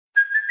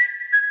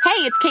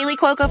it's Kaylee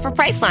Cuoco for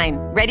Priceline.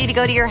 Ready to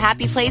go to your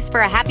happy place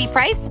for a happy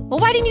price? Well,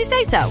 why didn't you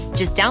say so?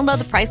 Just download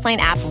the Priceline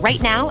app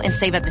right now and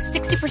save up to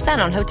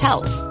 60% on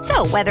hotels.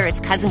 So whether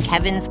it's Cousin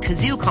Kevin's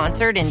Kazoo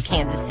Concert in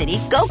Kansas City,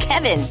 go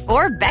Kevin,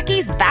 or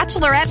Becky's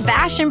Bachelorette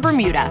Bash in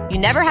Bermuda, you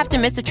never have to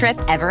miss a trip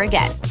ever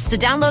again. So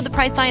download the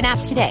Priceline app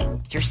today.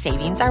 Your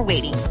savings are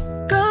waiting.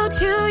 Go to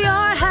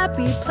your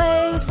happy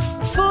place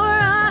for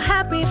a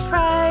happy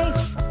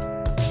price.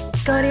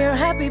 Go to your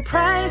happy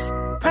price,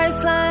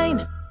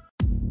 Priceline.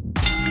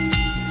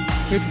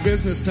 It's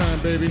business time,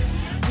 baby.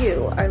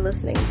 You are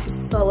listening to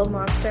Solo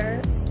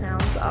Monster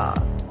Sounds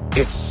Off.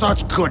 It's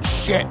such good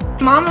shit.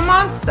 Mama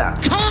Monster.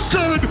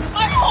 Conquered!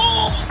 I'm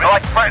home! You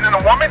like threatening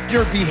a woman?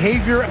 Your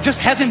behavior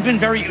just hasn't been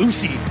very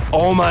oozy.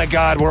 Oh my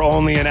God, we're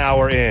only an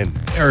hour in.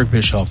 Eric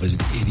Bischoff is an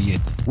idiot.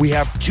 We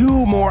have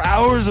 2 more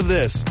hours of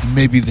this.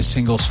 Maybe the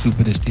single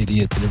stupidest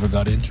idiot that ever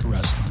got into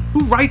wrestling.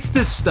 Who writes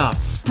this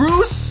stuff?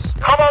 Bruce?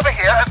 Come over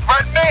here and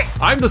threaten me!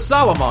 I'm the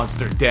Solo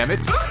Monster, damn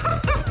it.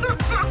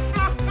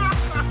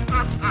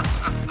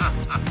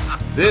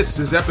 This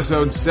is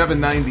episode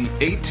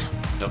 798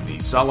 of the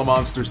Solo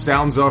Monster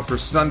Sounds Off for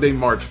Sunday,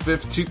 March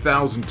 5th,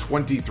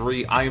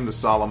 2023. I am the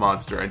Solo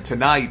Monster, and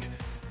tonight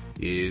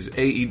is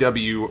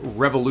AEW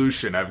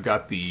Revolution. I've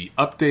got the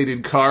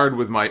updated card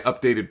with my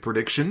updated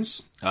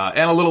predictions, and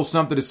a little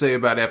something to say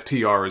about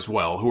FTR as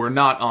well, who are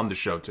not on the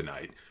show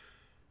tonight.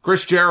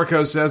 Chris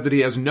Jericho says that he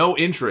has no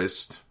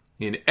interest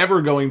in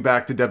ever going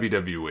back to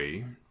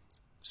WWE.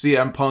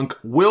 CM Punk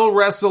will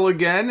wrestle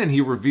again, and he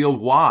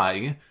revealed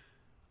why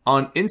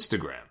on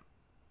Instagram.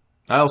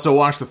 I also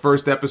watched the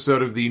first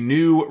episode of the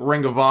new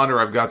Ring of Honor.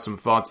 I've got some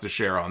thoughts to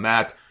share on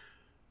that.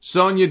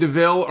 Sonya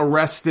Deville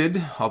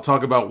arrested. I'll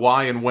talk about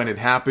why and when it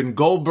happened.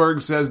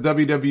 Goldberg says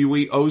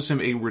WWE owes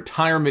him a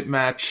retirement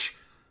match.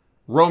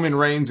 Roman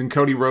Reigns and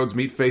Cody Rhodes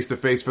meet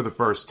face-to-face for the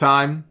first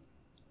time.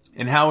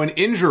 And how an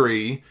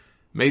injury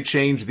may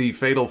change the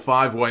Fatal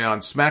 5-Way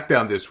on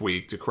SmackDown this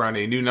week to crown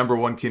a new number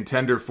 1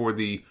 contender for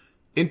the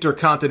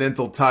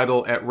Intercontinental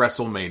title at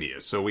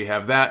WrestleMania. So we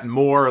have that and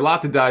more. A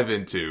lot to dive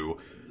into.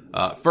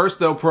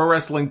 First, though, Pro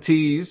Wrestling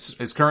Tees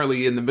is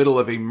currently in the middle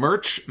of a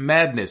Merch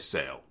Madness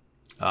sale.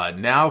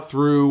 Now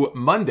through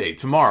Monday,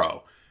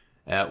 tomorrow,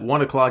 at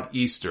 1 o'clock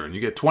Eastern. You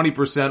get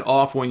 20%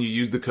 off when you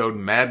use the code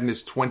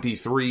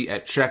MADNESS23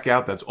 at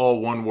checkout. That's all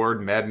one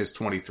word,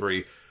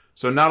 MADNESS23.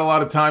 So not a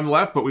lot of time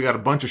left, but we got a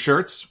bunch of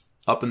shirts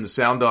up in the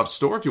Sound Off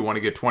store. If you want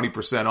to get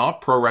 20% off,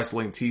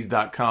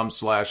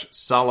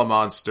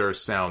 ProWrestlingTees.com/SolomonsterSoundsOff.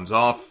 Sounds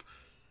Off.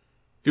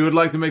 If you would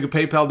like to make a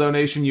PayPal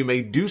donation, you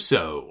may do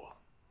so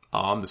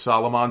on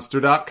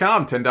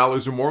thesolomonster.com.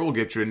 $10 or more will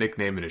get you a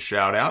nickname and a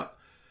shout out.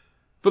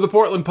 For the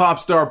Portland pop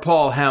star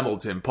Paul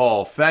Hamilton,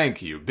 Paul,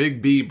 thank you.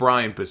 Big B,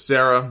 Brian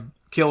Pacera,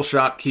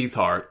 Killshot, Keith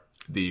Hart,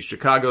 the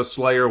Chicago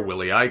Slayer,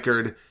 Willie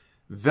Eichard,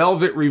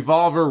 Velvet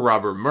Revolver,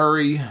 Robert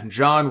Murray,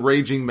 John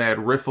Raging Mad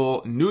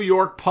Riffle, New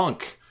York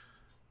Punk,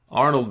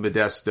 Arnold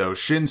Modesto,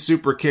 Shin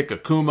Superkick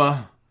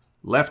Akuma,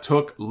 Left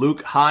Hook,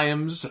 Luke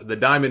Hyams, the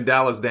Diamond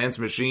Dallas Dance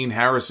Machine,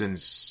 Harrison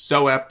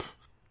Soep,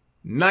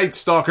 Night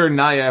Stalker,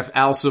 Naif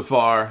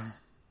Al-Safar,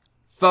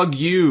 Thug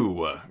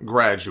U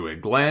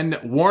graduate, Glenn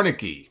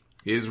Warnicki,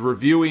 is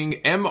reviewing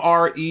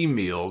MRE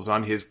meals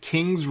on his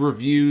King's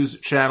Reviews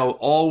channel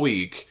all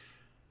week.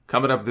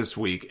 Coming up this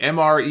week,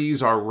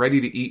 MREs are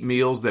ready-to-eat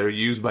meals that are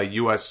used by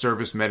U.S.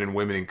 servicemen and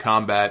women in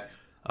combat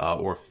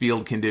or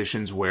field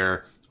conditions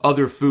where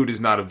other food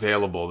is not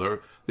available.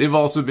 They've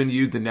also been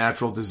used in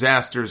natural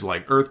disasters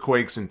like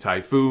earthquakes and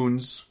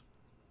typhoons.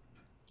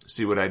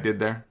 See what I did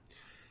there?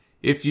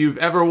 If you've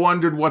ever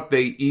wondered what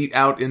they eat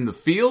out in the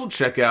field,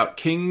 check out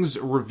King's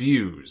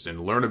Reviews and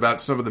learn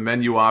about some of the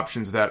menu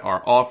options that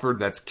are offered.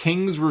 That's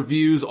King's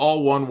Reviews,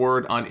 all one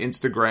word, on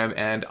Instagram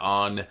and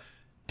on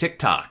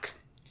TikTok.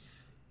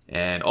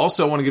 And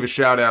also want to give a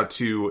shout out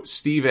to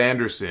Steve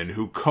Anderson,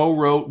 who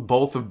co-wrote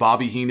both of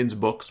Bobby Heenan's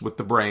books with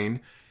The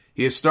Brain.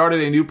 He has started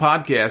a new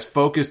podcast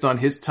focused on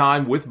his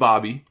time with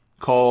Bobby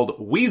called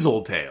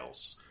Weasel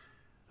Tales.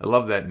 I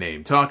love that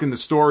name. Talking the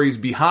stories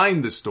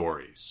behind the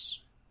stories.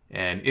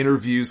 And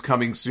interviews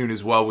coming soon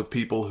as well with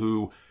people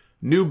who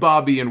knew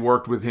Bobby and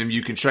worked with him.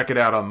 You can check it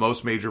out on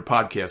most major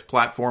podcast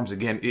platforms.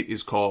 Again, it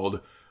is called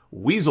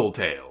Weasel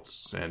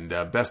Tales. And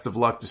best of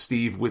luck to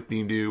Steve with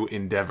the new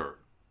endeavor.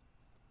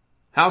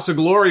 House of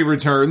Glory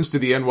returns to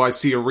the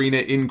NYC Arena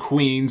in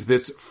Queens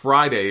this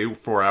Friday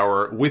for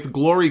our With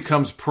Glory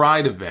Comes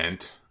Pride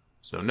event.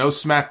 So no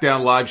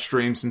SmackDown live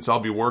stream since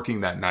I'll be working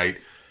that night.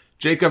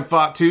 Jacob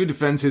Fatu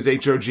defends his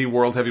HOG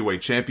World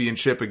Heavyweight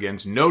Championship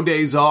against No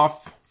Days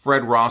Off.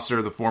 Fred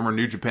Rosser, the former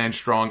New Japan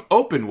Strong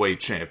Openweight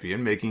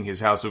Champion, making his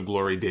House of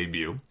Glory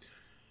debut.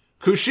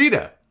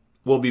 Kushida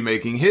will be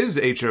making his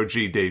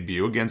HOG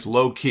debut against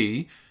Low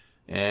Ki.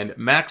 And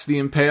Max the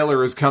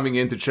Impaler is coming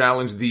in to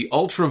challenge the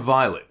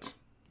Ultraviolet.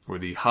 For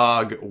the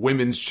Hog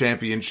Women's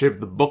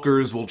Championship, the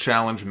Bookers will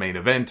challenge main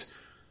event.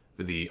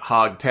 For the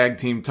Hog Tag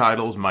Team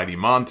titles, Mighty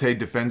Monte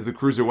defends the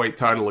Cruiserweight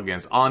title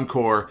against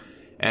Encore.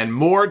 And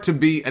more to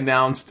be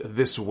announced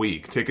this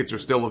week. Tickets are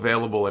still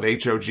available at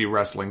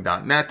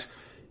HOGWrestling.net.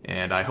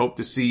 And I hope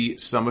to see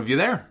some of you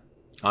there.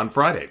 on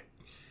Friday.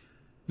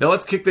 Now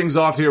let's kick things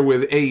off here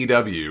with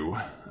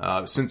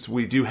AEW. Since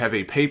we do have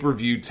a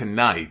pay-per-view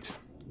tonight,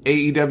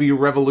 AEW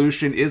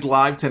Revolution is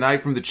live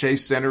tonight from the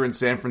Chase Center in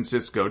San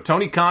Francisco.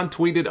 Tony Khan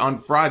tweeted on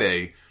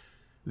Friday,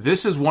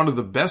 "This is one of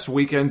the best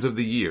weekends of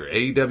the year.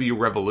 AEW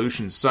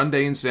Revolution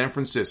Sunday in San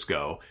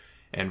Francisco,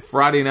 and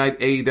Friday night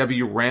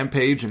AEW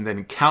Rampage, and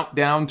then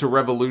countdown to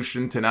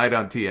Revolution tonight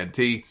on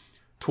TNT.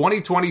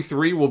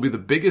 2023 will be the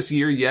biggest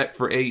year yet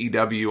for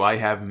AEW. I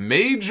have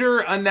major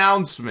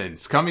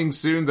announcements coming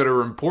soon that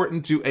are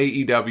important to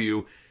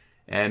AEW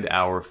and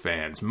our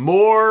fans."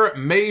 More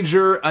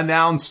major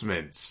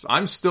announcements.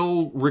 I'm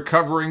still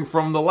recovering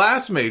from the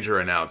last major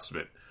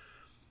announcement.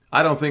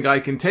 I don't think I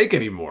can take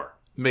any more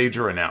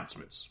major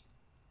announcements.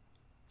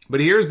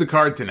 But here's the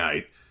card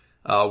tonight.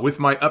 With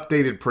my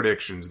updated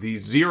predictions, the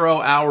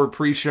 0 Hour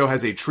pre-show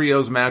has a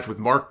trios match with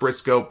Mark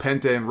Briscoe,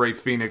 Penta, and Rey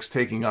Fenix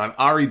taking on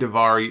Ari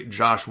Daivari,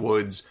 Josh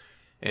Woods,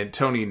 and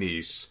Tony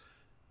Nese.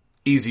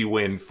 Easy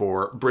win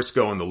for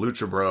Briscoe and the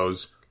Lucha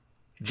Bros.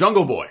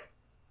 Jungle Boy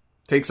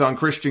takes on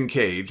Christian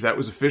Cage. That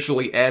was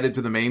officially added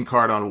to the main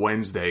card on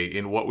Wednesday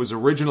in what was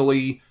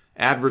originally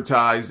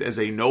advertised as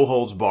a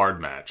no-holds-barred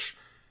match.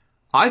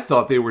 I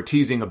thought they were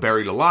teasing a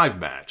Buried Alive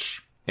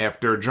match.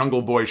 After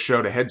Jungle Boy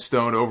showed a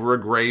headstone over a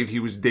grave he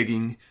was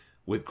digging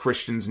with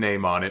Christian's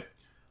name on it.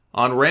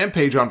 On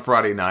Rampage on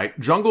Friday night,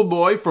 Jungle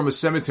Boy from a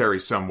cemetery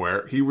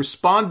somewhere, he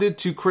responded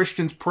to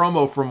Christian's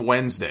promo from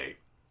Wednesday,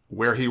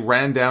 where he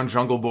ran down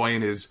Jungle Boy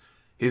and his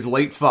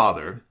late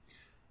father.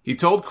 He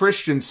told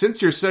Christian,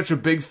 "Since you're such a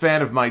big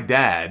fan of my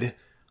dad,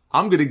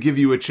 I'm going to give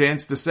you a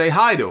chance to say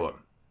hi to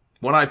him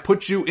when I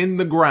put you in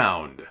the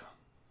ground."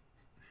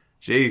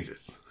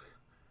 Jesus,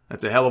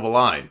 that's a hell of a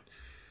line.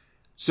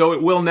 So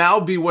it will now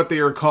be what they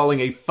are calling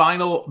a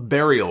final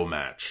burial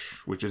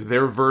match, which is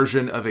their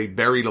version of a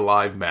Buried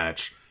Alive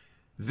match.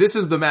 This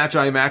is the match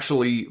I am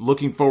actually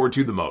looking forward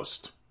to the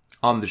most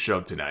on the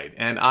show tonight,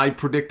 and I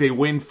predict a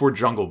win for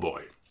Jungle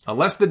Boy.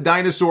 Unless the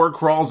dinosaur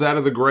crawls out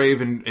of the grave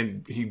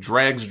and he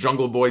drags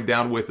Jungle Boy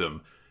down with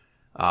him,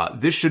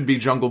 this should be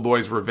Jungle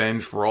Boy's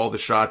revenge for all the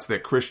shots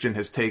that Christian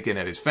has taken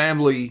at his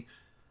family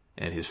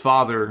and his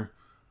father.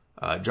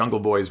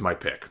 Jungle Boy is my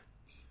pick.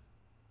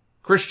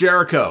 Chris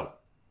Jericho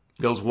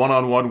goes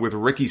one-on-one with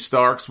Ricky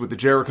Starks with the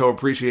Jericho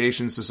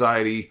Appreciation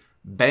Society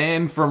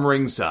banned from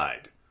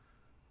ringside.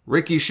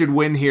 Ricky should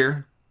win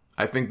here.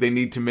 I think they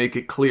need to make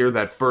it clear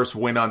that first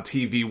win on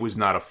TV was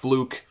not a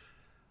fluke.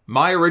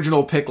 My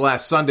original pick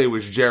last Sunday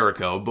was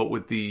Jericho, but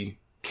with the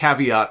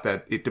caveat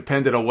that it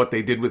depended on what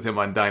they did with him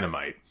on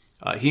Dynamite.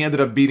 He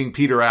ended up beating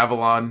Peter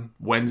Avalon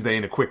Wednesday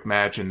in a quick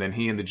match, and then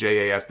he and the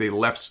JAS, they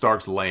left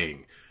Starks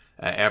laying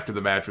after the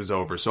match was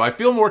over. So I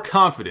feel more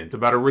confident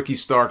about a Ricky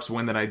Starks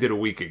win than I did a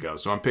week ago,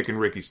 so I'm picking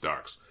Ricky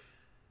Starks.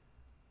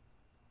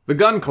 The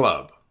Gun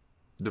Club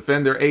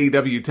defend their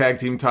AEW Tag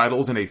Team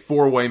titles in a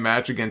 4-way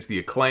match against the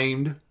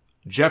Acclaimed,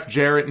 Jeff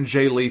Jarrett and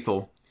Jay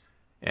Lethal,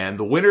 and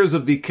the winners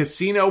of the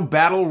Casino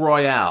Battle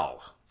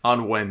Royale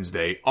on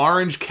Wednesday,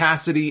 Orange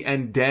Cassidy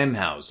and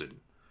Danhausen.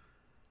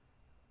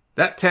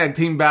 That Tag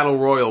Team Battle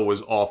Royal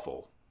was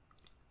awful.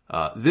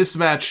 This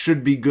match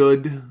should be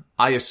good.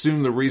 I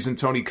assume the reason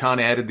Tony Khan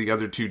added the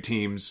other two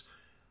teams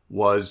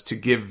was to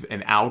give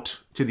an out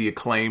to the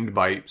Acclaimed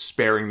by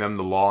sparing them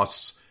the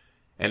loss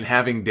and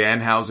having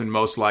Danhausen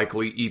most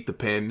likely eat the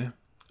pin.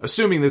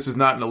 Assuming this is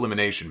not an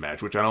elimination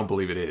match, which I don't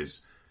believe it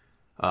is.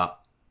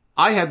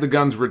 I had the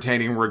Guns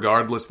retaining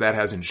regardless. That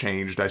hasn't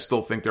changed. I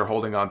still think they're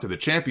holding on to the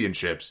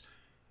championships.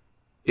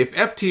 If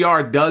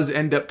FTR does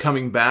end up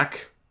coming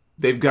back,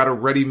 they've got a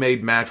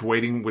ready-made match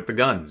waiting with the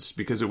Guns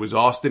because it was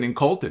Austin and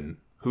Colton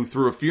who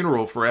threw a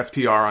funeral for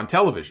FTR on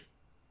television.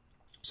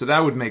 So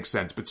that would make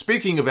sense. But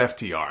speaking of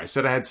FTR, I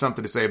said I had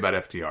something to say about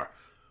FTR.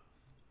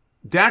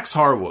 Dax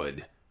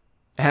Harwood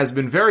has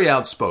been very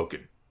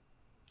outspoken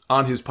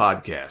on his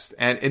podcast,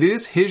 and it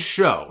is his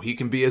show. He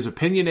can be as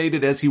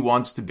opinionated as he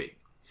wants to be.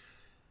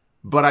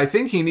 But I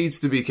think he needs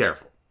to be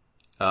careful.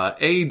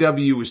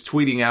 AEW was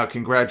tweeting out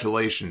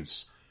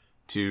congratulations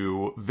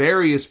to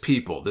various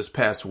people this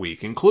past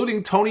week,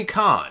 including Tony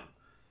Khan,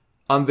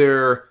 on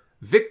their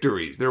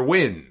victories, their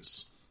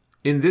wins,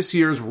 in this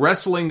year's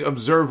Wrestling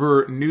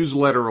Observer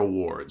Newsletter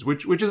Awards,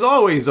 which is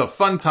always a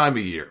fun time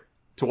of year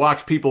to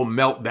watch people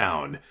melt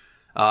down,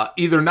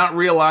 either not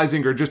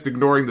realizing or just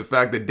ignoring the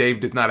fact that Dave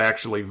does not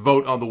actually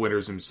vote on the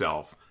winners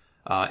himself.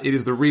 It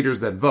is the readers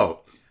that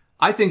vote.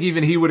 I think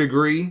even he would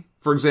agree,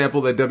 for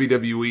example, that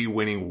WWE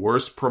winning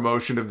Worst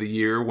Promotion of the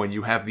Year when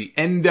you have the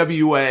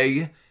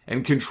NWA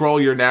and Control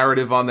Your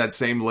Narrative on that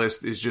same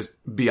list is just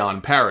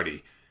beyond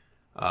parody.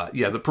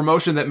 The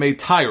promotion that made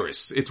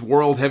Tyrus its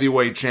World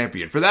Heavyweight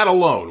Champion. For that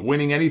alone,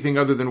 winning anything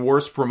other than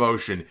Worst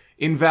Promotion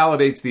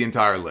invalidates the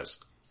entire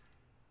list.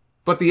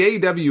 But the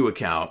AEW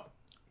account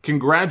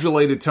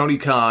congratulated Tony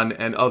Khan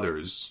and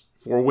others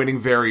for winning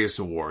various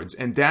awards,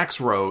 and Dax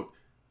wrote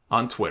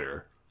on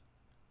Twitter,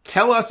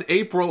 "Tell us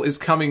April is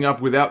coming up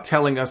without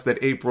telling us that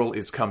April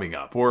is coming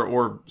up,"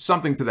 or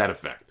something to that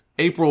effect.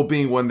 April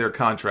being when their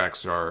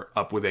contracts are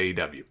up with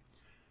AEW.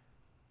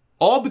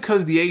 all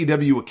because the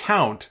AEW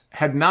account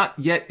had not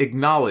yet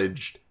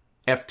acknowledged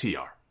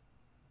FTR.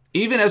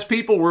 Even as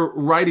people were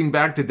writing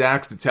back to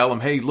Dax to tell him,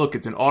 hey, look,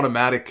 it's an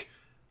automatic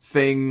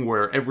thing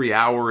where every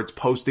hour it's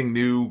posting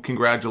new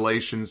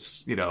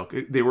congratulations. You know,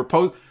 they were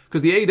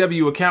because the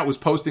AEW account was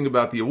posting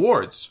about the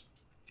awards,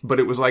 but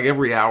it was like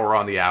every hour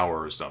on the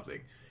hour or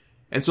something.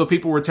 And so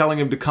people were telling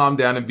him to calm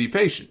down and be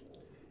patient.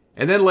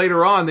 And then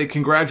later on, they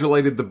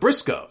congratulated the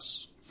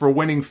Briscoes for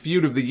winning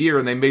Feud of the Year,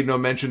 and they made no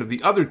mention of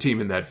the other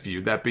team in that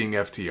feud, that being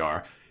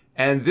FTR.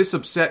 And this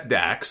upset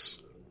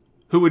Dax,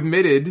 who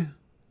admitted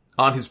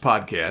on his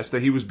podcast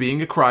that he was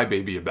being a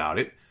crybaby about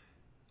it,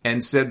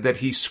 and said that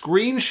he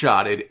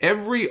screenshotted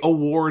every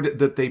award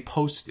that they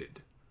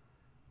posted.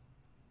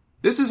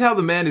 This is how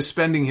the man is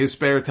spending his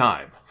spare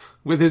time.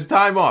 With his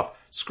time off,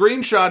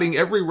 screenshotting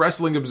every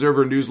Wrestling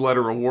Observer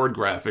newsletter award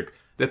graphic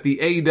that the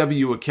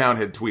AEW account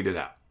had tweeted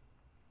out.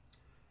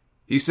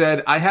 He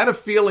said, I had a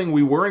feeling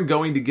we weren't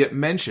going to get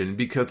mentioned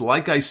because,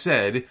 like I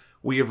said,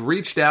 we have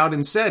reached out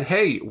and said,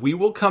 hey, we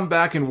will come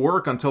back and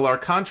work until our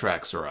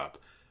contracts are up.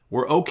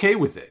 We're okay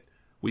with it.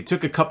 We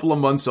took a couple of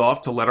months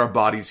off to let our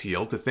bodies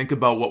heal, to think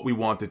about what we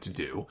wanted to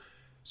do.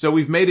 So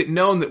we've made it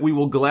known that we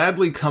will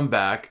gladly come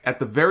back at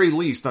the very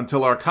least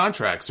until our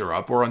contracts are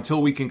up or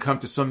until we can come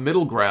to some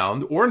middle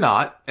ground or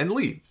not and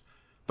leave.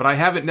 But I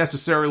haven't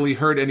necessarily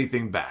heard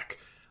anything back.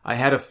 I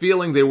had a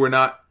feeling they were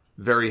not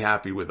very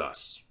happy with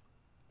us.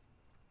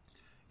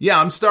 Yeah,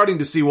 I'm starting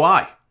to see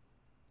why.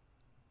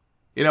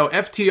 You know,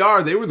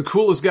 FTR, they were the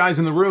coolest guys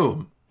in the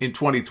room in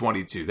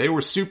 2022. They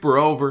were super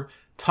over,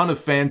 ton of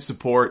fan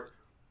support.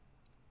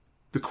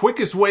 The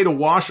quickest way to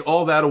wash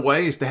all that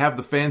away is to have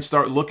the fans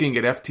start looking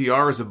at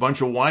FTR as a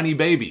bunch of whiny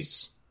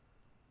babies.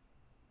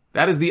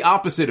 That is the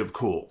opposite of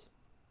cool.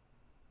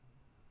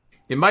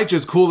 It might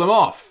just cool them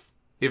off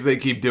if they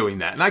keep doing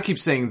that. And I keep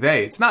saying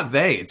they. It's not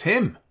they, it's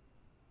him.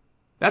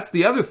 That's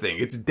the other thing.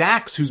 It's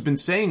Dax who's been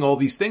saying all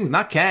these things,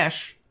 not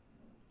Cash.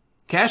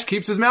 Cash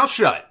keeps his mouth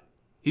shut.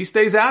 He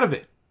stays out of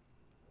it.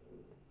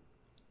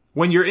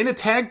 When you're in a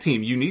tag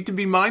team, you need to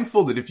be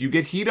mindful that if you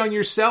get heat on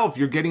yourself,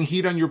 you're getting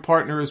heat on your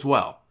partner as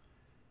well.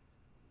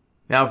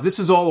 Now, if this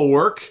is all a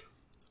work,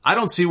 I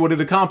don't see what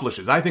it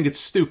accomplishes. I think it's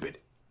stupid.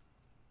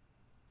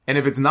 And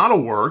if it's not a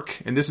work,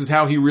 and this is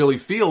how he really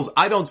feels,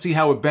 I don't see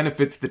how it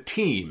benefits the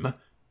team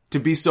to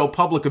be so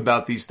public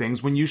about these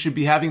things when you should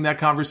be having that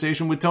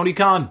conversation with Tony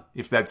Khan,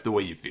 if that's the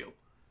way you feel.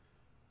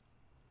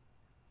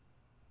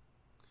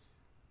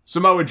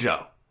 Samoa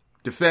Joe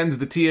defends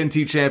the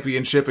TNT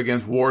Championship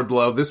against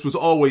Wardlow. This was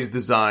always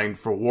designed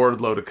for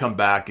Wardlow to come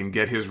back and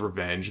get his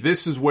revenge.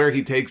 This is where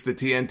he takes the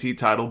TNT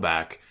title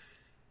back.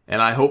 And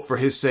I hope for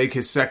his sake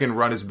his second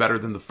run is better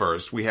than the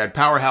first. We had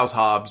Powerhouse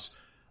Hobbs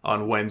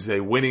on Wednesday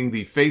winning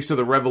the Face of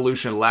the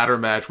Revolution ladder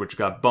match, which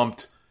got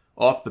bumped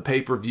off the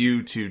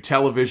pay-per-view to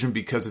television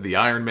because of the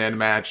Iron Man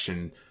match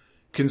and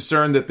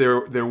concerned that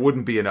there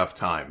wouldn't be enough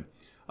time.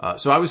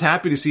 So I was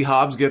happy to see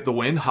Hobbs get the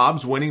win.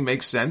 Hobbs winning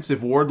makes sense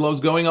if Wardlow's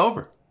going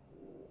over.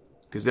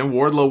 Because then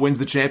Wardlow wins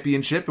the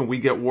championship and we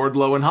get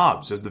Wardlow and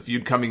Hobbs as the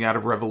feud coming out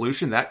of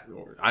Revolution. That,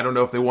 I don't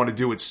know if they want to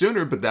do it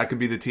sooner, but that could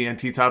be the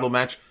TNT title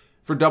match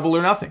for Double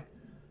or Nothing.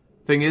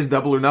 Thing is,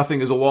 Double or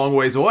Nothing is a long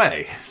ways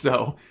away.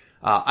 So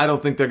I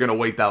don't think they're going to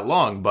wait that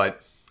long,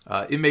 but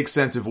it makes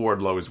sense if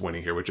Wardlow is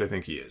winning here, which I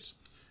think he is.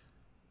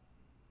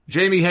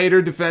 Jamie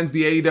Hayter defends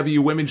the AEW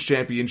Women's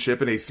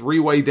Championship in a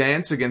three-way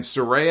dance against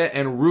Saraya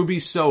and Ruby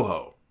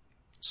Soho.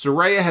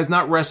 Saraya has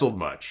not wrestled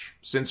much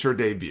since her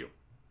debut,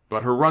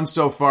 but her run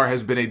so far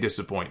has been a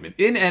disappointment,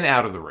 in and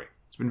out of the ring.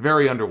 It's been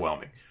very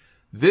underwhelming.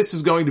 This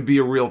is going to be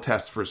a real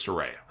test for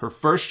Saraya. Her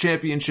first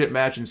championship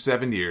match in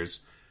 7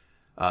 years.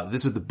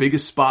 This is the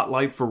biggest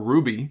spotlight for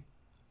Ruby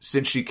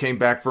since she came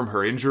back from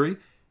her injury.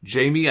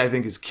 Jamie, I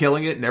think, is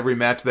killing it in every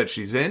match that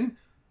she's in.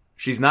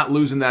 She's not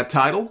losing that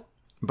title.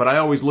 But I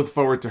always look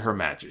forward to her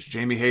matches.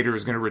 Jamie Hayter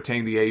is going to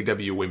retain the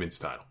AEW Women's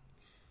title.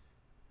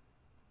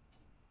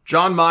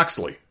 Jon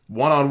Moxley,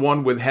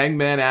 one-on-one with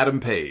Hangman Adam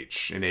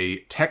Page in a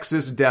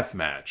Texas death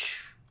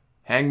match.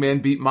 Hangman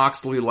beat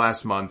Moxley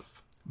last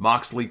month.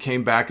 Moxley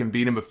came back and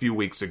beat him a few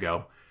weeks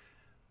ago.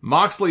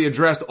 Moxley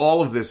addressed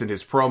all of this in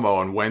his promo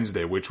on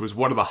Wednesday, which was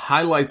one of the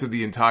highlights of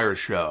the entire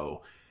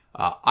show.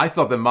 I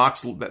thought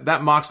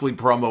that Moxley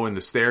promo in the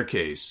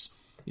staircase,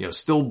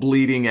 still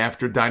bleeding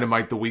after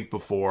Dynamite the week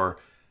before,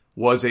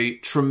 was a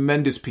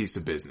tremendous piece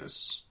of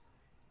business.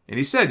 And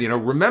he said,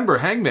 remember,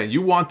 Hangman,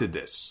 you wanted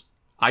this.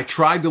 I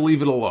tried to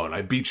leave it alone.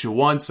 I beat you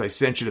once. I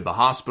sent you to the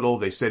hospital.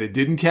 They said it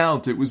didn't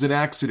count. It was an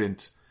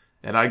accident.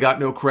 And I got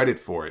no credit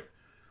for it.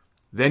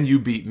 Then you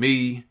beat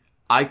me.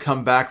 I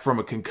come back from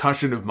a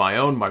concussion of my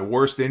own, my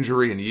worst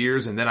injury in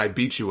years, and then I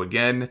beat you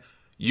again.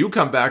 You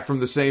come back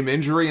from the same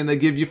injury and they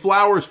give you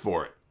flowers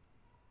for it.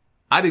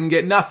 I didn't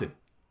get nothing.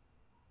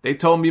 They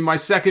told me my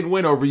second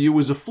win over you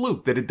was a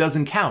fluke, that it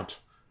doesn't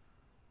count.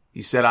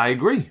 He said, I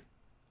agree.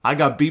 I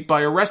got beat by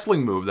a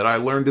wrestling move that I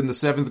learned in the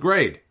 7th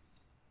grade.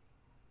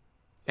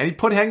 And he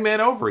put Hangman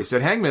over. He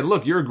said, Hangman,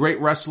 look, you're a great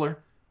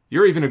wrestler.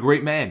 You're even a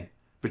great man.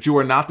 But you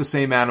are not the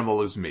same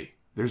animal as me.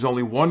 There's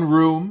only one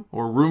room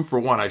for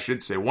one, I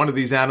should say, one of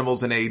these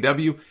animals in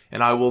AEW,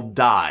 and I will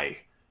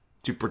die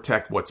to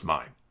protect what's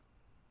mine.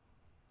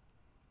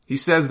 He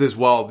says this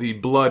while the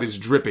blood is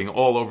dripping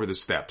all over the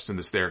steps and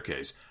the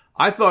staircase.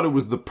 I thought it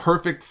was the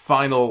perfect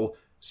final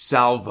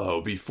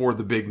salvo before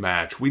the big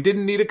match. We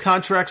didn't need a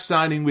contract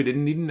signing. We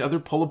didn't need another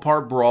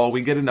pull-apart brawl.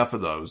 We get enough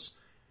of those.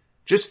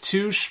 Just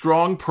two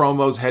strong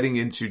promos heading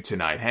into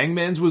tonight.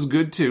 Hangman's was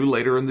good too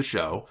later in the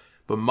show,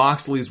 but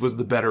Moxley's was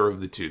the better of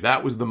the two.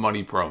 That was the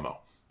money promo.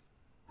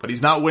 But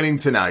he's not winning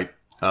tonight.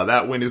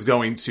 That win is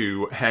going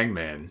to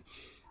Hangman.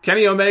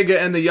 Kenny Omega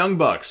and the Young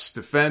Bucks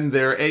defend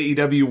their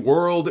AEW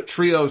World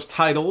Trios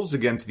titles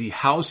against the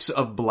House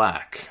of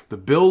Black. The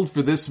build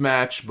for this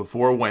match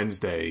before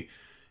Wednesday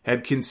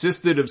had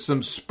consisted of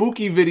some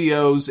spooky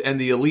videos and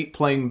the Elite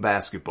playing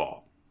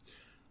basketball.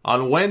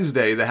 On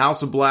Wednesday, the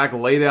House of Black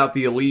laid out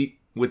the Elite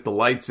with the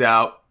lights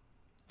out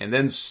and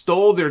then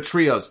stole their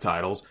Trios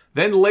titles.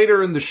 Then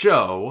later in the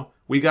show,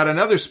 we got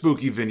another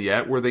spooky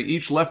vignette where they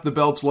each left the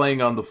belts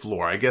laying on the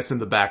floor, I guess in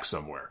the back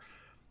somewhere.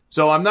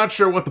 So I'm not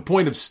sure what the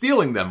point of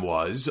stealing them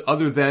was,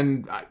 other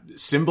than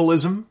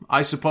symbolism,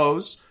 I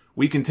suppose.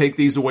 We can take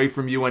these away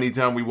from you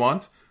anytime we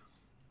want.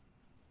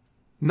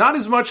 Not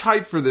as much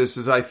hype for this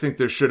as I think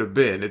there should have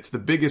been. It's the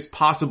biggest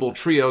possible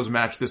trios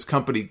match this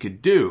company could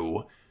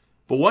do.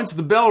 But once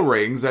the bell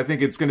rings, I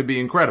think it's going to be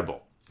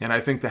incredible. And I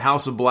think the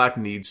House of Black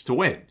needs to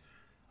win.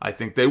 I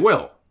think they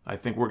will. I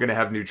think we're going to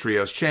have new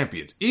trios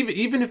champions.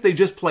 Even if they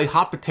just play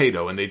hot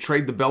potato and they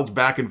trade the belts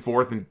back and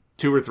forth in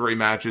 2 or 3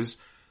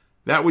 matches,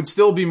 that would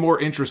still be more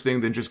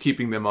interesting than just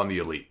keeping them on the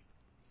Elite.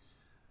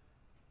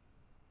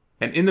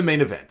 And in the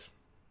main event,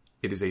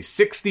 it is a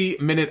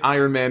 60-minute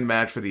Iron Man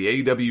match for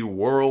the AEW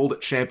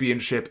World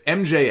Championship.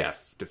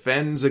 MJF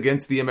defends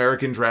against the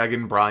American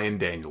Dragon, Bryan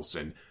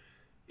Danielson.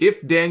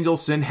 If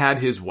Danielson had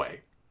his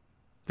way,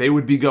 they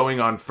would be going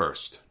on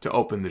first to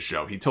open the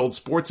show. He told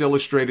Sports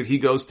Illustrated he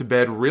goes to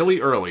bed really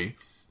early,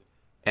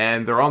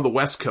 and they're on the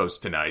West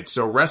Coast tonight,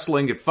 so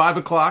wrestling at 5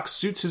 o'clock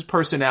suits his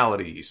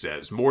personality, he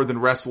says, more than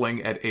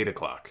wrestling at 8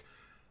 o'clock,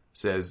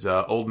 says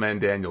Old Man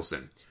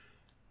Danielson.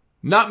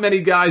 Not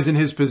many guys in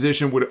his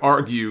position would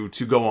argue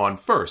to go on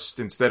first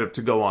instead of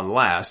to go on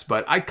last,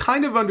 but I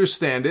kind of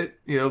understand it,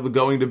 the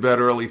going to bed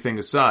early thing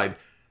aside.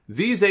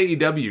 These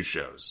AEW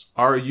shows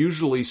are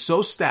usually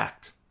so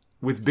stacked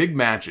with big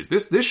matches.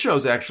 This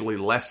show's actually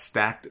less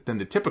stacked than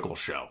the typical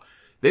show.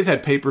 They've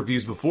had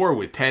pay-per-views before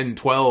with 10,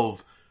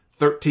 12,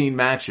 13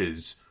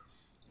 matches,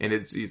 and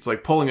it's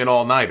like pulling an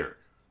all-nighter.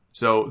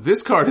 So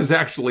this card is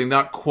actually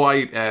not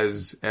quite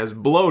as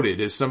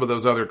bloated as some of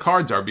those other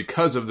cards are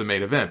because of the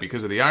main event,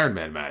 because of the Iron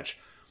Man match.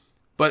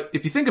 But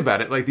if you think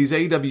about it, like these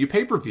AEW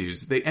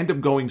pay-per-views, they end up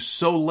going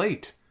so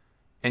late,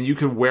 and you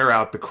can wear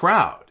out the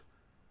crowd,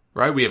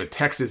 right? We have a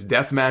Texas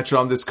death match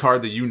on this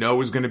card that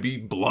is going to be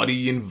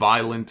bloody and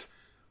violent.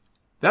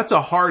 That's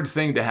a hard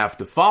thing to have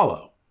to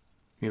follow,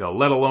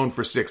 let alone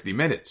for 60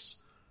 minutes.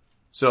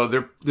 So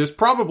there's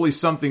probably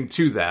something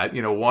to that,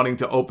 wanting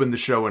to open the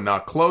show and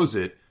not close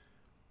it.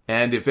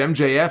 And if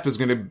MJF is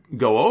going to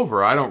go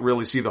over, I don't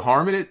really see the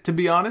harm in it, to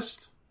be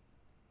honest.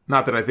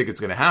 Not that I think it's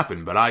going to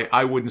happen, but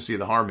I wouldn't see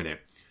the harm in it.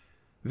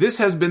 This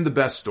has been the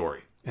best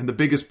story and the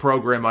biggest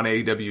program on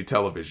AEW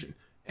television.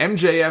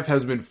 MJF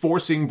has been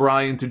forcing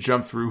Bryan to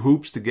jump through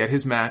hoops to get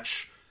his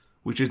match,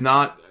 which is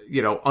not,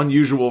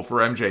 unusual for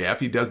MJF.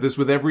 He does this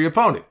with every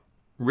opponent,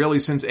 really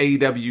since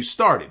AEW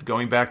started,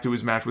 going back to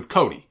his match with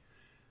Cody.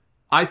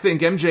 I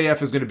think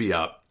MJF is going to be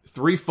up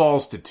 3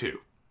 falls to 2.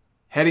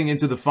 Heading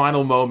into the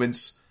final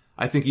moments,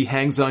 I think he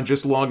hangs on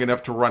just long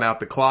enough to run out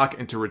the clock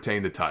and to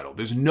retain the title.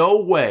 There's no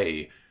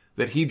way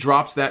that he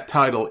drops that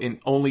title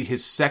in only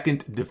his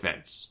second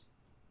defense.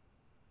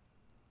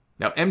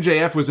 Now,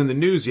 MJF was in the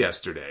news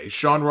yesterday.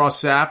 Sean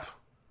Ross Sapp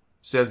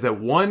says that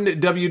one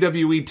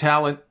WWE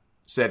talent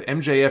said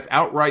MJF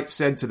outright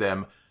said to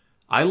them,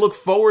 "I look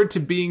forward to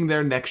being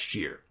there next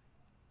year."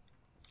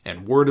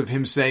 And word of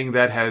him saying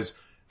that has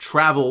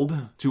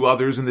traveled to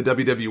others in the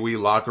WWE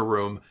locker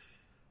room.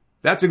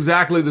 That's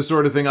exactly the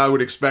sort of thing I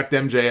would expect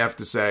MJF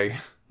to say.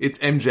 It's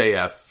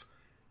MJF.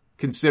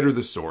 Consider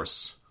the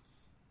source.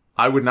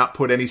 I would not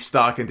put any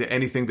stock into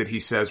anything that he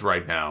says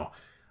right now.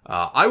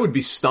 I would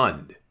be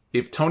stunned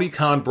if Tony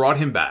Khan brought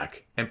him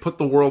back and put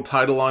the world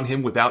title on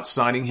him without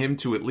signing him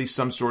to at least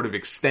some sort of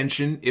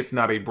extension, if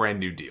not a brand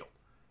new deal.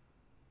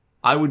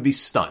 I would be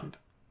stunned.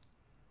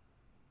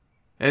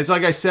 And it's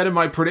like I said in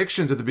my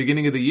predictions at the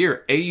beginning of the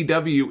year,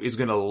 AEW is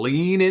going to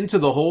lean into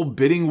the whole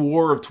bidding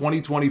war of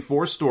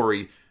 2024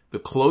 story the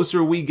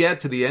closer we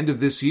get to the end of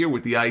this year,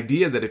 with the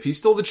idea that if he's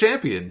still the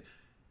champion,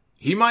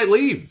 he might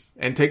leave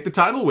and take the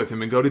title with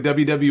him and go to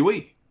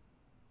WWE.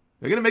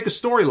 They're going to make a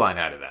storyline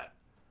out of that.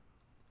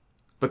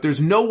 But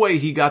there's no way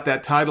he got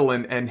that title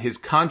and his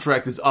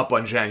contract is up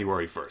on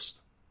January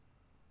 1st.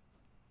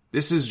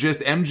 This is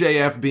just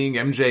MJF being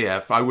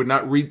MJF. I would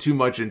not read too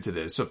much into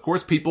this. Of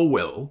course, people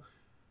will.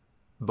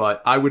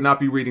 But I would not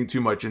be reading too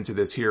much into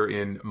this here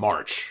in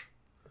March.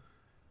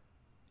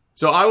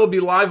 So I will be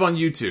live on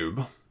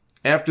YouTube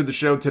after the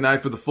show tonight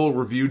for the full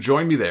review.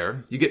 Join me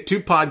there. You get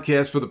 2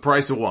 podcasts for the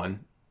price of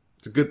 1.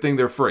 It's a good thing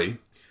they're free.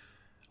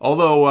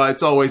 Although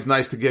it's always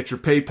nice to get your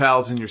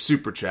PayPals and your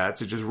Super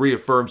Chats. It just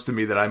reaffirms to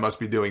me that I must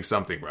be doing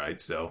something right.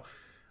 So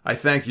I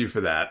thank you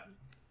for that.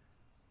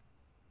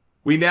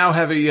 We now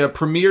have a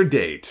premiere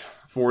date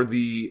for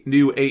the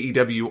new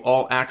AEW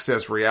All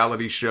Access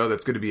reality show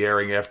that's going to be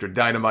airing after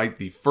Dynamite.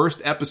 The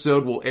first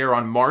episode will air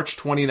on March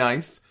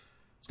 29th.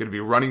 It's going to be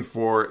running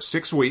for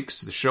 6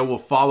 weeks. The show will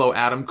follow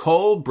Adam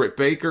Cole, Britt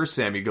Baker,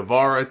 Sammy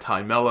Guevara,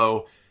 Ty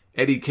Mello,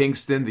 Eddie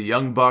Kingston, the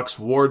Young Bucks,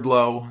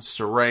 Wardlow,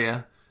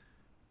 Saraya,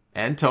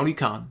 and Tony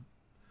Khan.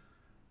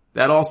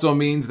 That also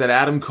means that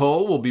Adam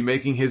Cole will be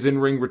making his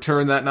in-ring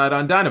return that night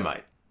on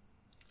Dynamite.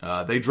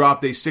 They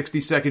dropped a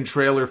 60-second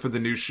trailer for the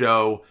new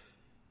show.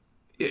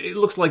 It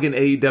looks like an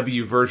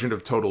AEW version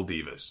of Total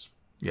Divas.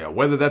 Yeah,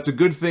 whether that's a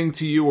good thing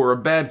to you or a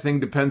bad thing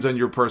depends on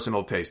your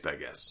personal taste, I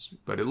guess.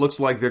 But it looks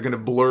like they're going to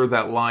blur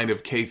that line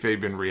of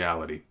kayfabe and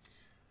reality.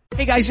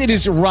 Hey guys, it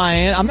is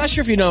Ryan. I'm not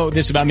sure if you know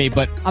this about me,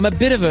 but I'm a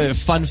bit of a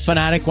fun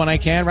fanatic when I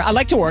can. I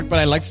like to work, but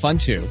I like fun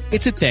too.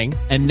 It's a thing.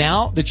 And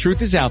now the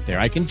truth is out there.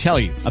 I can tell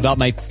you about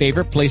my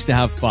favorite place to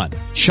have fun.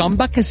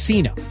 Chumba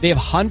Casino. They have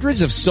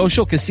hundreds of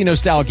social casino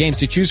style games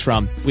to choose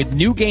from with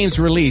new games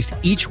released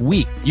each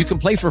week. You can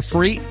play for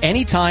free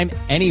anytime,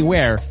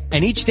 anywhere.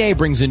 And each day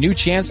brings a new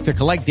chance to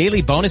collect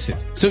daily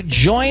bonuses. So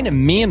join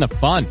me in the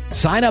fun.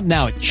 Sign up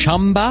now at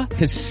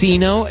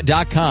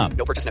ChumbaCasino.com.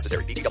 No purchase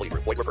necessary. VGW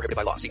Group. Void where prohibited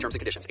by law. See terms and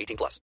conditions.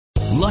 18+.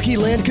 Lucky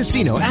Land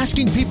Casino,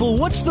 asking people,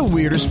 what's the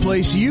weirdest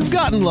place you've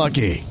gotten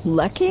lucky?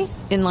 Lucky?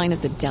 In line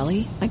at the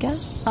deli, I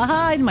guess?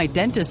 Aha, in my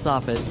dentist's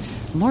office.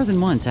 More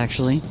than once,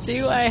 actually.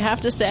 Do I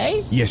have to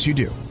say? Yes, you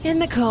do. In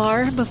the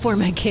car before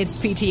my kids'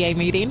 PTA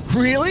meeting.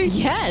 Really?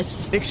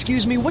 Yes.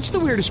 Excuse me, what's the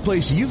weirdest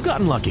place you've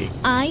gotten lucky?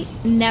 I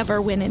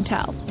never win and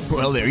tell.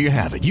 Well, there you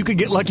have it. You can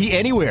get lucky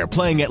anywhere,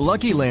 playing at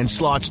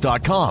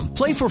LuckyLandSlots.com.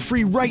 Play for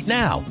free right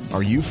now.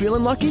 Are you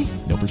feeling lucky?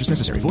 No purchase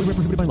necessary. Void where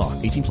prohibited by law.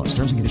 18+.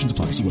 Terms and conditions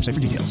apply. See website for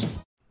details.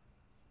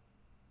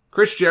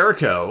 Chris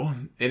Jericho,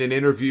 in an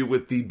interview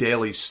with the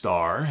Daily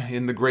Star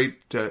in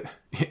Great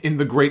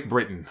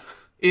Britain,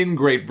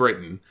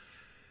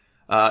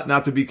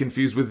 not to be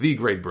confused with the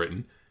Great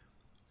Britain,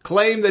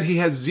 claimed that he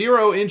has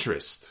zero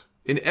interest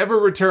in ever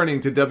returning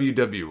to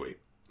WWE.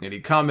 And he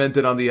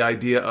commented on the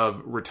idea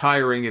of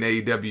retiring in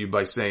AEW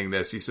by saying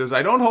this. He says,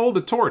 I don't hold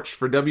a torch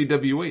for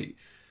WWE.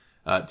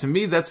 To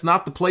me, that's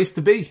not the place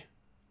to be.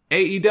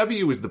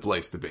 AEW is the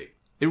place to be.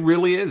 It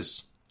really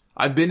is.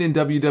 I've been in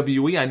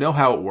WWE. I know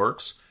how it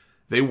works.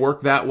 They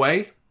work that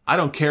way. I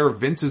don't care if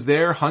Vince is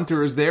there,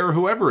 Hunter is there, or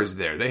whoever is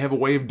there. They have a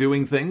way of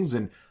doing things,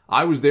 and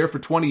I was there for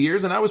 20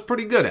 years, and I was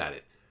pretty good at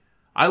it.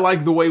 I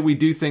like the way we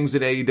do things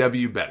at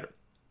AEW better.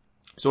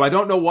 So I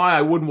don't know why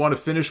I wouldn't want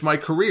to finish my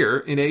career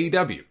in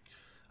AEW.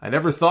 I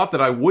never thought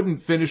that I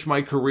wouldn't finish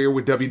my career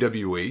with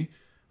WWE,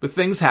 but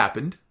things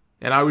happened,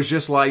 and I was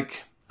just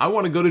like, I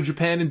want to go to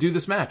Japan and do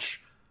this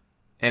match.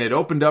 And it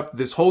opened up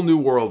this whole new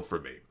world for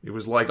me. It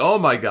was like, oh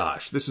my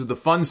gosh, this is the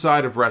fun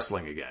side of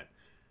wrestling again.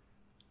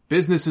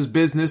 Business is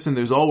business, and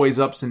there's always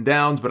ups and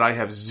downs, but I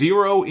have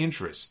zero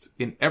interest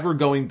in ever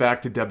going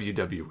back to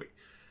WWE.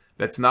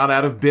 That's not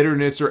out of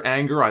bitterness or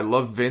anger. I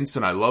love Vince,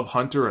 and I love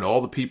Hunter and all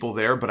the people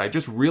there, but I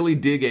just really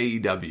dig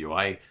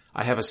AEW.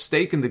 I have a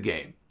stake in the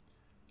game.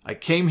 I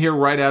came here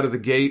right out of the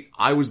gate.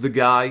 I was the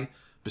guy.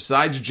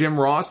 Besides Jim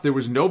Ross, there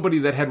was nobody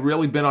that had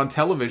really been on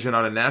television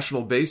on a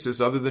national basis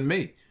other than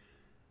me.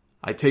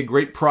 I take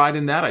great pride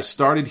in that. I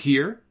started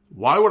here.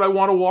 Why would I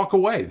want to walk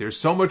away? There's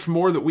so much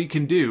more that we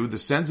can do. The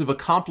sense of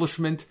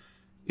accomplishment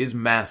is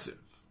massive.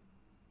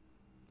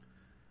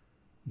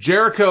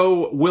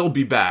 Jericho will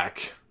be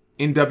back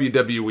in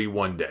WWE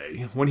one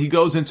day when he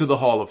goes into the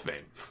Hall of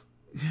Fame.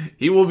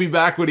 He will be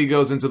back when he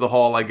goes into the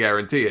Hall, I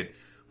guarantee it.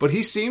 But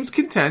he seems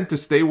content to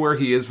stay where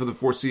he is for the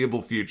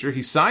foreseeable future.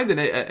 He signed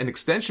an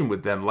extension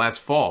with them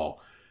last fall.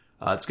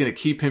 It's going to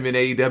keep him in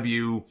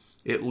AEW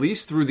at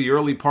least through the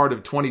early part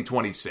of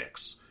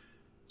 2026.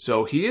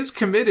 So he is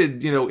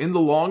committed, in the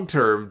long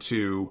term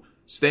to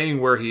staying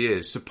where he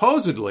is.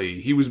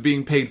 Supposedly, he was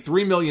being paid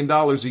 $3 million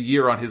a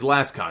year on his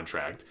last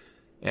contract,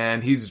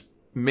 and he's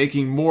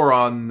making more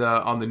on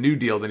the new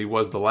deal than he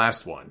was the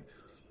last one.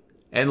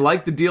 And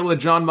like the deal that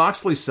Jon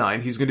Moxley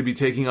signed, he's going to be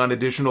taking on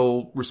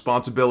additional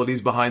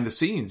responsibilities behind the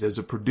scenes as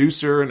a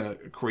producer and a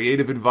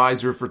creative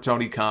advisor for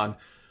Tony Khan.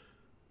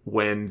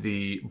 When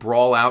the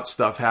Brawl Out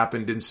stuff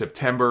happened in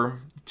September,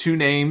 2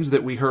 names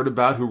that we heard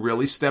about who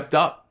really stepped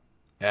up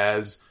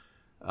as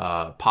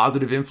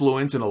positive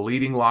influence and a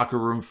leading locker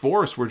room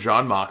force were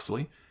Jon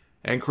Moxley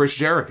and Chris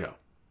Jericho.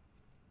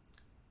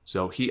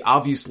 So he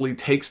obviously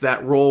takes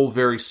that role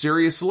very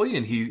seriously,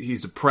 and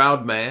he's a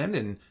proud man,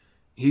 and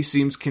he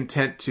seems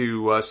content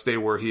to stay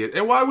where he is.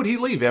 And why would he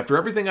leave after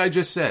everything I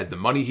just said? The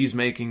money he's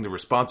making, the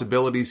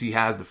responsibilities he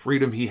has, the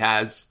freedom he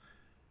has,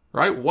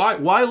 right?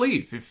 Why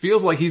leave? It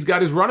feels like he's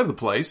got his run of the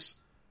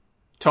place.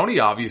 Tony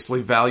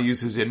obviously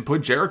values his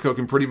input. Jericho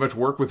can pretty much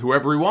work with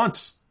whoever he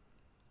wants.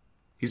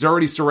 He's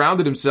already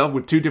surrounded himself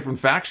with 2 different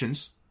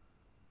factions.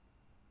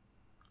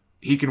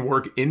 He can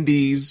work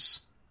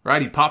indies,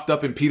 right? He popped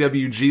up in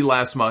PWG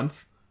last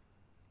month.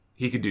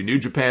 He could do New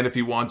Japan if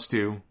he wants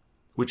to,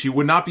 which he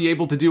would not be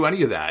able to do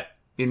any of that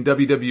in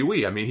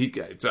WWE. I mean,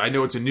 I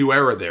know it's a new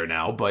era there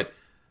now, but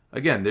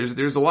again,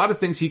 there's a lot of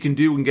things he can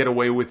do and get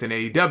away with in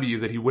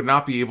AEW that he would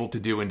not be able to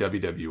do in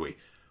WWE.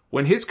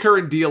 When his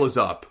current deal is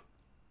up,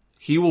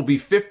 he will be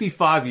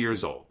 55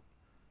 years old,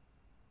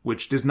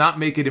 which does not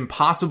make it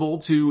impossible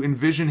to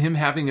envision him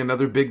having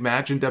another big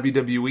match in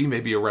WWE,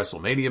 maybe a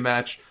WrestleMania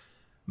match,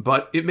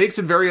 but it makes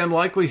it very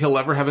unlikely he'll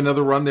ever have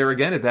another run there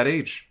again at that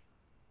age.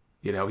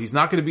 You know, he's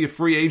not going to be a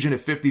free agent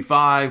at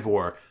 55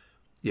 or,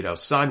 you know,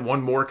 sign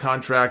one more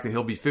contract and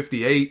he'll be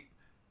 58.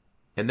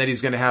 And then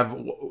he's going to have,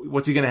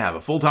 what's he going to have?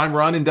 A full-time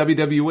run in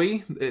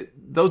WWE?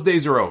 Those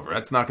days are over.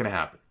 That's not going to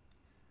happen.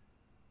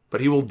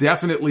 But he will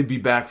definitely be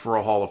back for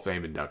a Hall of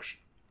Fame induction.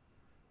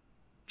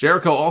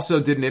 Jericho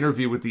also did an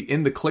interview with the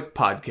In the Click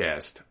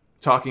podcast,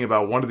 talking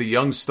about one of the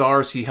young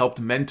stars he helped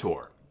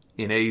mentor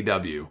in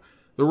AEW,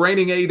 the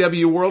reigning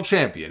AEW World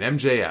Champion,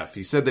 MJF.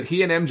 He said that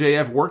he and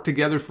MJF worked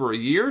together for a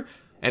year,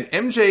 and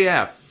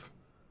MJF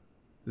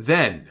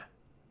then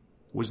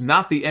was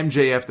not the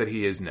MJF that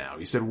he is now.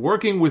 He said,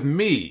 working with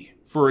me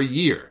for a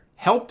year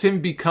helped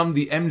him become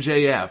the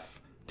MJF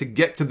to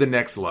get to the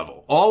next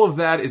level. All of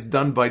that is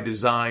done by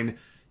design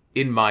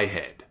in my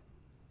head.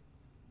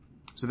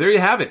 So there you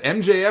have it.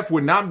 MJF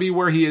would not be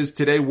where he is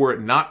today were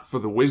it not for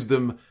the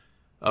wisdom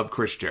of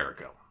Chris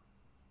Jericho.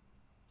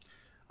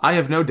 I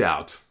have no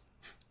doubt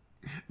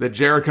that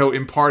Jericho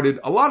imparted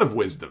a lot of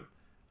wisdom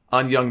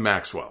on young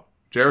Maxwell.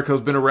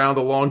 Jericho's been around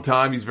a long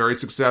time. He's very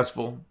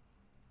successful.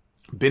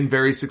 Been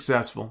very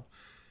successful.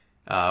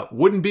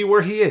 Wouldn't be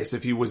where he is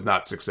if he was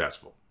not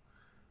successful.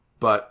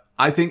 But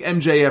I think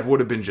MJF would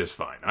have been just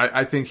fine.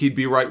 I think he'd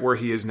be right where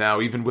he is now,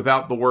 even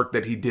without the work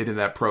that he did in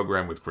that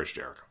program with Chris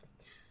Jericho.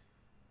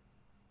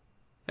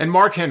 And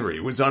Mark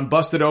Henry was on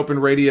Busted Open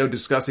Radio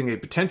discussing a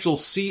potential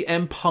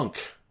CM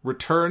Punk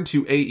return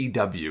to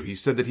AEW. He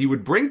said that he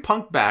would bring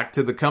Punk back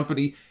to the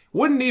company,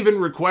 wouldn't even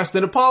request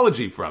an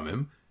apology from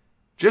him,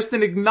 just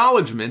an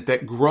acknowledgement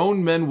that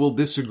grown men will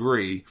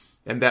disagree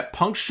and that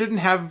Punk shouldn't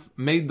have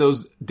made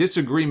those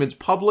disagreements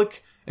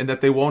public and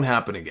that they won't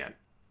happen again.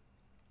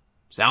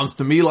 Sounds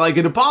to me like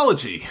an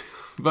apology,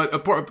 but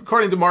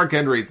according to Mark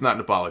Henry, it's not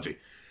an apology.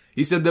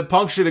 He said that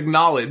Punk should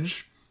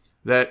acknowledge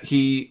that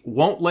he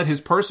won't let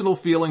his personal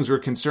feelings or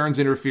concerns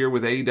interfere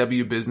with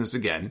AEW business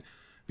again,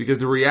 because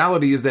the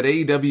reality is that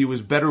AEW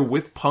is better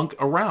with Punk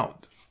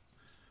around.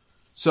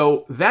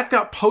 So that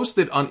got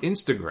posted on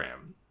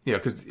Instagram. You know,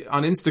 because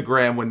on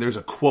Instagram, when there's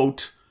a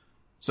quote,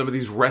 some of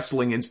these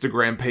wrestling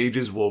Instagram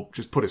pages will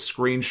just put a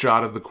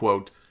screenshot of the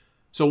quote.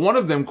 So one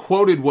of them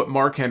quoted what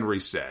Mark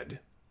Henry said,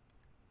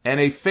 and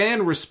a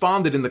fan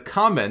responded in the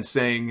comments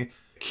saying,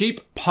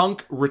 "Keep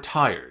Punk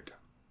retired."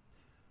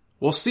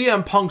 Well,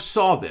 CM Punk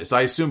saw this.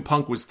 I assume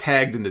Punk was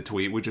tagged in the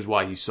tweet, which is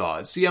why he saw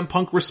it. CM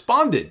Punk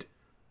responded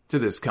to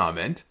this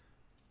comment,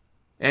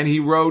 and he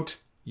wrote,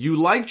 "You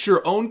liked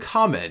your own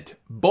comment.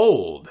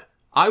 Bold.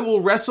 I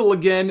will wrestle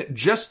again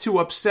just to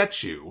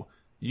upset you.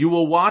 You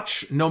will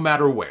watch no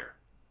matter where."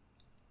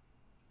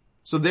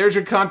 So there's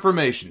your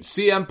confirmation.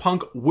 CM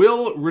Punk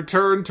will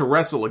return to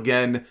wrestle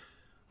again,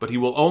 but he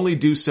will only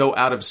do so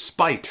out of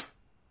spite.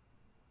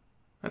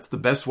 That's the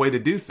best way to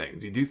do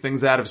things. You do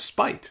things out of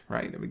spite,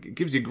 right? I mean, it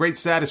gives you great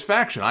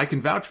satisfaction. I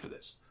can vouch for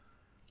this.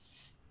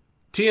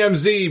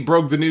 TMZ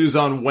broke the news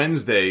on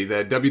Wednesday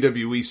that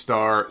WWE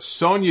star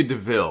Sonya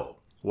Deville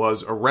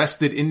was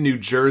arrested in New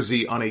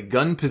Jersey on a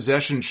gun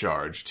possession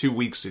charge 2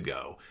 weeks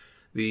ago.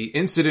 The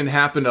incident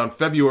happened on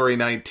February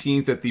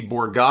 19th at the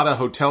Borgata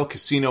Hotel,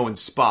 Casino, and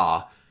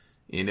Spa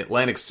in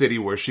Atlantic City,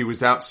 where she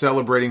was out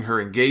celebrating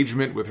her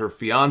engagement with her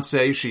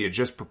fiancé. She had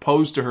just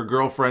proposed to her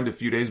girlfriend a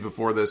few days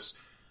before this.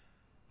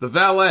 The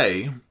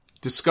valet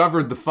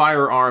discovered the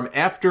firearm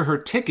after her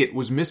ticket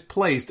was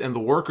misplaced, and the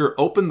worker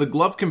opened the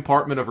glove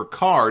compartment of her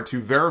car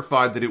to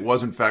verify that it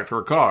was in fact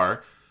her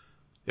car,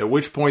 at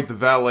which point the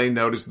valet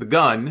noticed the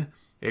gun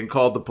and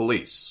called the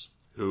police,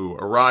 who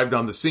arrived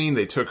on the scene.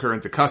 They took her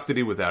into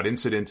custody without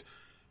incident.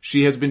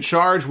 She has been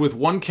charged with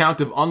 1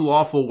 count of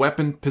unlawful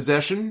weapon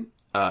possession,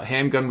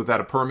 handgun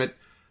without a permit.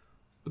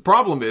 The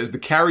problem is the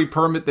carry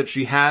permit that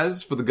she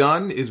has for the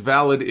gun is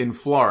valid in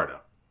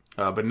Florida,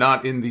 but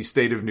not in the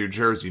state of New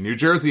Jersey. New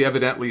Jersey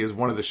evidently is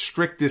one of the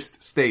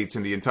strictest states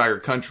in the entire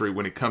country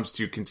when it comes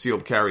to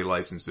concealed carry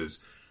licenses.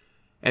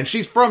 And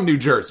she's from New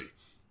Jersey.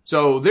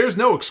 So there's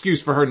no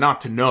excuse for her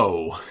not to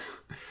know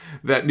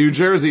that New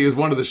Jersey is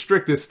one of the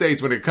strictest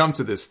states when it comes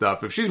to this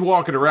stuff. If she's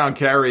walking around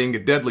carrying a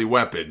deadly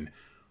weapon,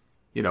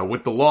 you know,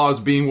 with the laws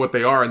being what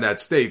they are in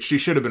that state, she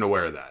should have been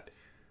aware of that.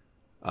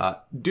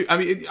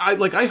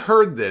 I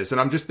heard this and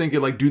I'm just thinking,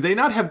 like, do they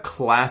not have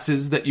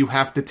classes that you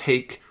have to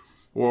take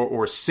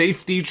or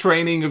safety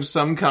training of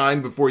some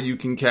kind before you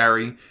can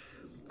carry?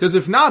 Because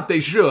if not, they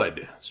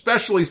should,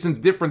 especially since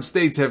different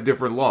states have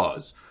different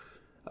laws.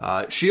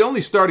 She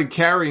only started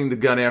carrying the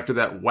gun after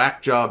that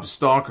whack job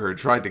stalker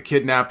tried to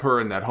kidnap her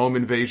in that home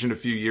invasion a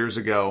few years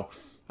ago.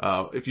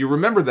 If you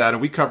remember that,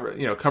 and we covered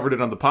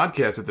it on the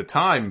podcast at the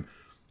time,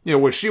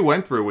 what she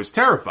went through was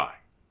terrifying.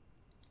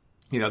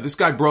 This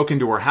guy broke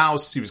into her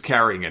house. He was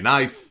carrying a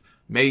knife,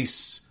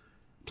 mace,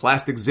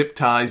 plastic zip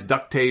ties,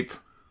 duct tape.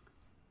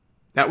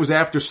 That was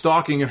after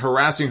stalking and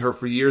harassing her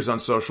for years on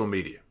social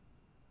media.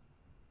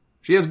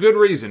 She has good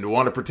reason to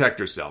want to protect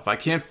herself. I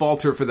can't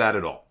fault her for that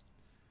at all.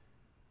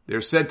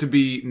 There's said to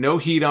be no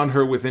heat on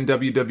her within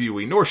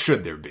WWE, nor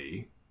should there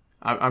be.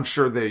 I'm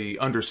sure they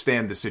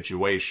understand the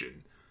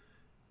situation.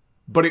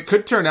 But it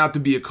could turn out to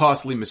be a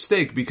costly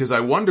mistake because I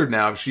wonder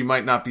now if she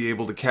might not be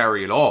able to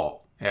carry it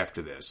all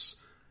after this.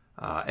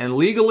 And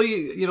legally,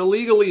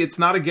 it's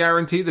not a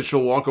guarantee that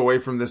she'll walk away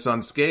from this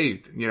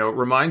unscathed. It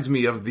reminds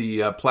me of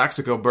the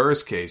Plaxico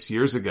Burress case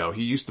years ago.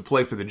 He used to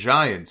play for the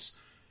Giants.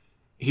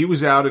 He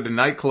was out at a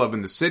nightclub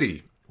in the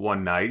city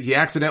one night. He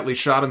accidentally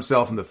shot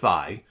himself in the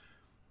thigh.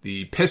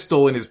 The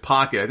pistol in his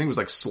pocket, I think it was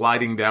like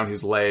sliding down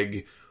his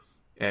leg,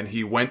 and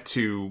he went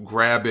to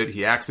grab it.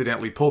 He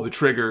accidentally pulled the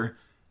trigger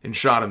and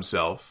shot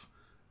himself.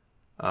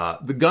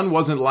 The gun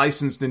wasn't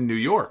licensed in New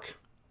York.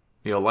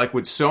 Like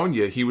with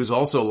Sonia, he was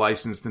also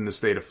licensed in the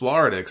state of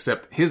Florida,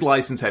 except his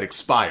license had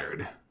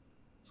expired.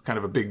 It's kind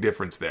of a big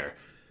difference there.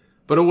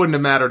 But it wouldn't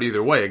have mattered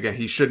either way. Again,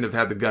 he shouldn't have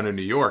had the gun in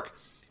New York.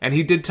 And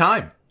he did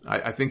time.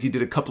 I think he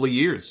did a couple of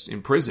years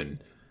in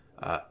prison.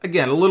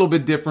 Again, a little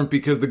bit different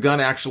because the gun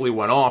actually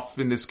went off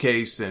in this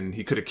case and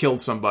he could have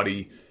killed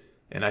somebody.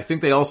 And I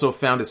think they also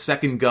found a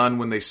second gun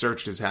when they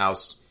searched his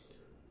house.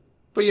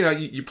 But,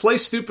 you play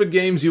stupid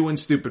games, you win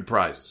stupid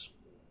prizes.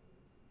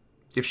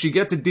 If she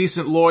gets a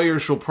decent lawyer,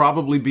 she'll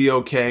probably be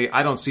okay.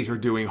 I don't see her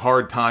doing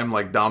hard time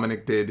like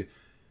Dominic did.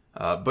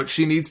 But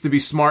she needs to be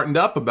smartened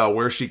up about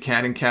where she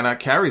can and cannot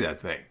carry that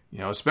thing.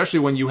 Especially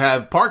when you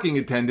have parking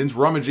attendants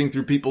rummaging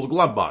through people's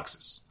glove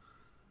boxes.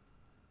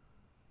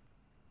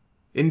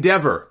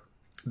 Endeavor,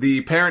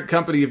 the parent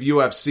company of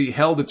UFC,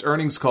 held its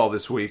earnings call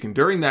this week, and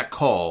during that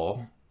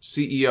call,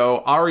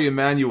 CEO Ari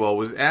Emanuel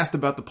was asked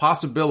about the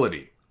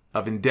possibility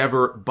of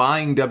Endeavor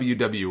buying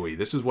WWE.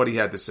 This is what he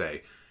had to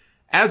say.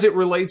 As it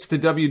relates to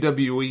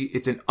WWE,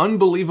 it's an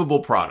unbelievable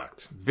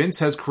product. Vince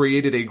has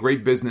created a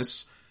great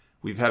business.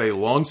 We've had a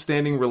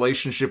long-standing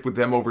relationship with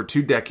them over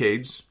 2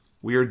 decades.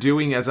 We are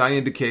doing, as I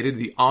indicated,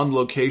 the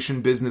on-location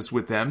business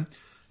with them,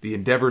 the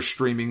Endeavor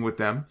streaming with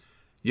them.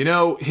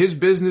 His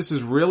business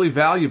is really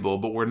valuable,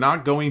 but we're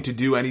not going to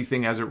do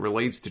anything as it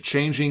relates to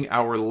changing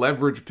our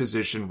leverage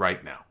position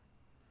right now.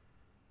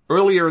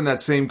 Earlier in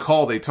that same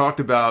call, they talked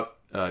about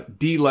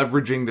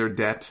deleveraging their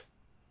debt.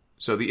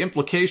 So the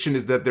implication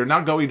is that they're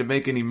not going to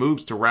make any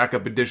moves to rack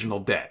up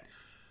additional debt,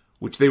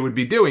 which they would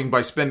be doing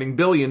by spending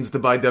billions to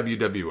buy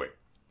WWE.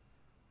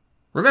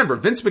 Remember,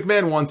 Vince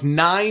McMahon wants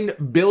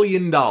 $9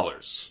 billion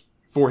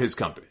for his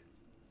company.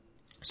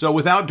 So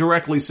without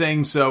directly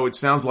saying so, it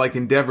sounds like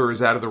Endeavor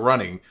is out of the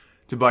running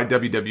to buy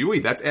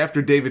WWE. That's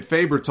after David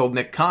Faber told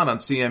Nick Khan on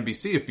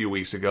CNBC a few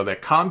weeks ago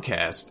that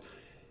Comcast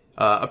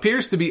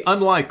appears to be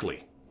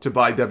unlikely to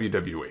buy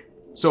WWE.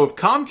 So if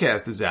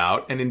Comcast is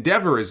out and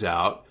Endeavor is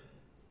out,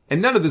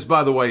 and none of this,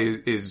 by the way,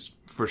 is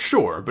for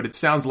sure, but it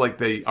sounds like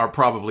they are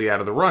probably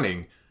out of the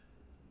running.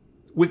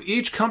 With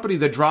each company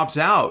that drops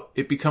out,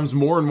 it becomes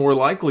more and more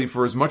likely,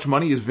 for as much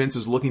money as Vince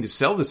is looking to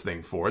sell this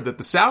thing for, that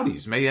the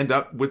Saudis may end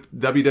up with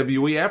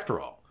WWE after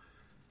all.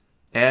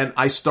 And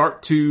I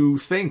start to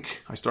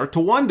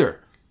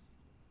wonder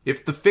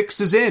if the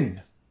fix is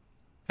in.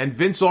 And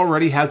Vince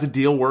already has a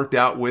deal worked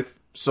out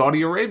with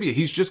Saudi Arabia.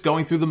 He's just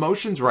going through the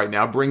motions right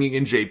now, bringing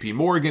in JP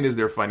Morgan as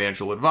their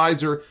financial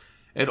advisor,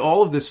 and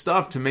all of this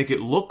stuff to make it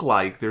look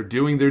like they're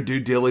doing their due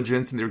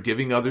diligence and they're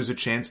giving others a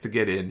chance to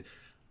get in.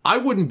 I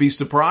wouldn't be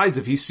surprised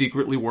if he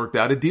secretly worked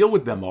out a deal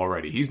with them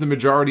already. He's the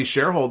majority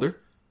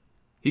shareholder.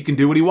 He can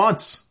do what he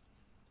wants.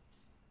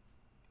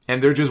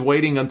 And they're just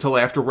waiting until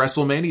after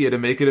WrestleMania to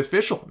make it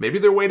official. Maybe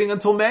they're waiting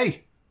until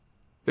May.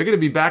 They're going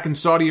to be back in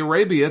Saudi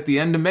Arabia at the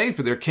end of May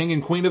for their King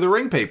and Queen of the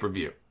Ring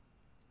pay-per-view.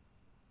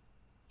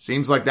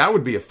 Seems like that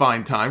would be a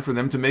fine time for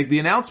them to make the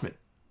announcement.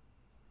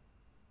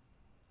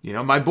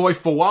 My boy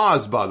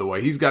Fawaz, by the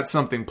way, he's got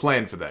something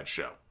planned for that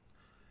show.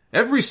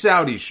 Every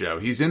Saudi show,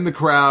 he's in the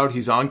crowd,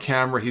 he's on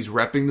camera, he's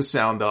repping the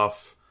sound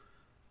off.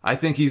 I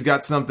think he's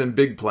got something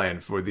big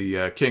planned for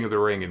the King of the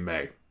Ring in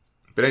May.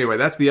 But anyway,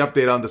 that's the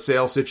update on the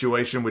sales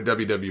situation with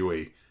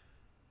WWE.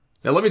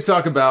 Now let me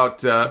talk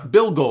about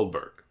Bill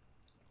Goldberg.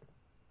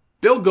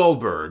 Bill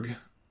Goldberg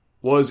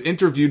was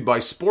interviewed by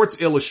Sports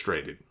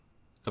Illustrated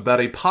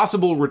about a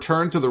possible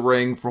return to the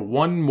ring for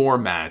one more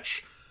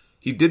match.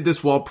 He did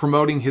this while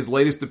promoting his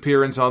latest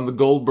appearance on The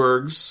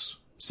Goldbergs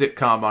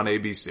sitcom on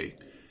ABC.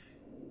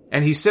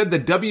 And he said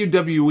that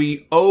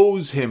WWE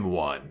owes him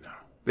one.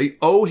 They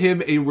owe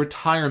him a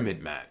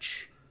retirement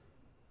match.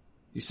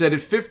 He said,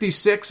 at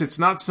 56, it's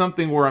not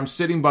something where I'm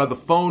sitting by the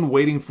phone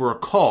waiting for a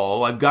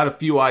call. I've got a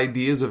few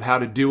ideas of how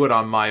to do it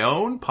on my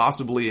own,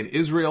 possibly in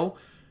Israel,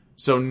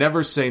 so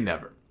never say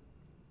never.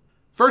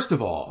 First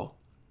of all,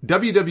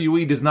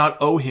 WWE does not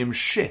owe him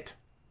shit.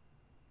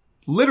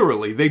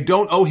 Literally, they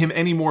don't owe him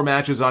any more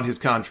matches on his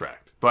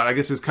contract. But I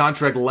guess his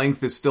contract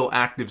length is still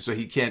active, so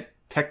he can't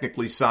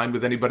technically sign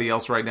with anybody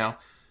else right now.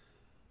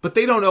 But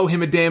they don't owe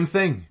him a damn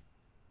thing.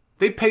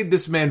 They paid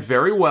this man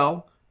very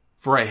well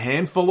for a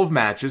handful of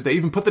matches. They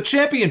even put the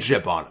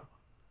championship on him.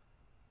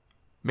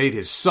 Made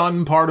his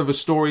son part of a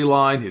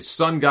storyline. His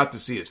son got to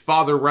see his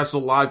father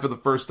wrestle live for the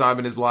first time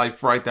in his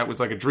life, right? That was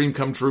like a dream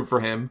come true for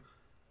him.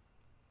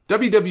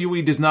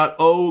 WWE does not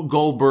owe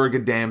Goldberg a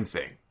damn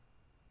thing.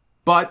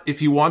 But if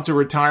he wants a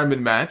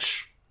retirement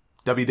match,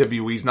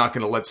 WWE's not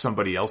going to let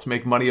somebody else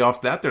make money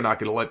off that. They're not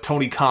going to let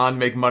Tony Khan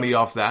make money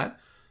off that.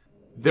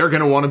 They're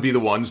going to want to be the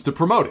ones to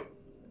promote it.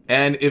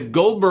 And if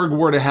Goldberg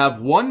were to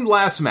have one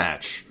last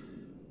match,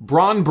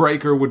 Braun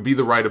Breaker would be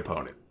the right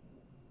opponent.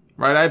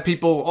 Right? I have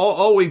people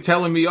always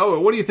telling me, oh,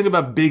 what do you think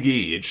about Big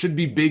E? It should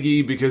be Big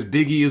E because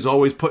Big E is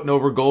always putting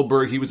over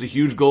Goldberg. He was a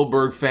huge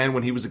Goldberg fan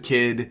when he was a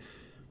kid.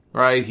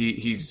 Right?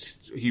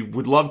 He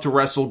would love to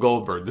wrestle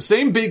Goldberg. The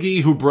same Big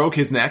E who broke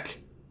his neck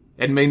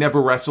and may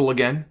never wrestle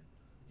again.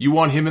 You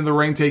want him in the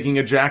ring taking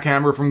a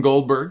jackhammer from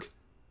Goldberg?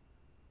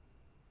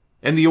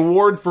 And the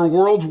award for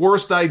world's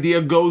worst idea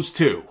goes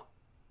to...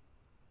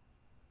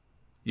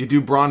 You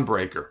do Braun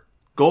Breaker.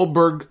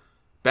 Goldberg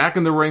back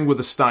in the ring with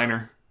a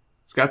Steiner.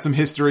 He's got some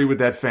history with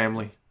that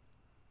family.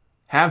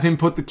 Have him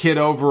put the kid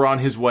over on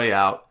his way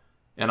out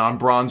and on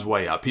Braun's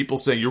way out. People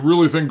say, you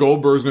really think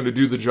Goldberg's going to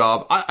do the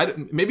job?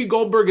 Maybe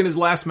Goldberg in his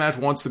last match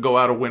wants to go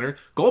out a winner.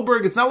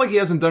 Goldberg, it's not like he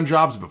hasn't done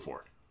jobs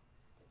before.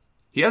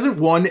 He hasn't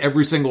won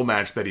every single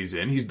match that he's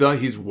in.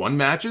 He's won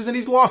matches and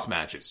he's lost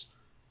matches.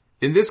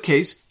 In this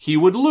case, he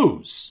would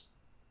lose.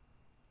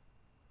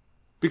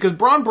 Because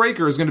Braun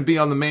Breaker is going to be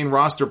on the main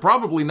roster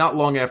probably not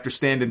long after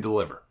Stand and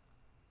Deliver.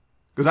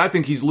 Because I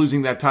think he's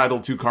losing that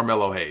title to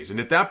Carmelo Hayes. And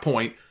at that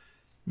point,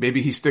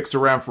 maybe he sticks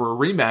around for a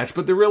rematch,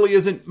 but there really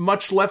isn't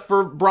much left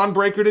for Braun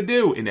Breaker to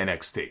do in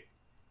NXT.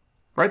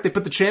 Right? They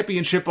put the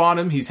championship on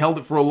him. He's held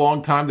it for a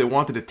long time. They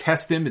wanted to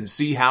test him and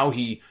see how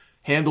he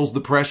handles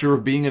the pressure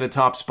of being in a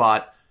top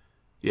spot.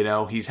 You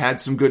know, he's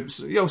had some good,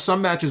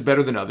 some matches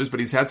better than others, but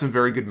he's had some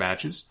very good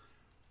matches.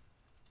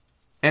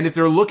 And if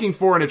they're looking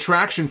for an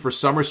attraction for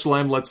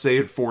SummerSlam, let's say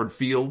at Ford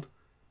Field,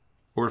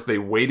 or if they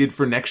waited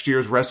for next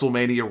year's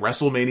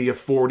WrestleMania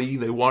 40,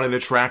 they want an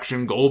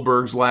attraction,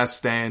 Goldberg's last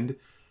stand,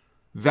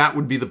 that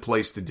would be the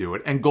place to do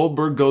it. And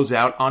Goldberg goes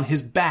out on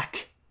his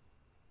back.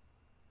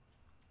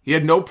 He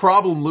had no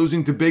problem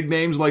losing to big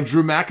names like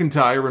Drew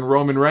McIntyre and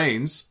Roman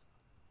Reigns.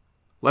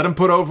 Let him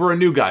put over a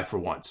new guy for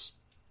once.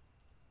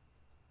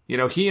 You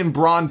know, he and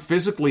Braun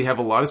physically have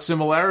a lot of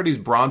similarities.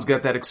 Braun's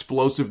got that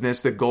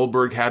explosiveness that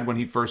Goldberg had when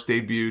he first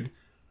debuted.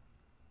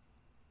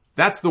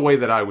 That's the way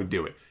that I would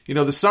do it. You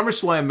know, the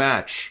SummerSlam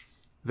match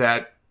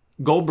that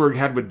Goldberg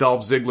had with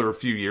Dolph Ziggler a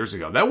few years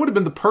ago, that would have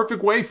been the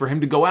perfect way for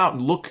him to go out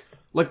and look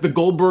like the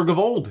Goldberg of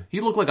old.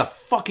 He looked like a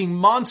fucking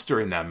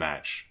monster in that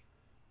match.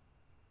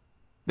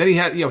 Then he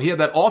had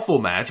that awful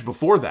match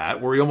before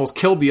that where he almost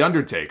killed The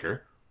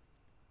Undertaker.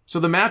 So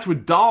the match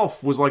with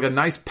Dolph was like a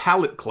nice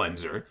palate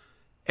cleanser.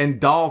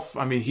 And Dolph,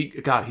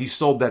 he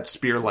sold that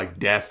spear like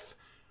death.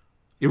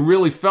 It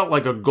really felt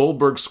like a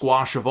Goldberg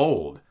squash of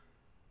old.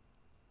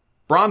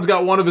 Braun's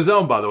got one of his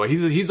own, by the way.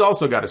 He's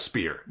also got a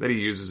spear that he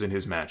uses in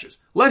his matches.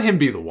 Let him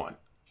be the one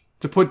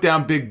to put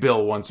down Big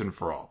Bill once and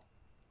for all.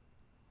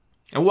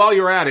 And while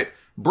you're at it,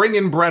 bring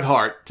in Bret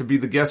Hart to be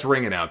the guest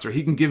ring announcer.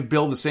 He can give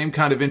Bill the same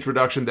kind of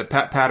introduction that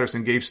Pat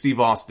Patterson gave Steve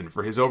Austin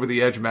for his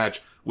over-the-edge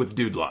match with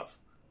Dude Love.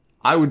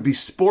 I would be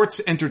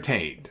sports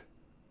entertained.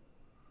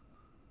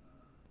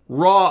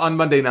 Raw on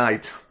Monday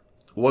night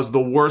was the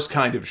worst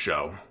kind of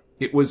show.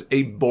 It was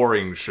a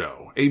boring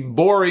show. A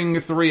boring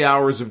 3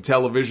 hours of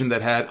television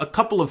that had a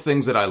couple of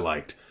things that I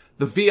liked.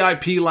 The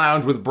VIP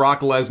lounge with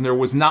Brock Lesnar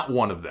was not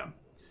one of them.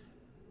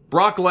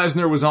 Brock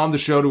Lesnar was on the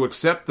show to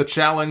accept the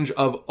challenge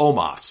of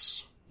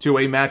Omos to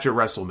a match at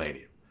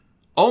WrestleMania.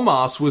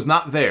 Omos was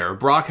not there.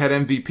 Brock had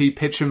MVP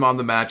pitch him on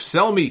the match.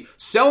 Sell me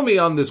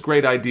on this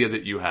great idea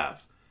that you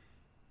have.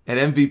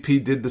 And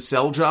MVP did the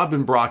sell job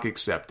and Brock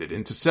accepted.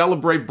 And to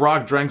celebrate,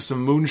 Brock drank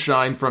some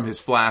moonshine from his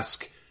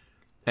flask.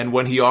 And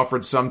when he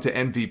offered some to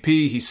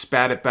MVP, he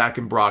spat it back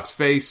in Brock's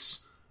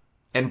face.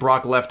 And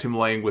Brock left him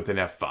laying with an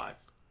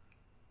F5.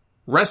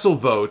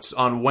 WrestleVotes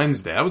on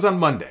Wednesday, that was on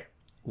Monday.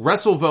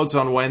 WrestleVotes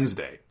on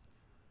Wednesday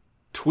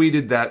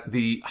tweeted that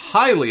the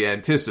highly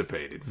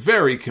anticipated,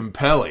 very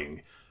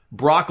compelling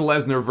Brock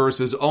Lesnar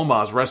versus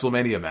Omos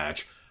WrestleMania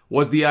match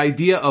was the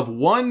idea of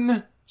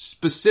one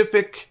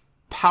specific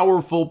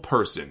powerful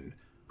person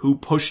who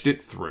pushed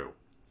it through.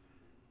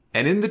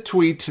 And in the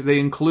tweet, they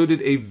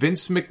included a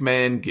Vince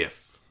McMahon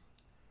gif.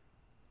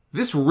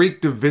 This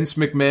reeked of Vince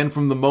McMahon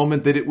from the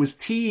moment that it was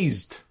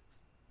teased.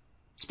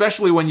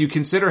 Especially when you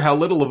consider how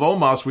little of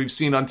Omos we've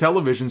seen on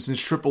television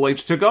since Triple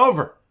H took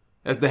over.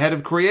 As the head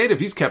of creative,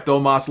 he's kept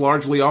Omos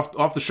largely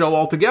off the show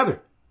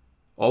altogether.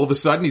 All of a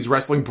sudden, he's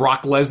wrestling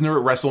Brock Lesnar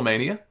at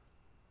WrestleMania.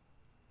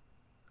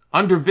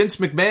 Under Vince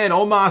McMahon,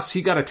 Omos,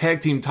 he got a tag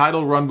team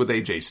title run with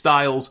AJ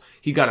Styles.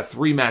 He got a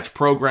 3-match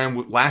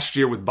program last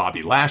year with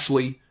Bobby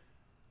Lashley.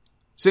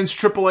 Since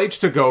Triple H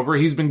took over,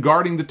 he's been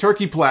guarding the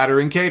turkey platter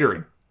and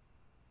catering.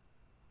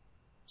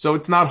 So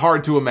it's not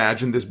hard to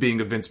imagine this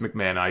being a Vince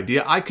McMahon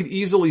idea. I could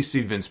easily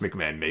see Vince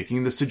McMahon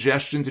making the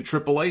suggestion to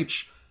Triple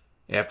H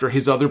after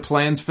his other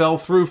plans fell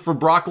through for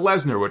Brock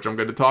Lesnar, which I'm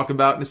going to talk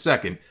about in a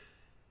second.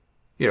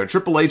 You know,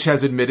 Triple H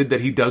has admitted that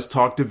he does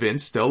talk to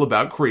Vince still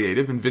about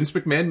creative, and Vince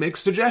McMahon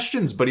makes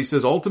suggestions, but he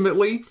says,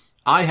 ultimately,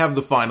 I have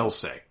the final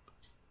say.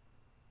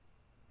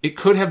 It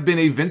could have been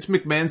a Vince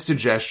McMahon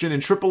suggestion,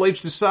 and Triple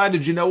H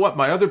decided, you know what,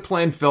 my other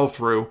plan fell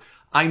through.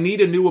 I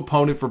need a new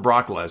opponent for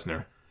Brock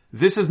Lesnar.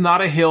 This is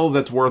not a hill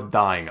that's worth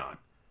dying on.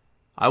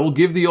 I will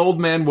give the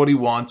old man what he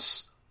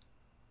wants,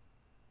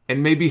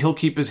 and maybe he'll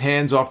keep his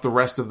hands off the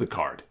rest of the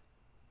card.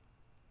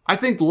 I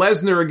think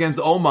Lesnar against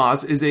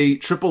Omos is a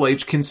Triple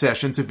H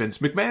concession to Vince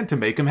McMahon to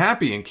make him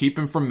happy and keep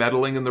him from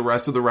meddling in the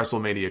rest of the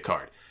WrestleMania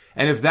card.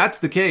 And if that's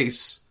the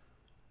case,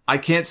 I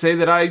can't say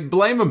that I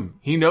blame him.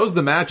 He knows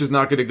the match is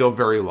not going to go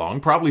very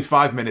long, probably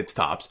 5 minutes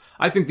tops.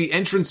 I think the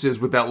entrances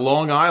with that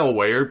long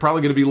aisleway are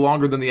probably going to be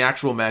longer than the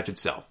actual match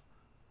itself.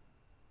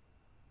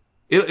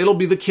 It'll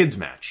be the kids'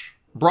 match.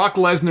 Brock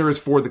Lesnar is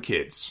for the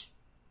kids,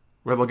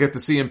 where they'll get to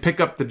see him pick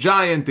up the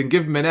Giant and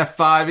give him an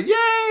F5, and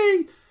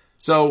yay!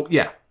 So,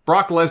 yeah.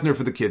 Brock Lesnar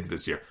for the kids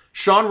this year.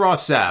 Sean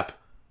Ross Sapp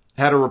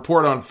had a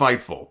report on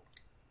Fightful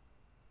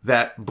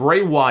that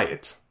Bray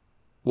Wyatt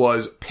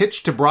was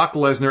pitched to Brock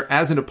Lesnar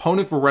as an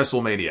opponent for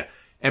WrestleMania,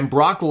 and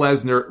Brock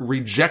Lesnar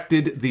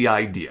rejected the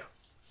idea.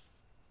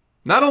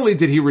 Not only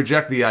did he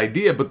reject the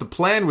idea, but the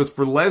plan was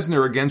for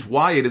Lesnar against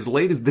Wyatt as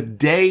late as the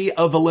day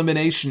of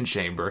Elimination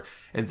Chamber,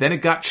 and then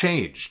it got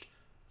changed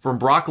from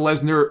Brock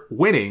Lesnar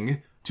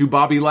winning to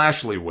Bobby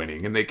Lashley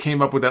winning, and they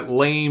came up with that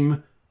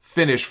lame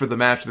finish for the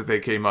match that they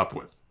came up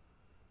with.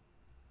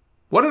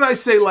 What did I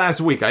say last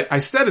week? I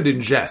said it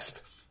in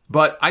jest,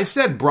 but I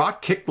said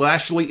Brock kicked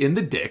Lashley in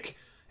the dick,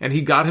 and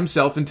he got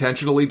himself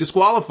intentionally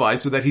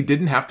disqualified so that he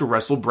didn't have to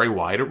wrestle Bray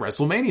Wyatt at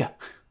WrestleMania.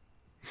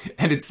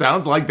 And it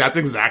sounds like that's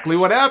exactly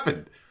what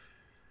happened.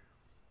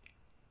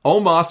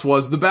 Omos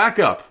was the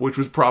backup, which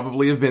was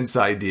probably a Vince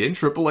idea, and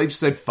Triple H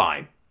said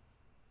fine.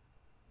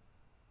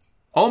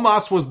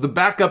 Omos was the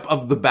backup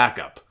of the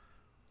backup,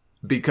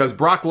 because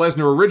Brock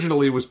Lesnar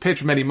originally was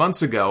pitched many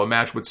months ago, a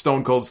match with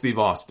Stone Cold Steve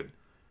Austin.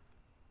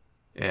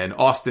 And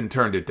Austin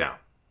turned it down.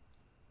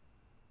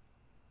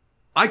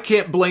 I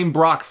can't blame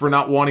Brock for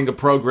not wanting a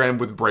program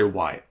with Bray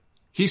Wyatt.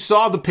 He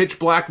saw the pitch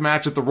black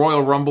match at the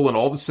Royal Rumble and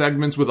all the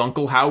segments with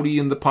Uncle Howdy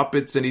and the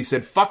puppets, and he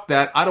said, fuck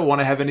that, I don't want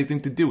to have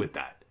anything to do with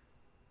that.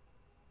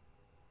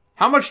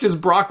 How much does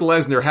Brock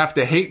Lesnar have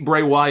to hate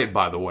Bray Wyatt,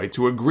 by the way,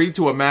 to agree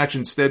to a match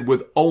instead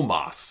with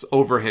Omos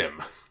over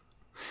him?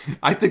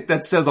 I think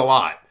that says a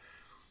lot.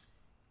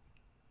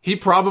 He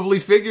probably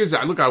figures,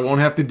 look, I won't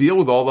have to deal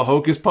with all the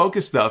hocus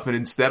pocus stuff, and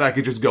instead I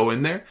could just go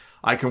in there,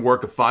 I can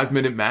work a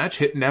 5-minute match,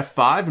 hit an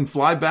F5, and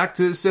fly back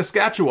to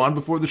Saskatchewan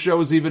before the show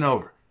is even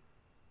over.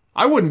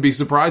 I wouldn't be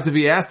surprised if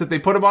he asked that they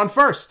put him on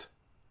first,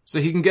 so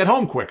he can get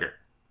home quicker.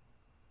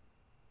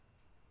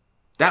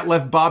 That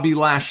left Bobby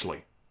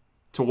Lashley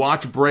to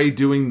watch Bray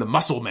doing the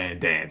Muscle Man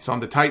dance on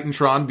the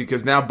Titantron,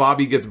 because now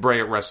Bobby gets Bray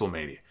at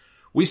WrestleMania.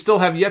 We still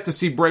have yet to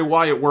see Bray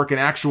Wyatt work an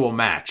actual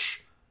match,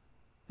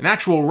 an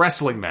actual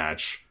wrestling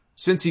match,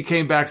 since he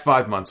came back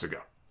 5 months ago.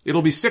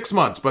 It'll be 6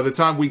 months by the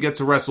time we get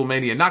to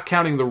WrestleMania, not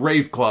counting the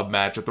Rave Club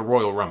match at the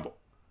Royal Rumble.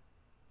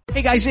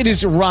 Hey guys, it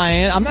is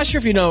Ryan. I'm not sure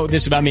if you know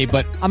this about me,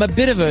 but I'm a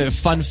bit of a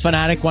fun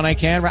fanatic when I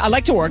can. I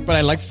like to work, but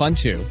I like fun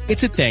too.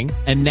 It's a thing.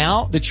 And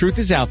now the truth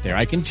is out there.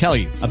 I can tell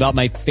you about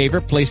my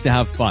favorite place to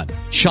have fun.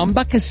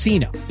 Chumba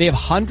Casino. They have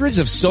hundreds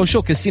of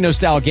social casino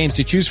style games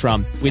to choose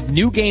from with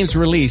new games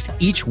released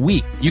each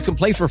week. You can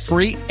play for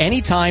free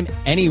anytime,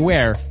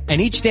 anywhere. And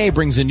each day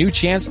brings a new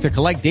chance to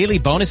collect daily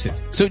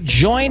bonuses. So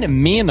join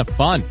me in the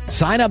fun.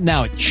 Sign up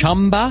now at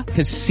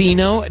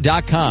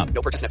ChumbaCasino.com.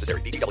 No purchase necessary.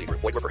 VGW.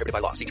 Void where prohibited by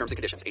law. See terms and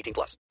conditions.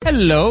 18+.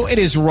 Hello, it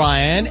is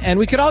Ryan, and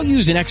we could all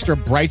use an extra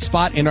bright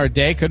spot in our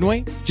day, couldn't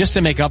we? Just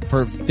to make up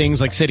for things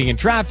like sitting in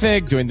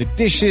traffic, doing the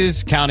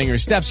dishes, counting your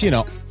steps, you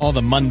know, all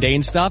the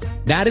mundane stuff.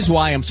 That is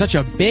why I'm such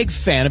a big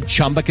fan of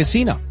Chumba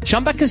Casino.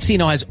 Chumba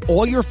Casino has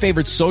all your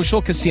favorite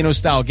social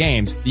casino-style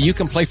games that you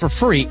can play for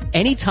free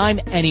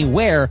anytime,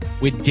 anywhere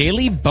with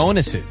daily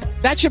bonuses.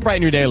 That should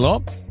brighten your day a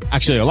little.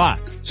 Actually, a lot.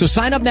 So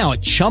sign up now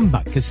at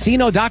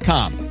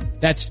ChumbaCasino.com.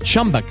 That's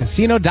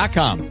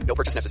ChumbaCasino.com. No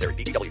purchase necessary.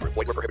 VGW. Void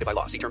where prohibited by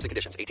law. See terms and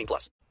conditions.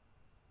 18+.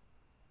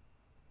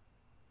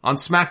 On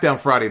SmackDown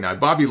Friday night,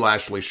 Bobby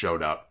Lashley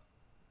showed up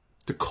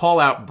to call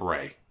out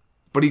Bray,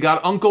 but he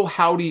got Uncle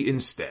Howdy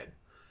instead.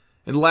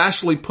 And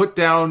Lashley put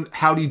down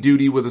Howdy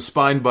Doody with a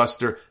spine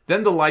buster,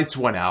 then the lights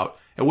went out,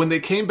 and when they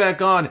came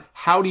back on,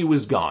 Howdy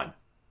was gone.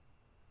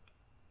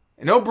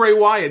 And no Bray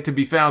Wyatt to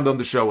be found on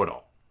the show at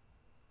all.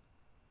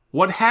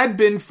 What had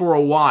been for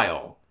a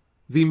while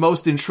the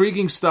most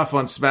intriguing stuff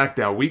on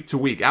SmackDown week to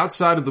week,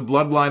 outside of the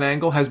Bloodline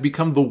angle, has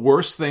become the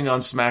worst thing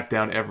on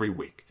SmackDown every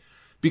week.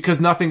 Because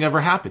nothing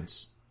ever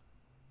happens.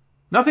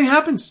 Nothing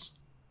happens.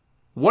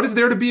 What is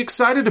there to be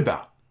excited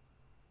about?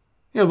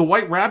 You know, the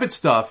White Rabbit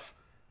stuff,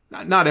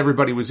 not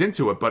everybody was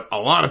into it, but a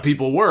lot of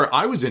people were.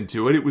 I was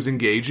into it. It was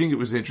engaging. It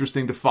was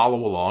interesting to follow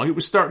along. It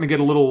was starting to get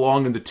a little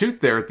long in the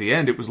tooth there at the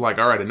end. It was like,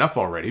 all right, enough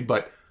already.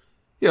 But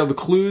the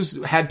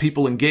clues had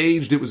people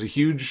engaged. It was a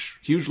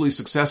hugely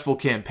successful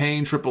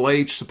campaign. Triple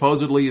H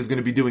supposedly is going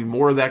to be doing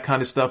more of that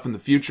kind of stuff in the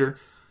future.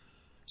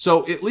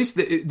 So at least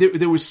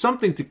there was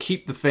something to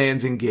keep the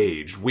fans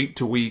engaged week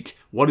to week.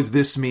 What does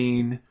this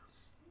mean?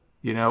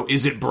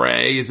 Is it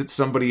Bray? Is it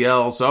somebody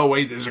else? Oh,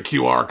 wait, there's a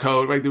QR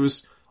code. Like, there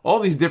was all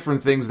these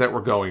different things that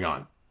were going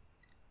on.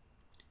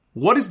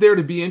 What is there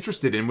to be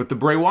interested in with the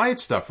Bray Wyatt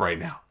stuff right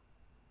now?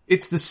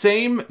 It's the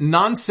same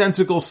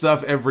nonsensical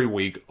stuff every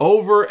week,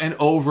 over and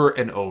over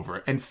and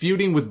over, and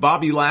feuding with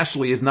Bobby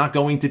Lashley is not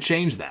going to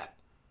change that.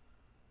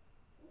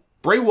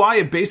 Bray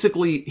Wyatt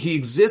basically, he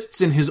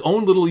exists in his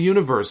own little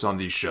universe on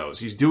these shows.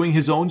 He's doing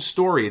his own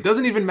story. It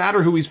doesn't even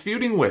matter who he's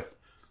feuding with.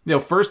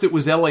 First it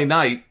was LA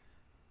Knight,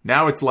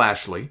 now it's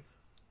Lashley,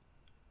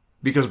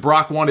 because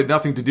Brock wanted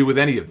nothing to do with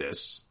any of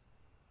this.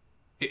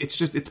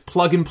 It's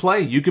plug and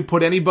play. You could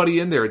put anybody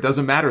in there. It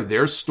doesn't matter.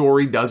 Their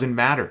story doesn't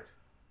matter.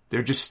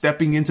 They're just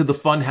stepping into the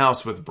fun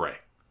house with Bray.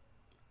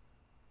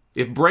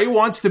 If Bray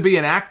wants to be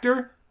an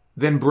actor,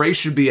 then Bray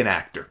should be an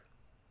actor.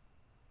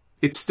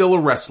 It's still a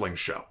wrestling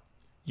show.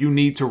 You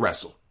need to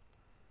wrestle.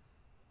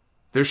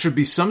 There should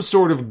be some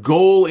sort of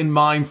goal in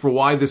mind for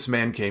why this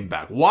man came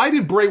back. Why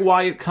did Bray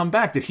Wyatt come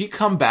back? Did he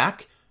come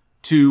back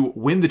to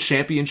win the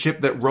championship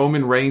that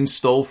Roman Reigns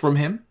stole from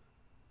him?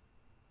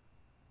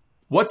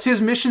 What's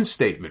his mission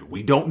statement?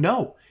 We don't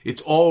know.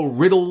 It's all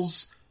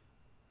riddles,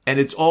 and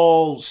it's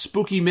all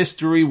spooky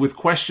mystery with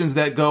questions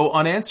that go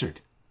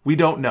unanswered. We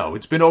don't know.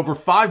 It's been over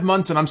 5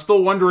 months, and I'm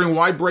still wondering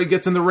why Bray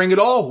gets in the ring at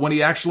all when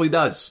he actually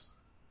does.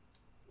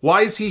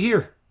 Why is he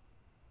here?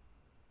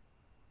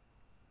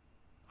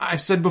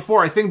 I've said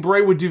before, I think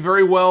Bray would do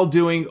very well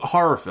doing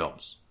horror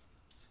films.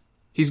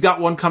 He's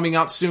got one coming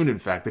out soon, in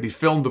fact, that he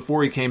filmed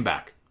before he came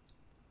back.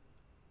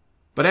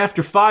 But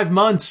after 5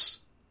 months,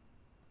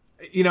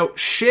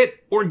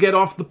 shit or get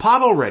off the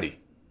pot already.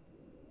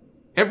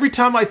 Every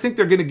time I think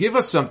they're going to give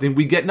us something,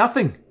 we get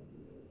nothing.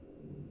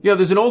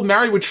 There's an old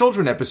Married with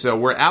Children episode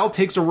where Al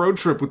takes a road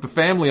trip with the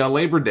family on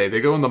Labor Day.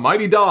 They go in the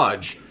mighty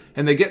Dodge,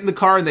 and they get in the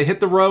car and they hit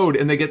the road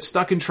and they get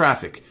stuck in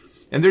traffic.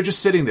 And they're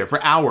just sitting there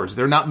for hours.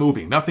 They're not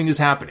moving. Nothing is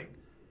happening.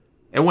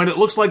 And when it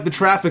looks like the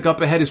traffic up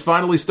ahead is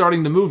finally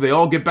starting to move, they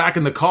all get back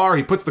in the car.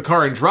 He puts the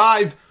car in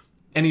drive,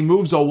 and he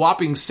moves a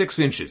whopping 6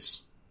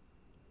 inches.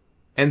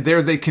 And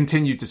there they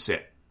continue to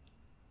sit.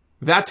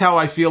 That's how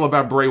I feel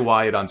about Bray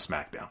Wyatt on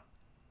SmackDown.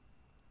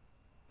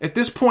 At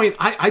this point,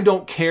 I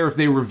don't care if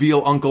they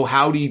reveal Uncle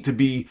Howdy to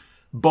be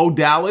Bo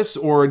Dallas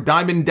or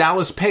Diamond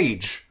Dallas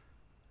Page,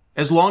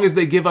 as long as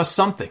they give us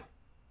something.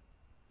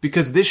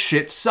 Because this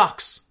shit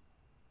sucks.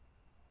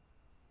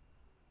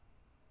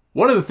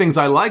 One of the things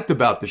I liked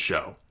about the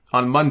show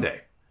on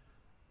Monday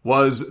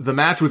was the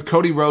match with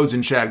Cody Rhodes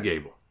and Chad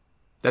Gable.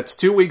 That's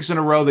 2 weeks in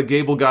a row that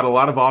Gable got a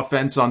lot of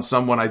offense on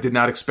someone I did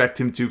not expect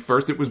him to.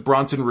 First it was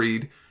Bronson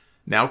Reed,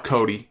 now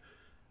Cody.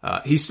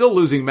 He's still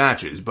losing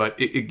matches, but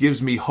it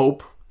gives me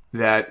hope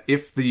that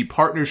if the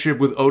partnership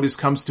with Otis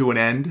comes to an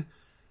end,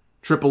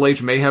 Triple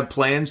H may have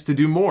plans to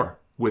do more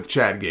with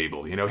Chad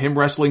Gable. Him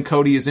wrestling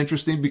Cody is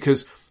interesting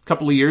because a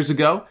couple of years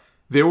ago,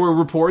 there were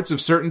reports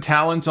of certain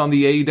talents on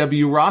the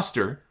AEW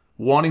roster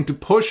wanting to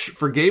push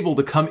for Gable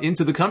to come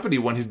into the company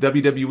when his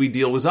WWE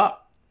deal was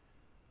up.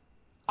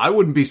 I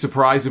wouldn't be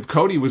surprised if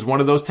Cody was one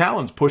of those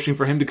talents pushing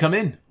for him to come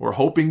in or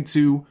hoping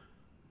to,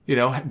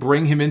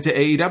 bring him into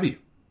AEW.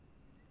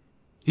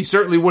 He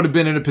certainly would have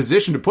been in a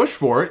position to push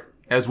for it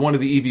as one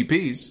of the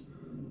EVPs.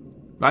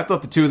 I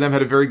thought the two of them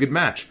had a very good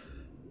match.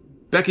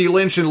 Becky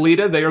Lynch and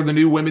Lita, they are the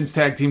new women's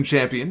tag team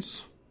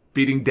champions,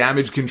 beating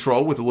Damage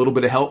Control with a little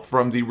bit of help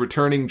from the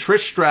returning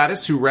Trish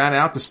Stratus, who ran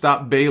out to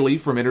stop Bayley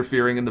from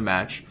interfering in the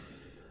match.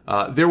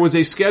 There was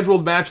a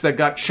scheduled match that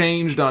got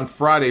changed on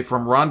Friday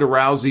from Ronda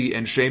Rousey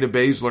and Shayna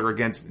Baszler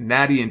against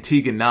Natty and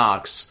Tegan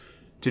Nox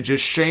to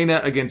just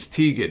Shayna against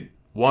Tegan,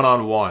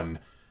 one-on-one,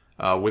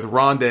 with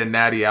Ronda and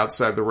Natty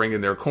outside the ring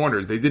in their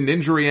corners. They did an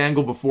injury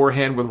angle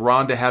beforehand with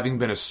Ronda having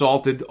been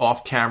assaulted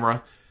off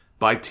camera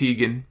by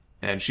Tegan,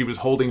 and she was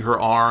holding her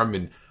arm,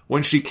 and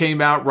when she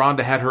came out,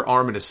 Ronda had her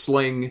arm in a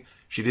sling.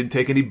 She didn't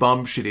take any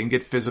bumps. She didn't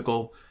get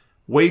physical.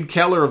 Wade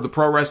Keller of the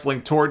Pro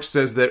Wrestling Torch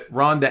says that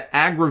Ronda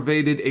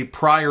aggravated a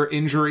prior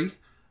injury,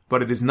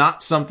 but it is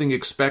not something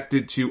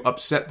expected to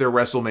upset their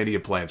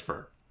WrestleMania plans for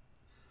her.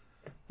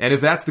 And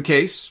if that's the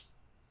case,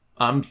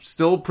 I'm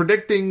still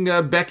predicting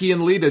Becky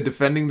and Lita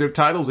defending their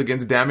titles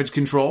against Damage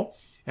Control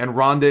and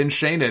Ronda and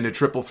Shayna in a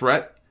triple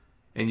threat,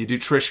 and you do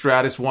Trish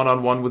Stratus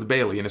one-on-one with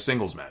Bayley in a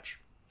singles match.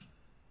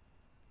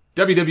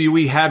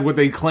 WWE had what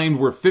they claimed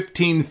were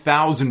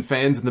 15,000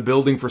 fans in the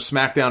building for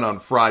SmackDown on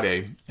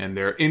Friday, and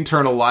their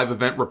internal live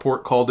event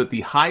report called it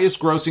the highest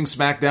grossing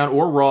SmackDown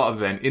or Raw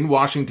event in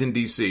Washington,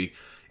 D.C.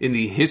 in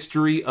the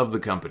history of the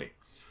company.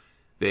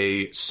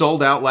 They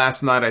sold out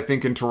last night, I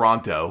think, in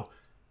Toronto,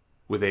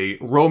 with a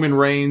Roman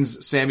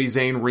Reigns, Sami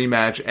Zayn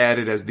rematch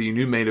added as the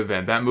new main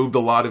event. That moved a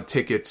lot of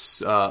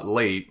tickets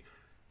late.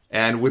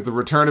 And with the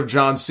return of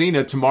John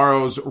Cena,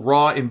 tomorrow's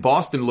Raw in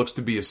Boston looks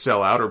to be a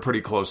sellout, or pretty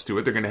close to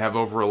it. They're going to have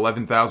over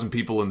 11,000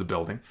 people in the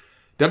building.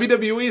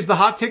 WWE is the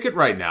hot ticket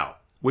right now.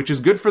 which is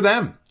good for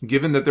them,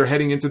 given that they're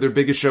heading into their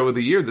biggest show of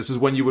the year. This is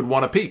when you would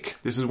want to peak.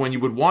 This is when you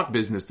would want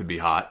business to be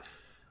hot.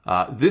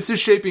 This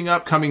is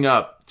coming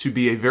up to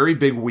be a very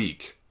big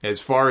week as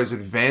far as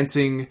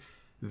advancing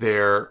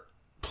their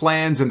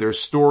plans and their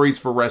stories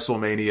for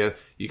WrestleMania.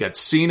 You got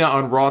Cena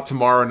on Raw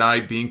tomorrow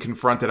night being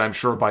confronted, I'm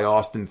sure, by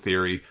Austin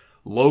Theory.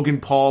 Logan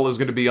Paul is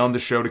going to be on the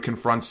show to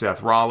confront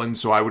Seth Rollins,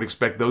 so I would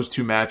expect those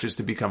two matches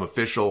to become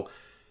official.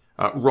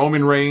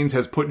 Roman Reigns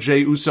has put Jey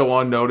Uso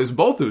on notice,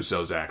 both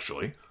Usos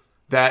actually,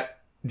 that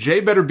Jey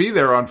better be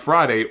there on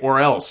Friday or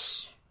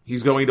else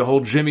he's going to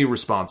hold Jimmy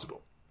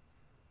responsible.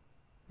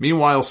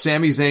 Meanwhile,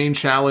 Sami Zayn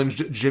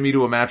challenged Jimmy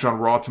to a match on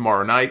Raw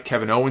tomorrow night.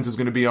 Kevin Owens is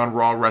going to be on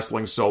Raw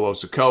wrestling Solo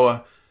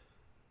Sikoa.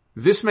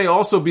 This may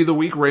also be the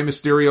week Rey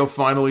Mysterio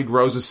finally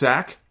grows a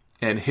sack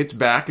and hits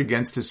back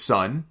against his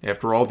son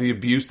after all the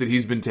abuse that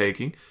he's been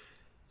taking.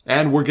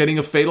 And we're getting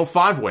a fatal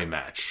 5-way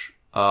match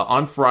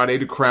on Friday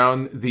to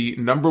crown the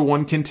number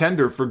one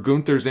contender for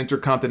Gunther's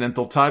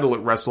Intercontinental title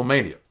at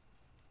WrestleMania.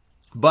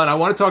 But I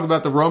want to talk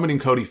about the Roman and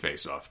Cody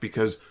face-off,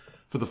 because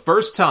for the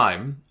first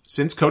time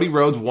since Cody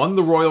Rhodes won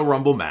the Royal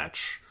Rumble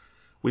match,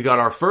 we got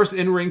our first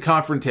in-ring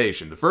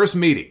confrontation, the first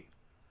meeting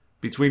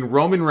between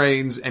Roman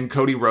Reigns and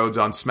Cody Rhodes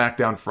on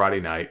SmackDown Friday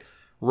night.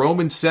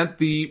 Roman sent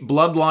the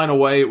bloodline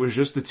away. It was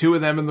just the two of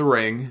them in the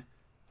ring,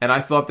 and I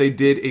thought they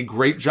did a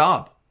great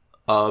job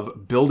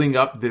of building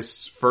up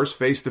this first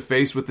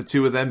face-to-face with the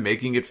two of them,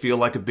 making it feel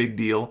like a big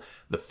deal.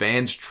 The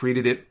fans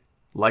treated it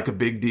like a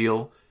big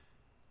deal.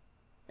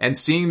 And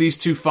seeing these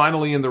two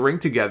finally in the ring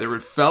together,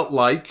 it felt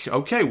like,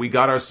 okay, we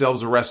got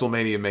ourselves a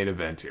WrestleMania main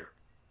event here.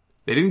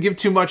 They didn't give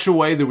too much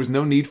away. There was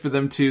no need for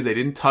them to. They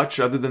didn't touch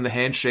other than the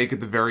handshake at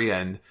the very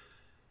end.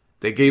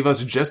 They gave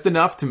us just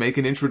enough to make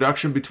an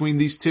introduction between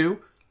these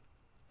two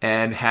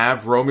and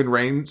have Roman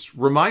Reigns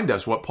remind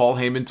us what Paul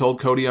Heyman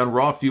told Cody on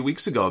Raw a few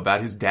weeks ago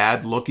about his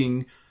dad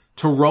looking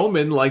to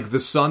Roman like the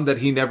son that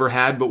he never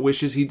had but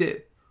wishes he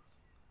did.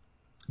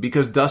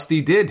 Because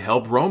Dusty did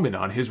help Roman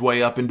on his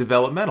way up in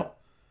developmental.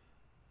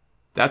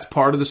 That's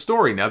part of the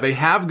story. Now, they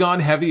have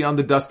gone heavy on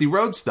the Dusty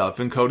Rhodes stuff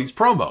in Cody's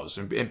promos,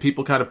 and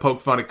people kind of poke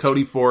fun at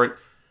Cody for it.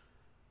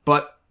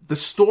 But the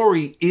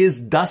story is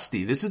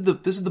Dusty. This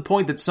is the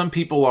point that some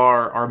people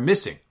are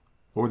missing,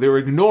 or they're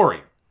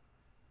ignoring.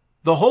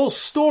 The whole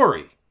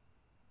story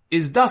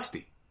is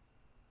Dusty.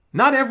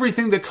 Not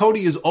everything that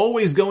Cody is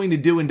always going to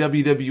do in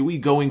WWE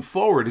going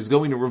forward is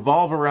going to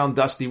revolve around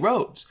Dusty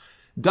Rhodes.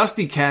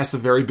 Dusty casts a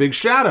very big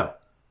shadow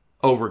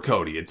over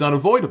Cody. It's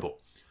unavoidable.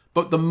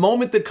 But the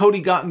moment that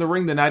Cody got in the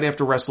ring the night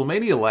after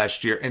WrestleMania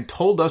last year and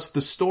told us the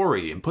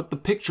story and put the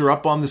picture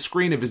up on the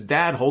screen of his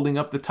dad holding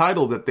up the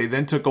title that they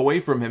then took away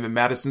from him in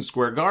Madison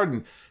Square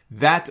Garden,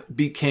 that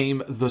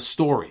became the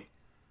story.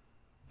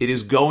 It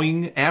is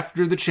going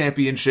after the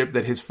championship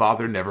that his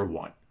father never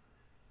won.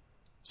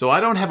 So I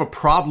don't have a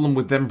problem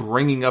with them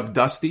bringing up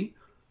Dusty,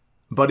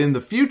 but in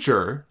the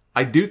future,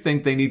 I do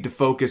think they need to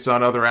focus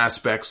on other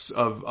aspects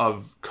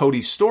of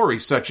Cody's story,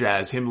 such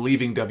as him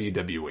leaving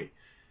WWE.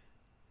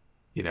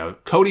 You know,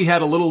 Cody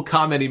had a little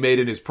comment he made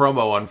in his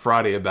promo on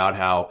Friday about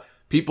how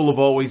people have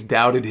always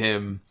doubted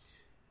him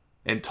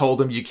and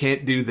told him, you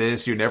can't do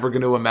this, you're never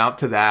going to amount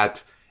to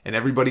that, and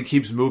everybody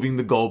keeps moving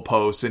the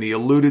goalposts, and he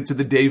alluded to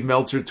the Dave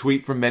Meltzer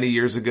tweet from many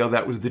years ago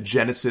that was the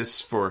genesis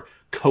for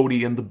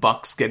Cody and the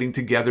Bucks getting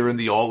together in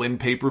the All-In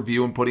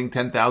pay-per-view and putting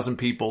 10,000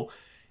 people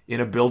in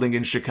a building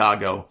in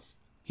Chicago.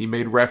 He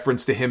made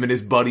reference to him and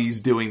his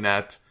buddies doing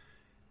that.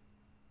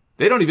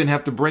 They don't even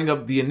have to bring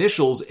up the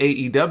initials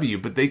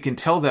AEW, but they can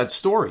tell that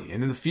story.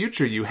 And in the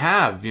future, you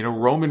have,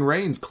 Roman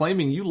Reigns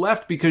claiming you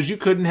left because you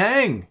couldn't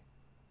hang.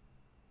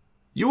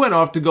 You went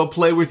off to go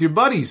play with your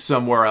buddies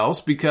somewhere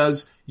else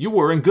because you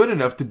weren't good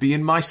enough to be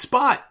in my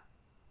spot.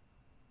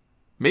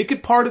 Make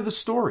it part of the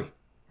story,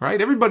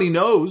 right? Everybody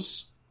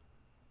knows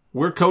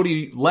where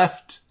Cody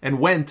left and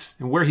went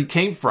and where he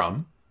came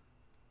from.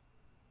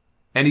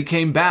 And he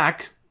came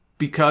back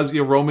because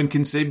Roman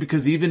can say,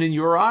 because even in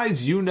your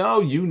eyes, you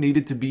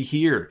needed to be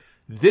here.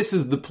 This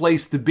is the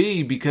place to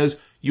be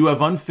because you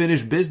have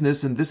unfinished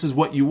business and this is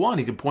what you want.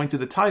 He can point to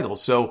the title.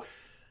 So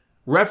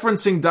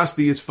referencing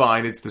Dusty is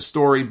fine. It's the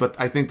story, but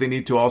I think they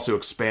need to also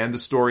expand the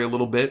story a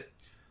little bit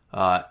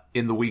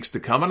in the weeks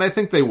to come. And I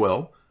think they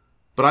will.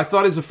 But I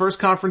thought as a first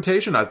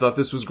confrontation, I thought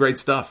this was great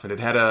stuff. And it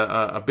had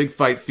a big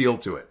fight feel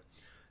to it.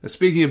 Now,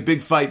 speaking of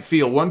big fight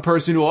feel, one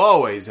person who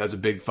always has a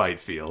big fight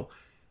feel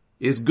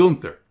is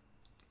Gunther.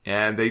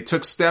 And they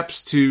took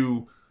steps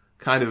to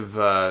kind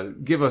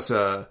of give us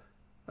a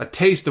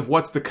taste of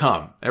what's to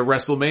come at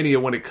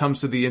WrestleMania when it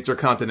comes to the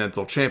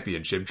Intercontinental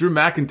Championship. Drew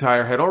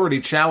McIntyre had already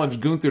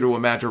challenged Gunther to a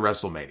match at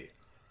WrestleMania.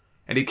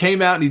 And he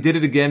came out and he did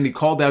it again. He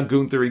called out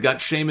Gunther. He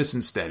got Sheamus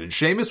instead. And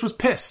Sheamus was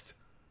pissed.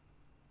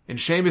 And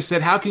Sheamus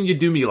said, how can you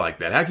do me like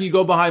that? How can you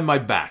go behind my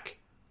back?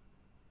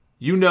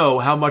 You know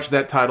how much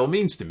that title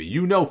means to me.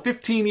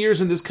 15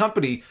 years in this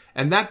company,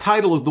 and that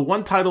title is the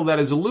one title that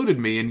has eluded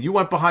me, and you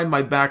went behind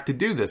my back to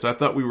do this. I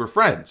thought we were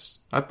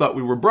friends. I thought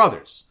we were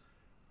brothers.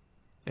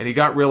 And he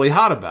got really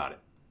hot about it.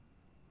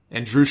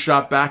 And Drew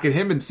shot back at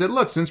him and said,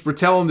 look, since we're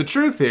telling the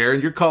truth here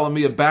and you're calling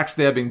me a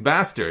backstabbing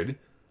bastard,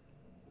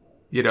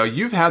 you know,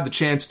 you've had the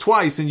chance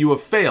twice and you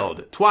have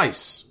failed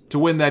twice to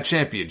win that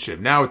championship.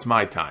 Now it's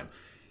my time.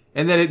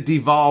 And then it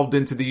devolved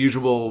into the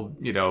usual,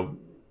 you know,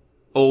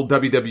 old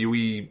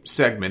WWE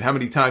segment. How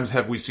many times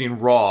have we seen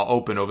Raw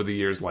open over the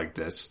years like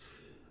this?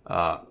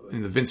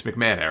 In the Vince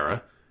McMahon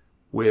era,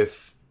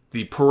 with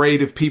the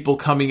parade of people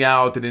coming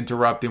out and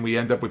interrupting, we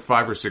end up with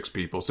 5 or 6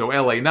 people. So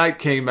LA Knight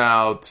came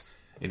out,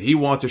 and he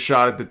wants a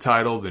shot at the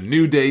title. The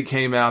New Day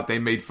came out, they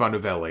made fun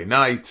of LA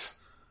Knight.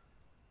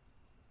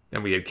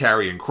 Then we had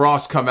Karrion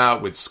Kross come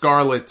out with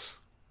Scarlett.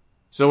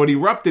 So it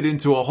erupted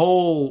into a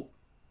whole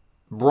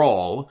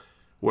brawl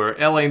where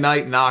LA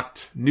Knight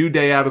knocked New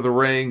Day out of the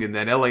ring, and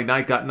then LA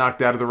Knight got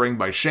knocked out of the ring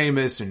by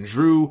Sheamus, and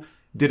Drew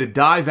did a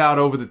dive out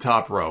over the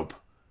top rope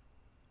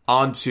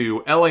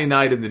onto LA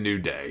Knight and the New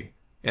Day.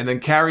 And then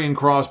Karrion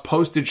Kross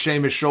posted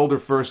Sheamus shoulder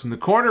first in the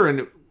corner, and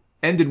it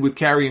ended with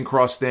Karrion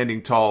Kross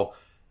standing tall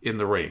in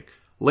the ring.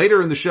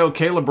 Later in the show,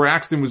 Kayla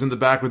Braxton was in the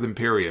back with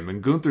Imperium,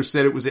 and Gunther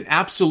said it was an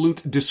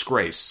absolute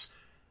disgrace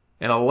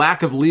and a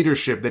lack of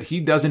leadership that he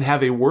doesn't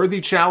have a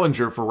worthy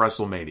challenger for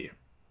WrestleMania.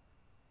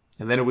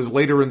 And then it was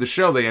later in the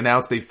show they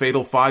announced a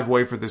fatal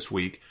 5-way for this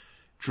week.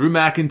 Drew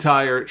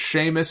McIntyre,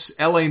 Sheamus,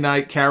 LA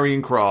Knight,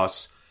 Karrion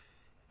Kross,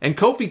 and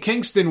Kofi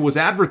Kingston was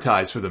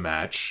advertised for the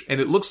match,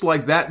 and it looks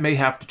like that may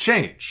have to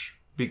change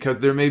because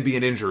there may be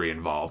an injury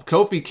involved.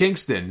 Kofi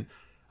Kingston,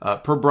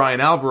 per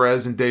Brian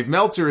Alvarez and Dave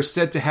Meltzer, is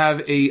said to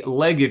have a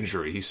leg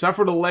injury. He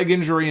suffered a leg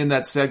injury in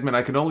that segment.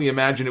 I can only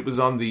imagine it was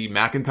on the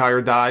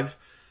McIntyre dive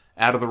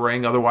out of the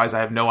ring. Otherwise, I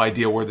have no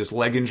idea where this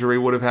leg injury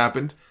would have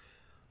happened.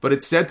 But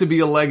it's said to be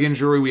a leg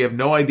injury. We have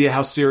no idea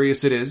how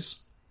serious it is.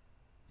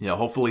 You know,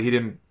 hopefully he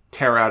didn't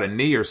tear out a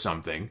knee or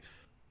something.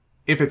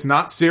 If it's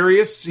not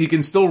serious, he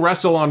can still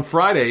wrestle on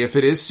Friday. If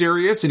it is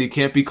serious and he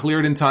can't be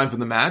cleared in time for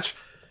the match,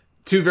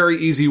 2 very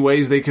easy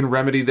ways they can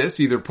remedy this.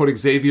 Either put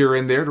Xavier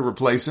in there to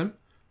replace him,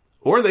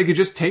 or they could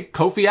just take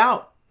Kofi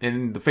out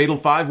and the fatal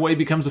 5-way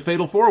becomes a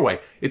fatal 4-way.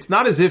 It's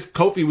not as if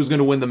Kofi was going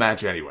to win the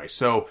match anyway,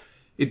 so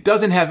it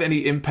doesn't have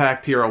any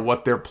impact here on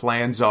what their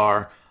plans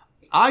are.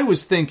 I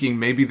was thinking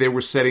maybe they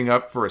were setting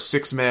up for a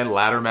 6-man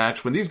ladder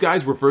match. When these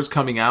guys were first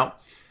coming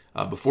out,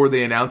 before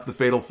they announced the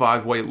fatal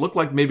 5-way, it looked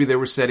like maybe they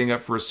were setting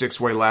up for a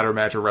 6-way ladder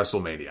match at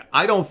WrestleMania.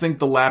 I don't think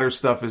the ladder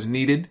stuff is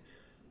needed,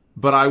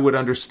 but I would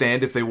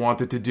understand if they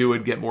wanted to do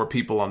it, get more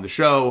people on the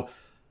show.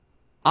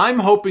 I'm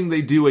hoping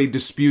they do a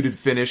disputed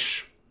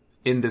finish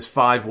in this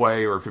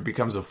 5-way, or if it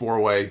becomes a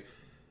 4-way,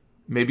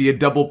 maybe a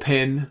double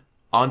pin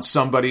on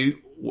somebody,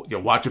 you know,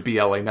 watch it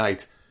be LA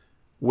Knight,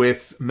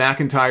 with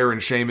McIntyre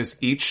and Sheamus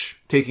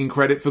each taking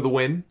credit for the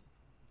win.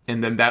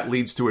 And then that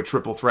leads to a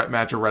triple threat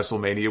match at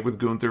WrestleMania with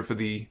Gunther for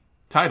the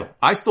title.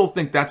 I still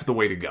think that's the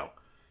way to go.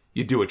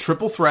 You do a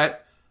triple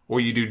threat, or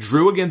you do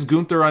Drew against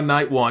Gunther on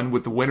night 1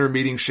 with the winner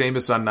meeting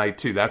Sheamus on night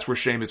 2. That's where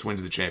Sheamus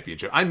wins the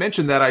championship. I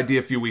mentioned that idea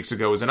a few weeks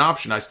ago as an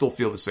option. I still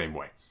feel the same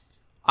way.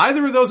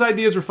 Either of those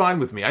ideas are fine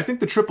with me. I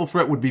think the triple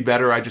threat would be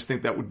better. I just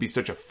think that would be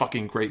such a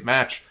fucking great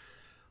match.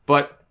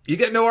 But you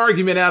get no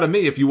argument out of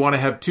me if you want to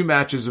have 2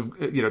 matches of,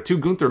 2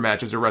 Gunther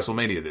matches at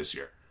WrestleMania this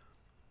year.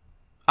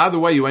 Either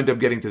way, you end up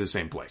getting to the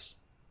same place.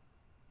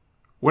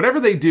 Whatever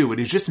they do, it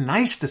is just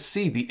nice to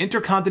see the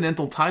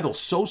Intercontinental title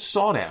so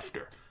sought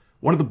after.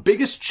 One of the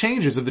biggest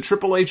changes of the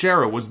Triple H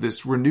era was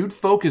this renewed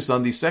focus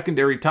on these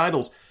secondary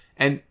titles,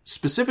 and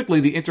specifically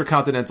the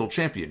Intercontinental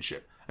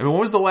Championship. I mean,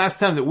 when was the last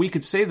time that we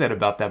could say that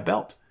about that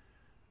belt?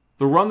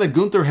 The run that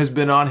Gunther has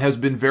been on has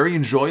been very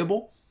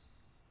enjoyable.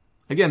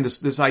 Again,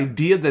 this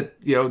idea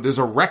that, there's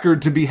a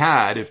record to be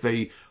had if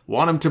they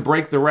want him to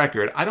break the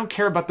record. I don't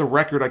care about the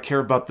record, I care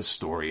about the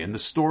story. And the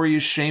story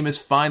is Sheamus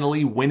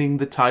finally winning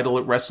the title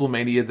at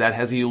WrestleMania that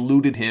has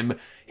eluded him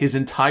his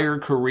entire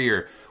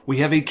career. We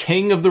have a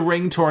King of the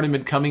Ring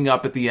tournament coming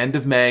up at the end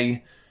of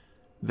May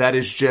that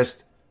is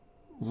just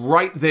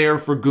right there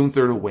for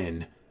Gunther to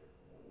win.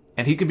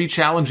 And he could be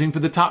challenging for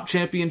the top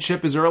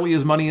championship as early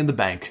as Money in the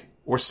Bank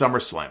or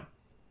SummerSlam.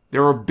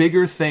 There are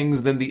bigger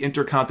things than the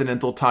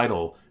Intercontinental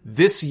title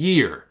this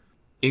year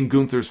in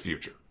Gunther's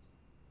future.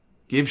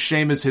 Give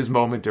Sheamus his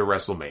moment at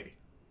WrestleMania.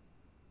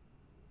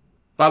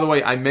 By the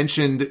way, I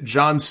mentioned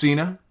John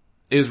Cena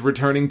is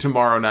returning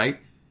tomorrow night.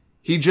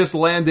 He just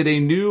landed a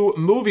new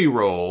movie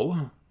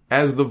role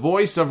as the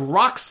voice of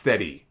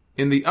Rocksteady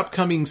in the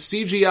upcoming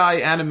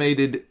CGI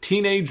animated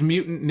Teenage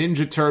Mutant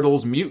Ninja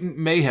Turtles Mutant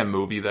Mayhem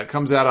movie that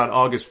comes out on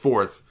August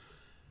 4th.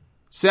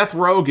 Seth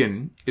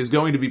Rogen is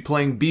going to be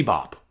playing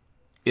Bebop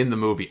in the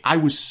movie. I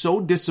was so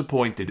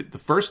disappointed the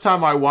first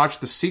time I watched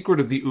The Secret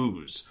of the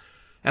Ooze.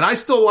 And I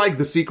still like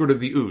The Secret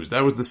of the Ooze.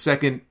 That was the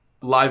second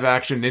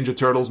live-action Ninja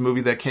Turtles movie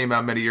that came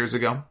out many years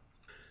ago.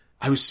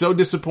 I was so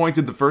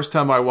disappointed the first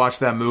time I watched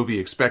that movie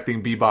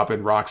expecting Bebop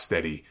and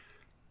Rocksteady.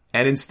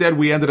 And instead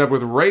we ended up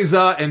with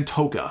Reza and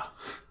Toka.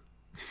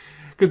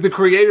 Because the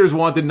creators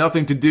wanted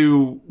nothing to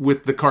do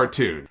with the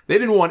cartoon. They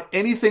didn't want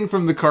anything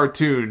from the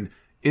cartoon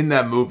in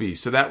that movie,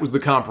 so that was the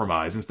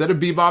compromise. Instead of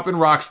Bebop and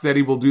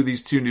Rocksteady, we'll do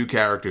these 2 new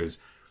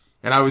characters.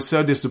 And I was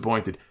so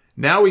disappointed.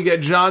 Now we get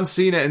John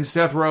Cena and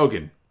Seth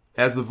Rogen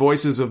as the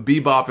voices of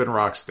Bebop and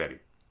Rocksteady.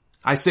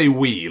 I say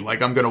we,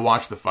 like I'm going to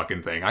watch the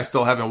fucking thing. I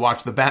still haven't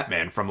watched The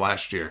Batman from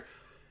last year.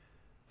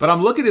 But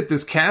I'm looking at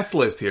this cast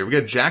list here. We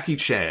got Jackie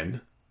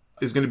Chan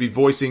is going to be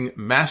voicing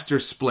Master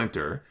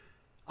Splinter.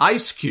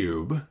 Ice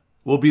Cube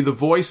will be the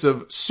voice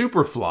of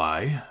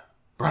Superfly.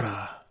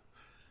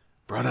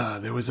 Brother,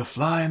 there was a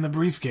fly in the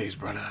briefcase,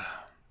 brother.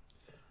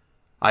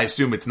 I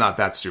assume it's not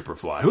that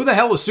Superfly. Who the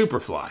hell is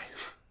Superfly?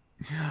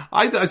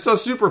 I saw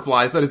Superfly.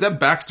 I thought, is that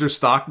Baxter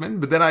Stockman?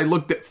 But then I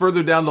looked at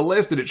further down the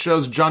list and it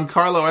shows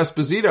Giancarlo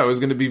Esposito is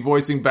going to be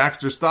voicing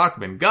Baxter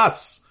Stockman.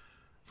 Gus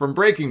from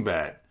Breaking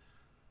Bad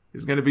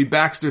is going to be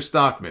Baxter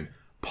Stockman.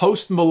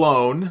 Post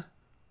Malone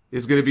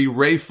is going to be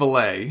Ray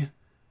Fillet.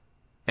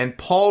 And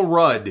Paul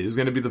Rudd is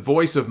going to be the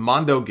voice of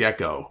Mondo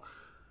Gecko.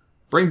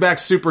 Bring back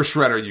Super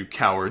Shredder, you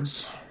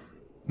cowards.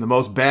 The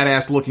most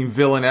badass looking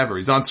villain ever.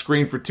 He's on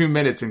screen for 2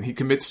 minutes and he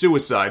commits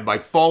suicide by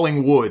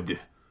falling wood.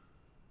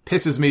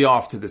 Pisses me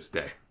off to this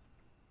day.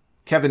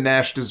 Kevin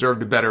Nash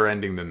deserved a better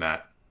ending than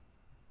that.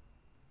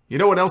 You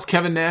know what else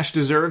Kevin Nash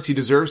deserves? He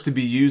deserves to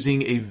be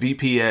using a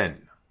VPN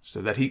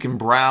so that he can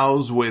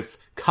browse with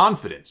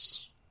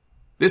confidence.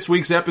 This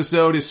week's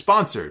episode is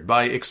sponsored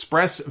by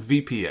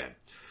ExpressVPN.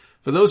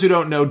 For those who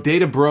don't know,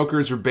 data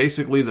brokers are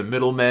basically the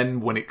middlemen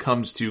when it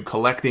comes to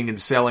collecting and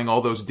selling all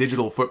those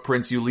digital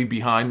footprints you leave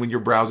behind when you're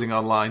browsing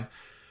online.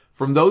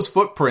 From those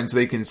footprints,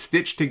 they can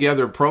stitch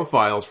together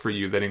profiles for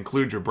you that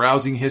include your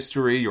browsing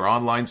history, your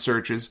online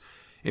searches,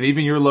 and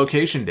even your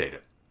location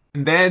data.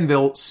 And then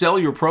they'll sell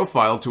your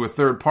profile to a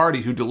third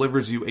party who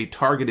delivers you a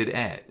targeted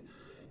ad.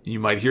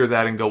 You might hear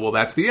that and go, well,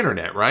 that's the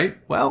internet, right?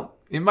 Well,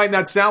 it might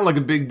not sound like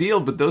a big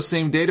deal, but those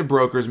same data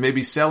brokers may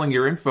be selling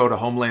your info to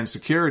Homeland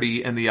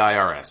Security and the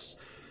IRS.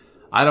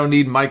 I don't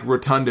need Mike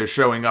Rotunda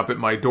showing up at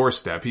my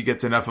doorstep. He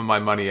gets enough of my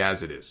money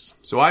as it is.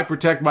 So I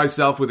protect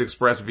myself with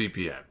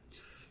ExpressVPN.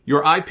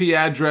 Your IP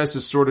address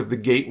is sort of the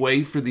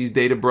gateway for these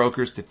data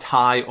brokers to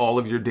tie all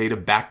of your data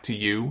back to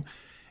you.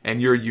 And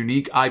your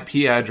unique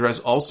IP address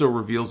also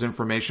reveals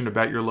information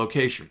about your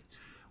location.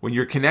 When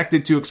you're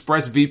connected to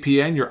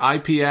ExpressVPN, your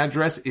IP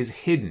address is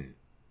hidden.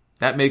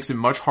 That makes it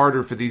much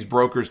harder for these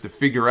brokers to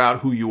figure out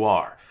who you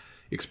are.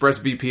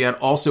 ExpressVPN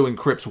also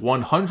encrypts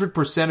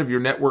 100% of your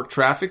network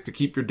traffic to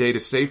keep your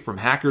data safe from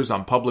hackers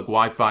on public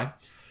Wi-Fi.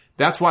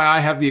 That's why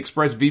I have the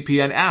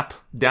ExpressVPN app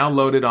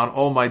downloaded on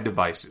all my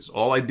devices.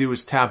 All I do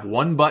is tap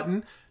one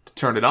button to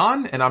turn it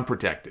on and I'm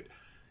protected.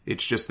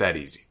 It's just that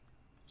easy.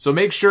 So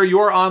make sure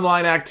your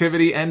online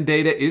activity and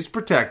data is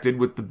protected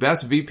with the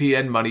best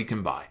VPN money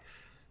can buy.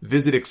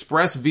 Visit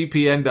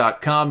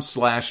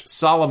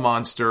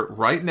expressvpn.com/Solomonster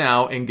right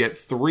now and get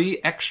 3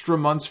 extra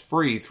months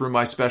free through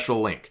my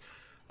special link.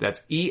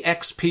 That's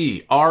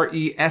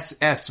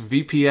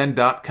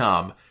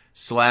expressvpn.com/Solomonster.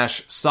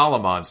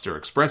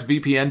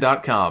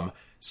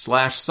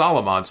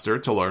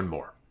 expressvpn.com/Solomonster to learn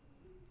more.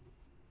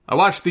 I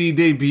watched the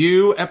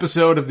debut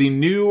episode of the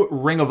new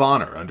Ring of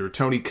Honor under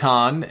Tony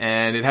Khan,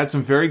 and it had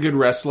some very good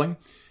wrestling.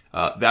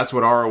 That's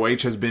what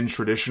ROH has been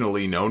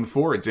traditionally known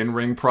for, its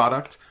in-ring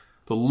product.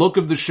 The look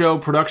of the show,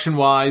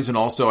 production-wise, and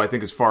also I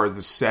think as far as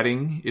the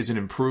setting, is an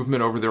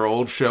improvement over their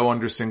old show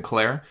under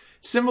Sinclair.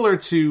 Similar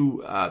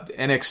to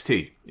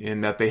NXT, in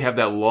that they have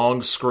that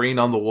long screen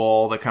on the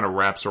wall that kind of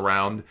wraps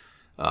around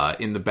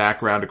in the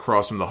background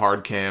across from the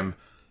hard cam.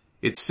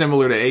 It's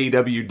similar to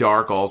AEW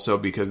Dark also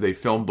because they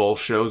film both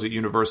shows at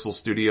Universal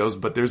Studios,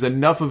 but there's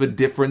enough of a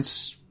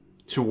difference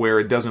to where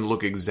it doesn't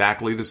look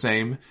exactly the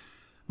same.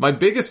 My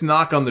biggest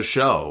knock on the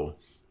show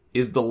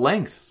is the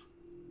length.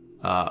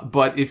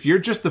 But if you're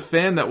just a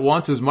fan that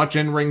wants as much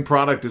in-ring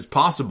product as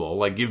possible,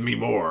 like give me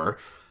more,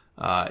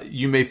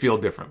 you may feel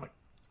differently.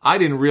 I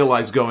didn't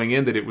realize going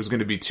in that it was going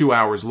to be 2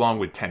 hours long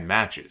with 10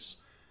 matches.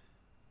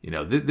 You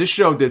know, this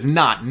show does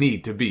not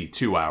need to be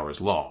 2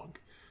 hours long.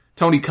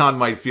 Tony Khan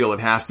might feel it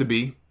has to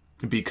be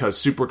because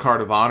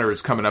Supercard of Honor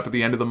is coming up at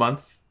the end of the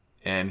month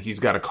and he's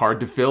got a card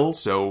to fill,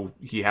 so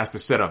he has to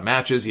set up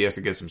matches, he has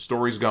to get some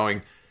stories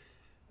going.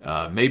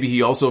 Maybe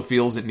he also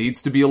feels it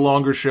needs to be a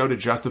longer show to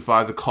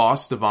justify the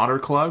cost of Honor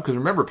Club, because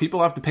remember,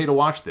 people have to pay to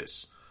watch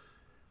this.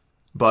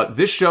 But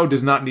this show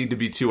does not need to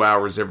be 2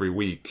 hours every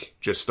week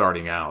just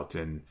starting out,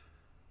 and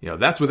you know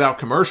that's without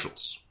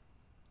commercials.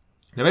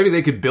 Now maybe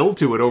they could build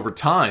to it over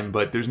time,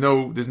 but there's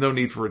no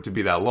need for it to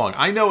be that long.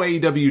 I know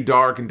AEW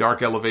Dark and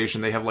Dark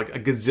Elevation, they have like a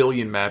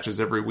gazillion matches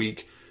every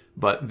week,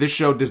 but this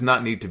show does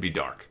not need to be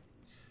dark.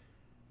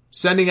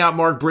 Sending out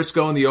Mark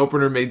Briscoe in the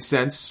opener made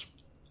sense,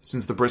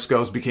 since the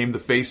Briscoes became the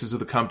faces of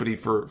the company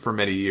for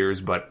many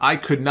years, but I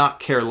could not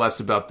care less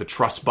about the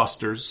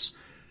Trustbusters.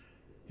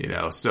 You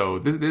know, so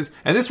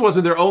this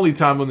wasn't their only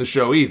time on the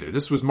show either.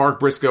 This was Mark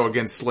Briscoe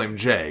against Slim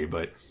J,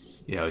 but,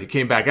 you know, he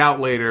came back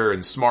out later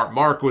and Smart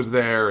Mark was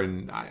there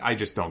and I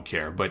just don't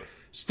care. But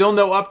still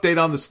no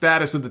update on the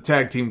status of the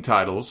tag team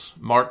titles.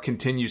 Mark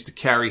continues to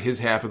carry his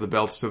half of the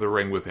belts to the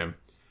ring with him.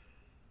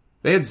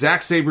 They had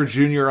Zack Sabre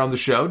Jr. on the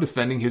show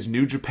defending his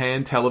New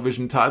Japan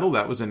television title.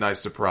 That was a nice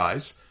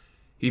surprise.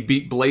 He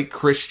beat Blake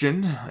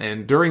Christian,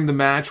 and during the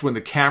match, when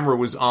the camera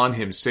was on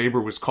him,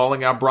 Sabre was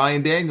calling out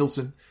Bryan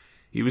Danielson.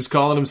 He was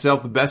calling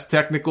himself the best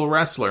technical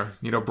wrestler.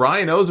 You know,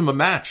 Bryan owes him a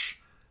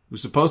match. It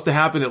was supposed to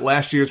happen at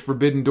last year's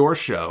Forbidden Door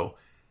show.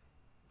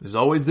 There's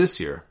always this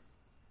year.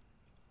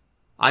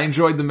 I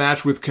enjoyed the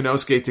match with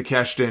Konosuke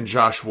Takeshita and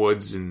Josh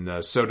Woods,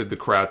 and so did the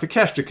crowd.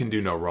 Takeshita can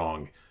do no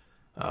wrong.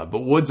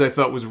 But Woods I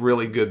thought was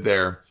really good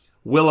there.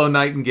 Willow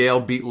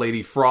Nightingale beat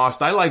Lady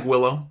Frost. I like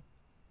Willow.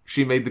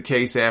 She made the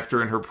case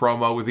after in her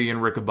promo with Ian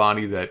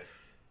Riccaboni that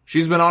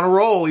she's been on a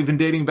roll, even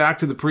dating back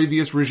to the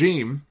previous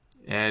regime,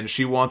 and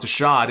she wants a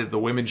shot at the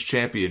Women's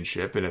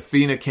Championship. And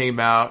Athena came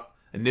out.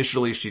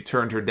 Initially, she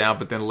turned her down,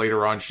 but then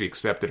later on, she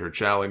accepted her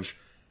challenge.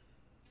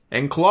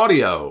 And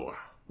Claudio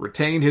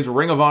retained his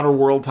Ring of Honor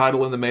World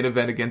title in the main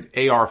event against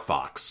AR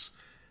Fox.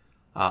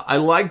 I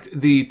liked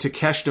the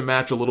Takeshita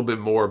match a little bit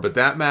more, but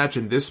that match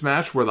and this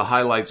match were the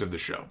highlights of the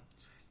show.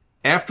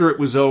 After it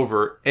was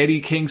over,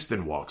 Eddie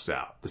Kingston walks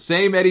out. The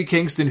same Eddie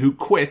Kingston who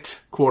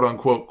quit,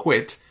 quote-unquote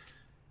quit,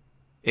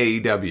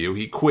 AEW.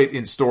 He quit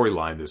in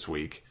Storyline this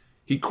week.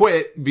 He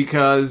quit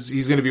because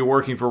he's going to be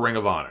working for Ring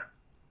of Honor.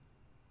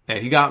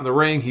 And he got in the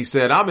ring. He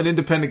said, I'm an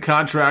independent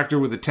contractor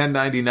with a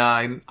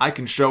 1099. I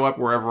can show up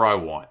wherever I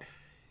want.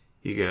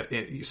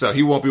 So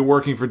he won't be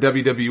working for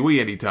WWE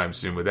anytime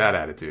soon with that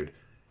attitude.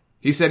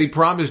 He said he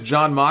promised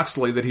Jon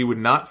Moxley that he would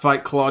not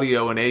fight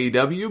Claudio in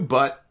AEW,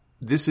 but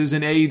this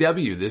isn't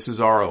AEW. This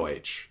is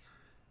ROH.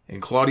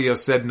 And Claudio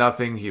said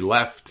nothing. He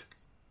left.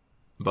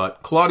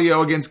 But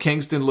Claudio against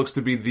Kingston looks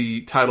to be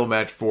the title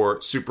match for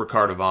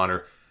Supercard of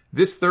Honor.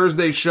 This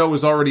Thursday's show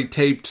was already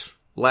taped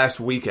last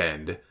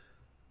weekend.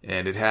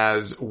 And it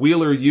has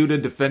Wheeler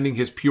Yuta defending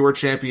his Pure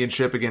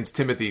Championship against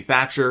Timothy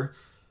Thatcher.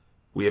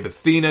 We have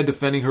Athena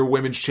defending her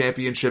Women's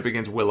Championship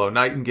against Willow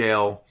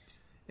Nightingale.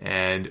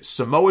 And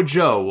Samoa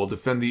Joe will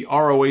defend the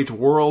ROH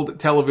World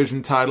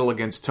Television title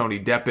against Tony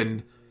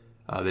Deppen.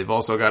 They've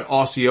also got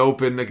Aussie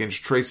Open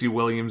against Tracy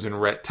Williams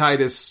and Rhett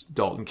Titus.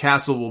 Dalton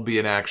Castle will be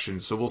in action,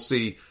 so we'll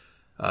see.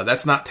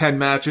 That's not 10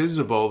 matches,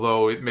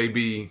 although it may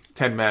be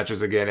 10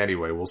 matches again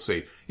anyway. We'll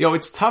see. You know,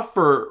 it's tough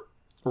for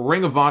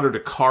Ring of Honor to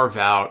carve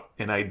out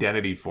an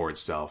identity for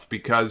itself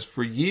because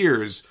for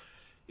years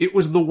it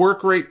was the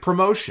work rate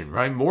promotion,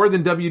 right? More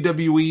than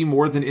WWE,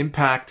 more than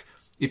Impact.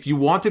 If you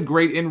wanted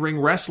great in-ring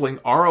wrestling,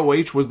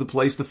 ROH was the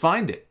place to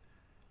find it.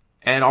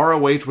 And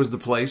ROH was the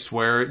place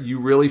where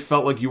you really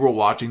felt like you were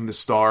watching the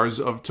stars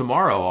of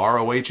tomorrow.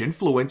 ROH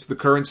influenced the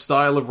current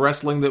style of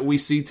wrestling that we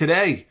see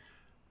today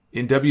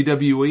in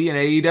WWE and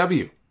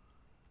AEW.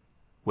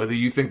 Whether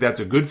you think that's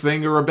a good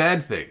thing or a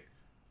bad thing.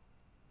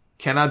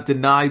 Cannot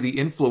deny the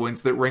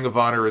influence that Ring of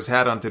Honor has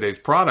had on today's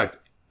product.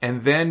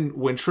 And then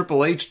when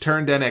Triple H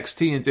turned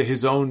NXT into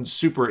his own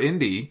super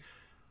indie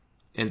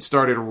and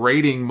started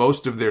raiding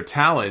most of their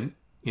talent,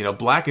 you know,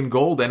 Black and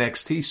Gold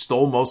NXT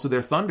stole most of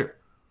their thunder.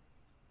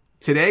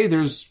 Today,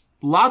 there's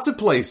lots of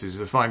places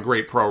to find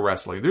great pro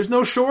wrestling. There's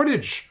no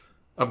shortage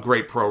of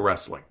great pro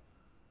wrestling.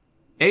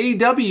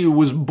 AEW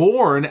was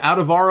born out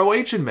of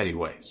ROH in many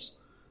ways.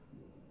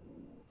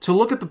 To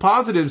look at the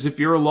positives, if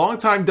you're a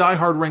longtime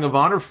diehard Ring of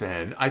Honor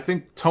fan, I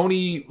think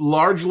Tony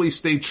largely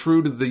stayed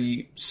true to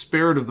the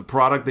spirit of the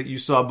product that you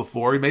saw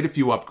before. He made a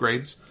few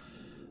upgrades.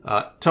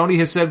 Tony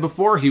has said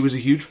before he was a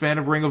huge fan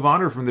of Ring of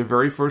Honor from their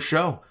very first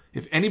show.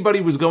 If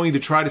anybody was going to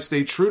try to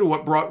stay true to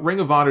what brought Ring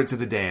of Honor to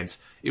the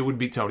dance, it would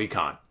be Tony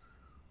Khan.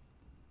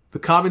 The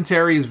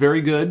commentary is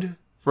very good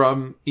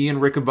from Ian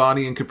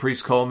Riccaboni and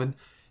Caprice Coleman.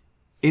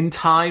 In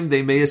time,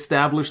 they may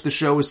establish the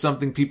show as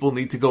something people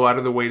need to go out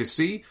of their way to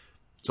see.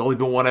 It's only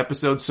been one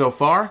episode so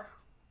far.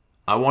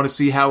 I want to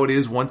see how it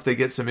is once they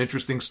get some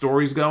interesting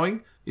stories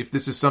going, if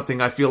this is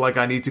something I feel like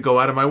I need to go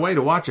out of my way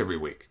to watch every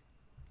week.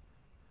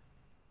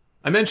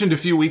 I mentioned a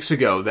few weeks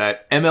ago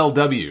that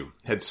MLW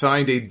had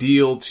signed a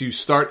deal to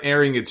start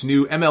airing its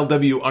new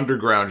MLW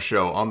Underground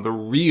show on the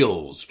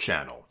Reels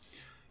channel.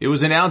 It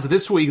was announced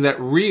this week that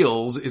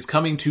Reels is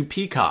coming to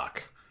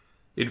Peacock.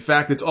 In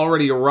fact, it's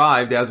already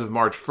arrived as of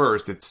March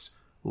 1st. Its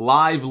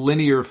live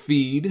linear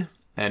feed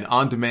and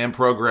on-demand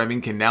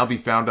programming can now be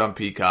found on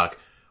Peacock,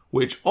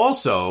 which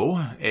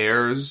also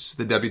airs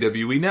the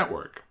WWE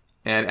Network.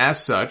 And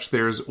as such,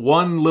 there's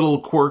one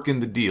little quirk in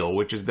the deal,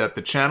 which is that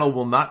the channel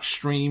will not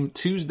stream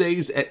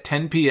Tuesdays at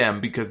 10 p.m.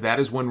 because that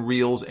is when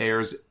Reels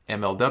airs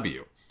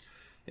MLW.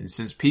 And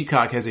since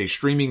Peacock has a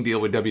streaming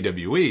deal with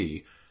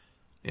WWE,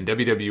 and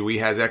WWE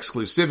has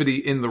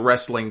exclusivity in the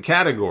wrestling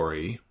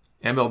category,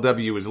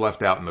 MLW is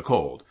left out in the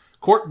cold.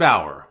 Court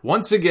Bauer,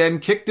 once again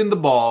kicked in the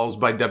balls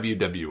by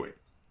WWE.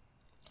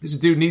 This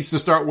dude needs to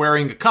start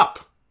wearing a cup.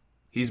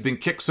 He's been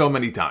kicked so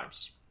many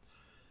times.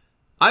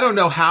 I don't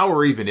know how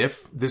or even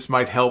if this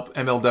might help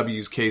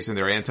MLW's case in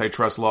their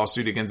antitrust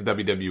lawsuit against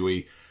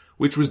WWE,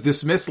 which was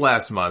dismissed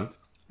last month.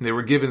 They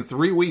were given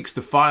 3 weeks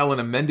to file an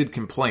amended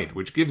complaint,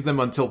 which gives them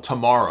until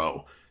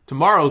tomorrow.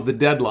 Tomorrow's the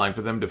deadline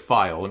for them to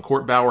file, and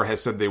Court Bauer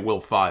has said they will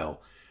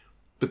file.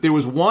 But there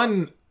was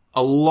one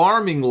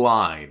alarming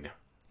line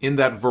in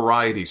that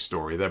Variety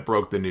story that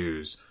broke the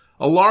news.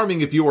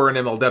 Alarming if you are an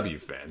MLW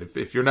fan.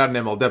 If you're not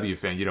an MLW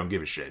fan, you don't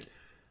give a shit.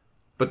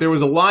 But there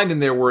was a line in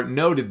there where it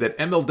noted that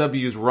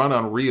MLW's run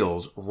on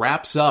Reels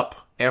wraps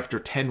up after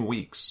 10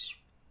 weeks.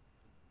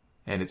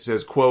 And it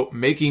says, quote,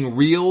 making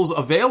Reels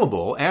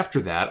available after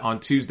that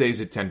on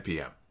Tuesdays at 10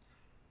 p.m.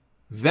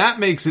 That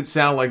makes it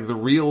sound like the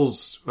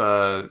Reels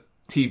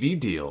TV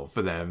deal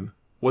for them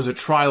was a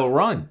trial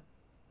run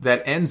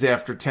that ends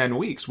after 10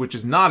 weeks, which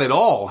is not at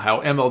all how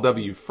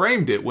MLW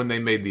framed it when they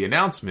made the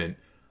announcement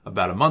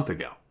about a month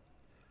ago.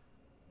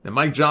 Now,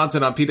 Mike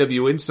Johnson on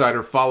PW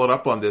Insider followed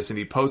up on this, and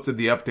he posted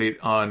the update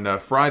on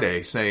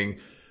Friday saying,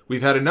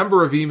 we've had a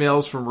number of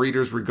emails from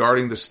readers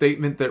regarding the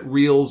statement that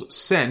Reels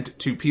sent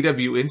to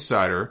PW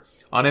Insider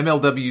on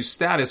MLW's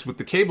status with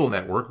the cable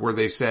network, where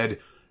they said,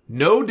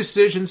 no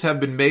decisions have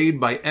been made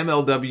by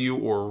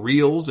MLW or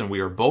Reels, and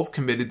we are both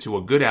committed to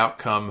a good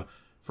outcome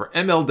for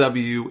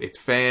MLW, its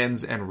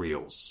fans, and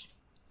Reels.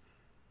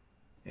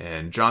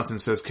 And Johnson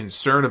says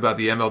concern about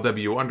the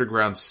MLW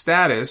Underground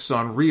status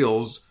on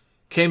Reels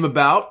came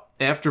about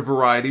after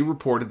Variety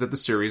reported that the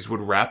series would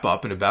wrap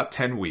up in about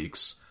 10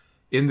 weeks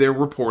in their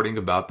reporting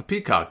about the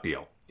Peacock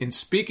deal. In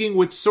speaking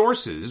with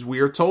sources, we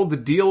are told the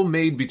deal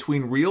made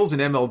between Reels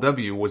and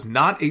MLW was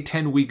not a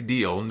 10-week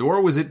deal,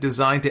 nor was it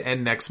designed to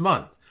end next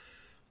month.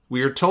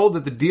 We are told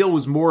that the deal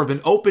was more of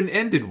an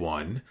open-ended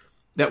one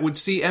that would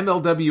see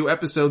MLW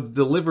episodes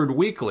delivered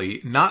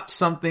weekly, not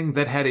something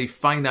that had a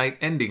finite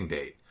ending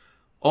date.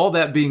 All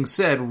that being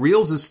said,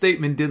 Reels'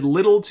 statement did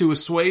little to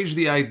assuage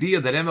the idea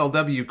that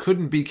MLW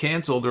couldn't be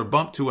canceled or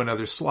bumped to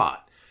another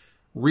slot.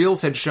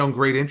 Reels had shown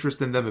great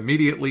interest in them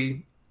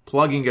immediately,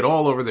 plugging it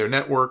all over their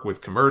network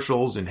with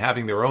commercials and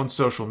having their own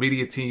social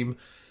media team,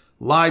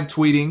 live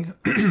tweeting,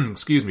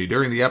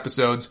 during the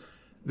episodes.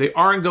 They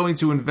aren't going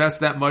to invest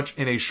that much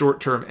in a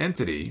short-term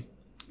entity,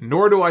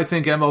 nor do I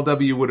think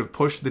MLW would have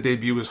pushed the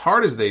debut as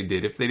hard as they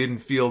did if they didn't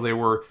feel they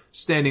were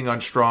standing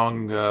on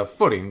strong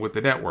footing with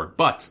the network.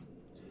 But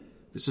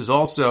this is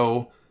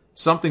also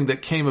something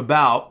that came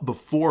about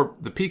before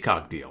the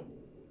Peacock deal.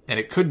 And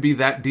it could be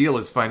that deal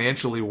is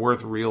financially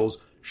worth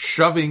Reels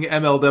shoving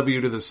MLW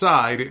to the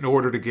side in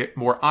order to get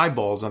more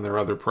eyeballs on their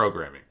other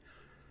programming.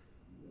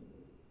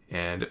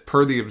 And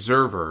per the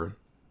Observer,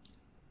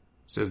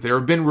 says there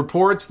have been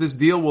reports this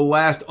deal will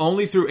last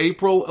only through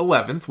April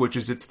 11th, which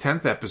is its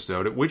 10th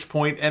episode, at which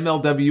point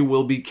MLW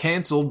will be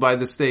canceled by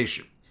the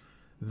station.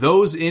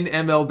 Those in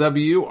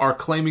MLW are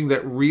claiming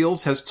that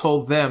Reels has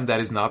told them that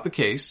is not the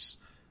case,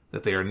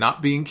 that they are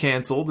not being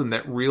canceled, and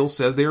that Reels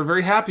says they are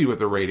very happy with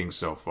the ratings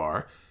so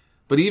far.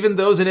 But even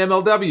those in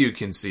MLW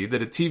can see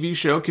that a TV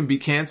show can be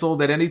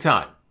canceled at any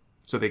time,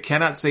 so they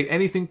cannot say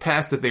anything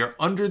past that they are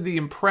under the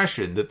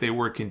impression that they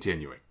were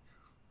continuing.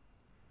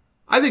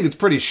 I think it's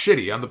pretty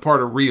shitty on the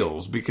part of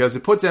Reels because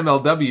it puts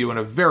MLW in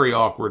a very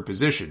awkward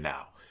position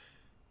now.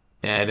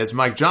 And as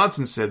Mike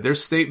Johnson said, their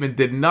statement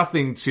did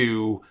nothing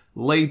to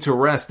lay to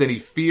rest any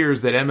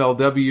fears that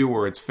MLW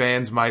or its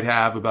fans might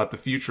have about the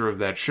future of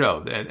that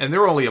show. And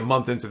they're only a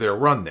month into their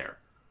run there.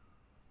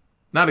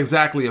 Not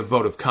exactly a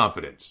vote of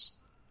confidence.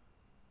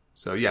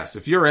 So yes,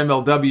 if you're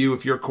MLW,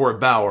 if you're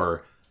Court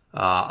Bauer,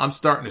 I'm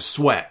starting to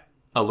sweat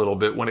a little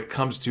bit when it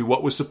comes to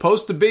what was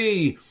supposed to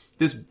be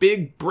this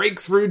big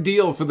breakthrough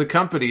deal for the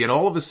company. And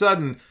all of a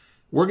sudden,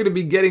 we're going to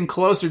be getting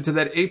closer to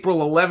that April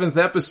 11th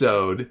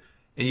episode.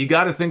 And you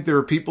got to think there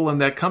are people in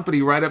that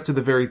company right up to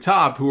the very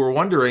top who are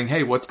wondering,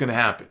 hey, what's going to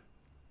happen?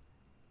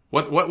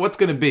 What's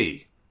going to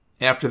be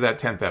after that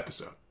 10th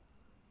episode?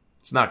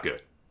 It's not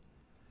good.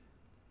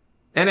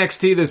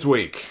 NXT this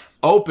week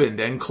opened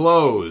and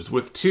closed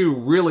with two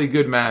really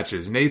good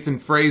matches. Nathan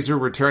Frazer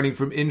returning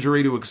from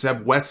injury to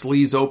accept Wes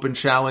Lee's open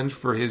challenge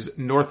for his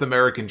North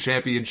American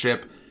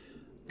Championship.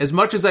 As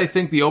much as I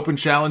think the open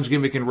challenge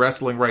gimmick in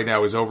wrestling right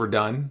now is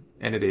overdone,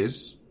 and it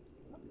is,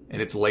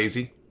 and it's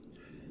lazy,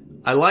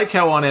 I like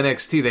how on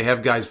NXT they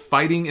have guys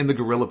fighting in the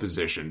gorilla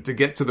position to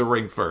get to the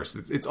ring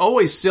first. It's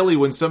always silly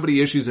when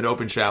somebody issues an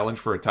open challenge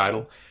for a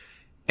title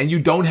and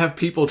you don't have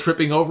people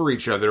tripping over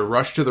each other to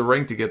rush to the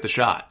ring to get the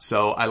shot.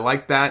 So I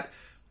like that.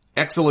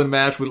 Excellent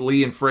match with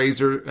Lee and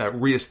Frazer.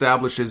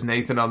 Reestablishes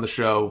Nathan on the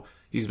show.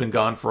 He's been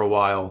gone for a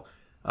while.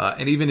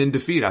 And even in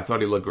defeat, I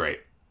thought he looked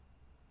great.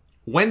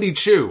 Wendy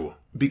Chu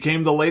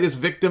became the latest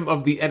victim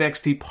of the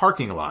NXT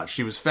parking lot.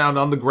 She was found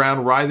on the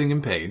ground writhing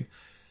in pain.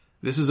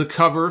 This is a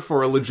cover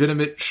for a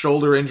legitimate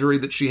shoulder injury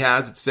that she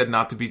has. It's said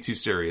not to be too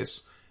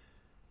serious.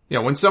 You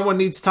know, when someone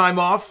needs time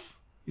off,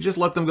 you just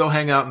let them go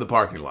hang out in the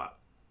parking lot.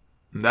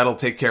 And that'll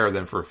take care of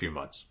them for a few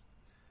months.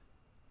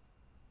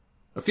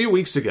 A few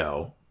weeks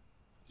ago,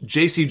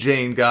 Jacy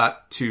Jayne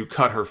got to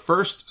cut her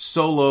first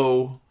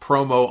solo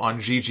promo on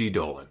Gigi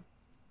Dolan.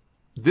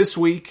 This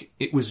week,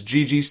 it was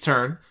Gigi's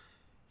turn.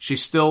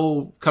 She's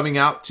still coming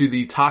out to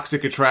the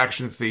Toxic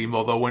Attraction theme,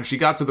 although when she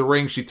got to the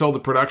ring, she told the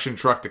production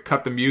truck to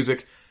cut the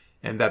music,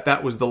 and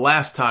that was the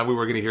last time we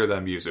were going to hear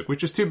that music,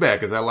 which is too bad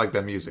because I like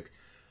that music.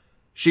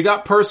 She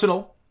got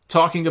personal,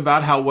 talking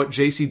about how what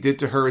Jacy did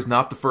to her is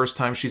not the first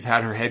time she's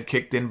had her head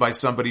kicked in by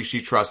somebody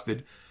she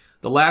trusted.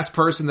 The last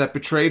person that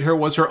betrayed her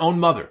was her own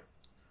mother.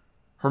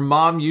 Her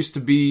mom used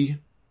to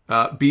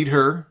beat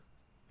her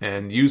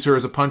and use her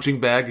as a punching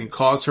bag and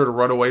cause her to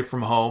run away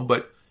from home,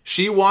 but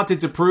She wanted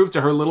to prove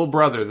to her little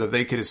brother that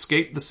they could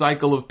escape the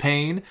cycle of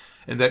pain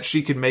and that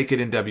she could make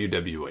it in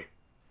WWE.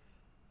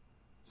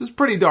 This is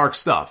pretty dark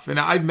stuff. And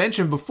I've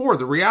mentioned before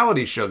the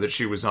reality show that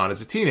she was on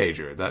as a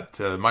teenager, that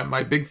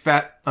my Big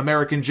Fat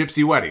American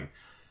Gypsy Wedding,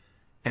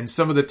 and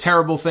some of the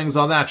terrible things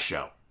on that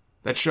show.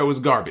 That show is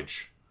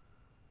garbage.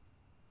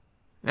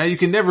 Now, you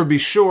can never be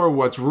sure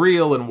what's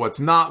real and what's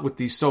not with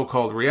these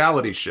so-called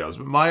reality shows,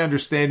 but my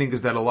understanding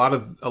is that a lot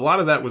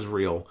of that was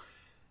real,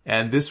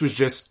 and this was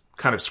just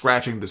kind of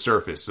scratching the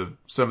surface of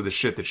some of the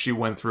shit that she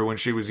went through when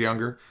she was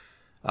younger.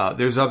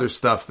 There's other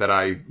stuff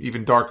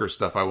even darker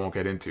stuff I won't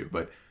get into,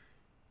 but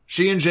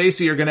she and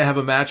JC are going to have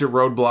a match at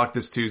Roadblock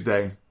this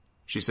Tuesday.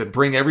 She said,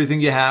 bring everything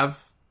you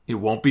have. It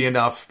won't be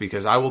enough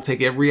because I will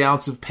take every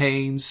ounce of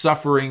pain,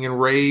 suffering, and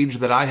rage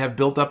that I have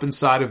built up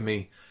inside of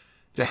me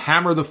to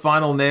hammer the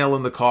final nail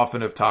in the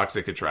coffin of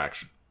Toxic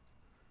Attraction.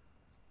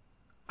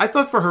 I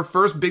thought for her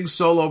first big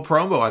solo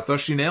promo, I thought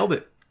she nailed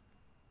it.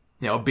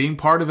 You know, being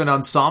part of an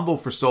ensemble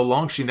for so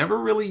long, she never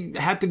really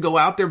had to go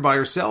out there by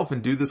herself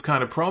and do this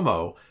kind of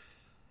promo.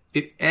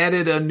 It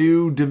added a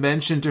new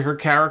dimension to her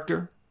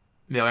character.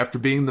 You know, after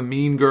being the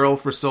mean girl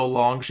for so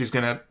long, she's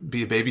going to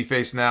be a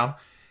babyface now.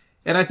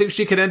 And I think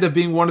she could end up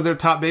being one of their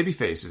top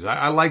babyfaces.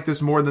 I like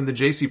this more than the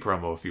JC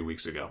promo a few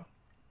weeks ago.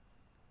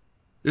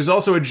 There's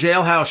also a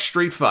jailhouse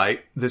street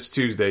fight this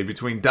Tuesday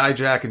between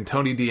Dijak and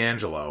Tony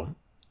D'Angelo,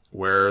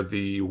 where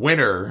the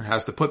winner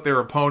has to put their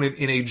opponent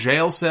in a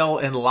jail cell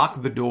and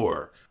lock the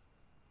door.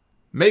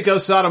 Meiko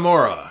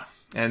Satomura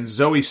and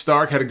Zoe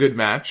Stark had a good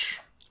match.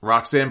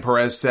 Roxanne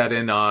Perez sat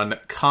in on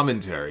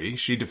commentary.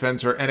 She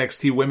defends her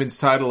NXT Women's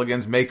title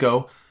against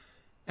Meiko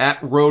at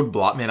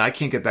Roadblock. Man, I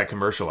can't get that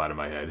commercial out of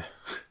my head.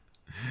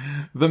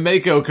 The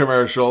Meiko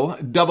commercial,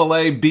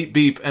 AA beep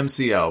beep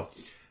MCO.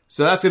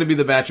 So that's going to be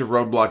the match of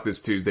Roadblock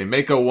this Tuesday.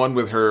 Meiko won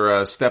with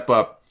her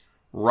step-up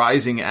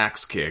rising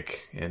axe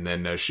kick, and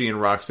then she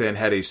and Roxanne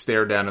had a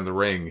stare down in the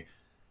ring.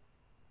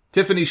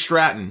 Tiffany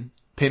Stratton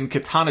pinned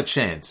Katana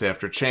Chance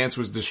after Chance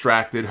was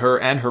distracted, her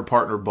and her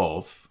partner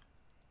both,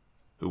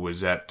 who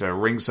was at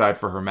ringside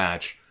for her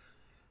match.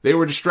 They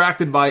were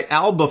distracted by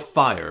Alba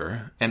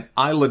Fire and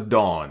Isla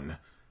Dawn,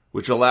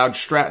 which allowed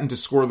Stratton to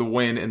score the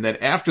win, and then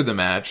after the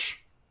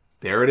match,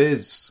 there it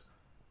is.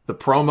 The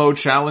promo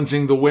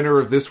challenging the winner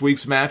of this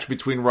week's match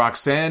between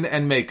Roxanne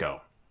and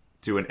Meiko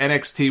to an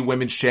NXT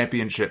Women's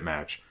Championship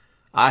match.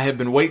 I have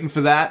been waiting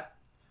for that.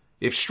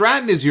 If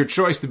Stratton is your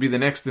choice to be the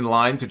next in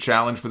line to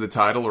challenge for the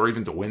title or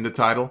even to win the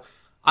title,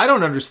 I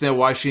don't understand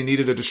why she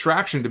needed a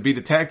distraction to beat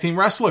a tag team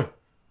wrestler.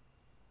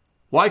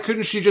 Why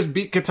couldn't she just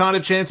beat Katana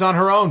Chance on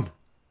her own?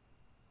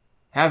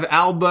 Have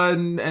Alba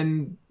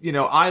and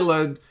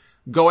Isla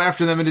go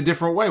after them in a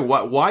different way.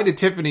 Why did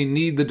Tiffany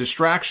need the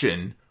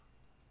distraction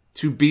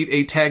to beat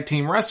a tag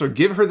team wrestler?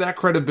 Give her that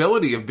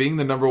credibility of being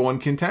the number one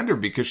contender,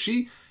 because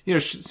she,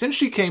 since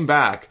she came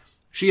back,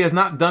 she has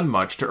not done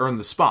much to earn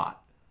the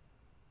spot.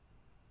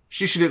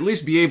 She should at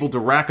least be able to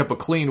rack up a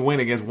clean win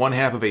against one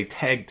half of a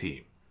tag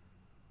team.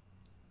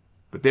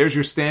 But there's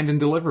your stand and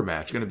deliver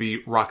match. Going to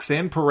be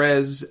Roxanne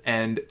Perez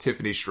and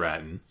Tiffany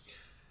Stratton.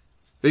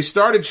 They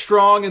started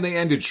strong and they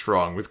ended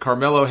strong with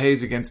Carmelo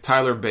Hayes against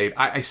Tyler Bate.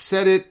 I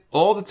said it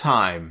all the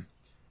time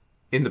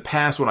in the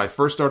past when I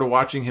first started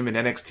watching him in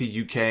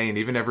NXT UK and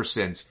even ever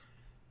since.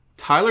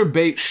 Tyler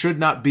Bate should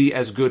not be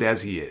as good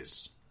as he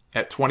is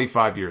at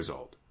 25 years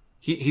old.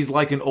 He's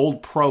like an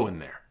old pro in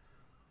there.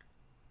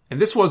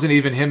 And this wasn't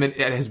even him at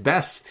his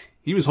best.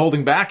 He was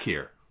holding back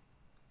here.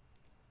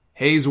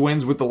 Hayes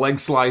wins with the leg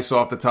slice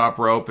off the top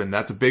rope, and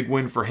that's a big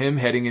win for him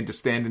heading into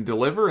Stand and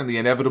Deliver and the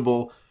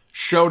inevitable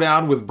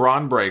showdown with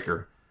Braun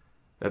Breaker.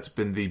 That's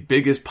been the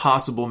biggest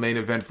possible main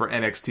event for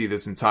NXT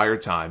this entire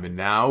time, and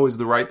now is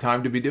the right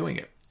time to be doing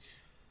it.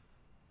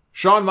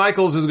 Shawn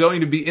Michaels is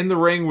going to be in the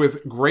ring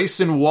with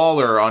Grayson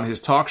Waller on his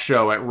talk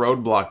show at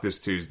Roadblock this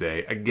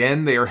Tuesday.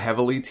 Again, they are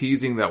heavily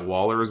teasing that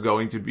Waller is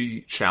going to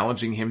be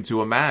challenging him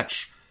to a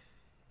match.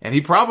 And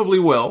he probably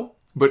will,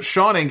 but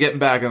Shawn ain't getting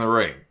back in the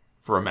ring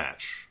for a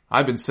match.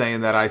 I've been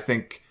saying that I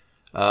think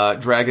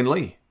Dragon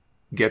Lee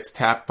gets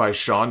tapped by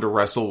Shawn to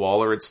wrestle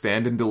Waller at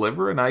Stand and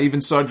Deliver, and I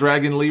even saw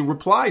Dragon Lee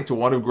reply to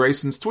one of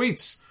Grayson's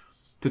tweets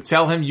to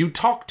tell him, "You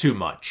talk too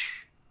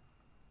much."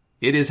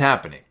 It is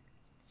happening.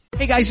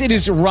 Hey guys, it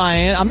is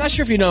Ryan. I'm not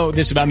sure if you know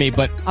this about me,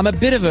 but I'm a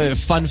bit of a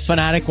fun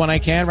fanatic when I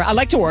can. I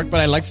like to work, but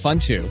I like fun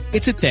too.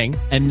 It's a thing.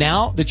 And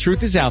now the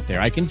truth is out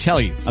there. I can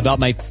tell you about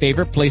my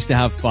favorite place to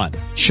have fun.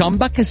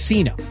 Chumba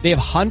Casino. They have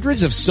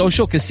hundreds of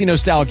social casino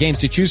style games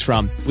to choose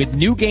from with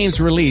new games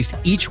released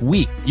each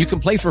week. You can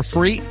play for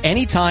free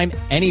anytime,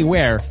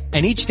 anywhere.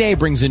 And each day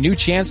brings a new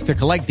chance to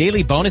collect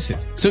daily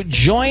bonuses. So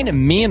join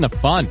me in the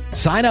fun.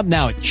 Sign up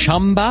now at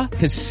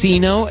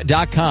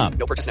ChumbaCasino.com.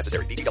 No purchase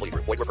necessary. VGW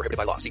Group. Void where prohibited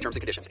by law. See terms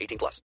and conditions.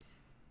 18+.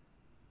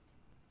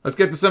 Let's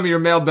get to some of your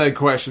mailbag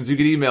questions. You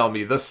can email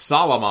me,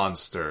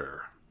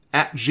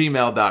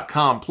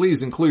 thesolomonster@gmail.com.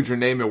 Please include your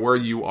name and where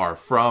you are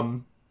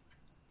from.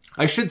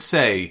 I should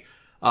say,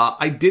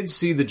 I did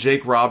see the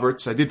Jake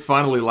Roberts. I did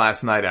finally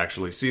last night,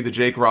 actually, see the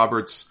Jake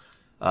Roberts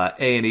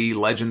A&E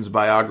Legends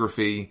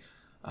biography.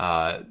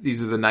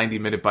 These are the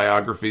 90-minute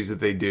biographies that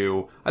they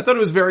do. I thought it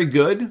was very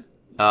good.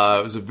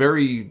 It was a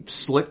very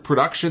slick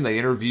production. They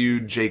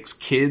interviewed Jake's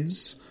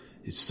kids,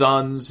 his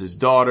sons, his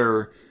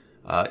daughter,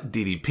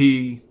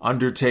 DDP.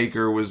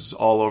 Undertaker was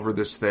all over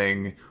this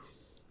thing.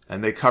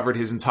 And they covered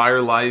his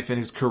entire life and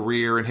his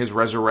career and his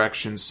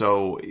resurrection.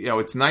 So,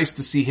 it's nice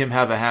to see him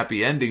have a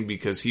happy ending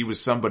because he was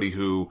somebody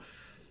who,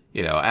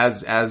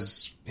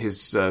 as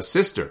his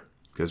sister,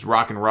 because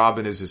Rockin'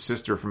 Robin is his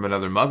sister from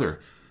another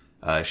mother,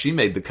 she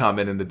made the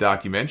comment in the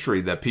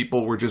documentary that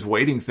people were just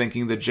waiting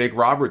thinking that Jake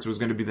Roberts was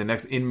going to be the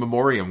next in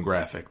memoriam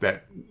graphic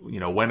that,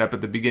 went up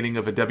at the beginning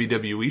of a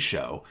WWE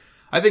show.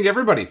 I think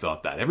everybody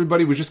thought that.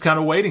 Everybody was just kind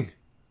of waiting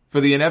for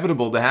the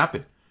inevitable to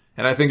happen.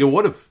 And I think it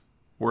would have,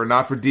 were it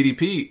not for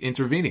DDP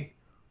intervening.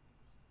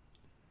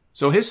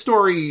 So his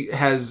story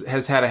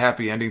has had a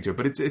happy ending to it,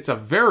 but it's a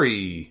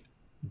very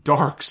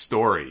dark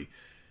story.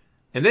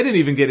 And they didn't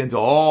even get into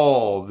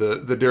all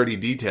the dirty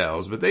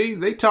details, but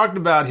they talked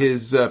about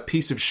his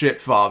piece of shit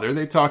father.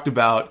 They talked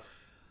about,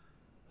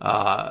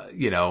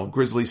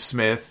 Grizzly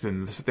Smith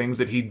and the things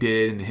that he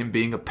did and him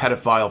being a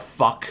pedophile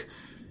fuck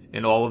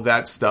and all of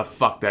that stuff.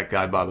 Fuck that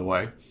guy, by the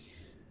way.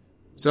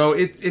 So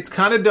it's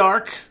kind of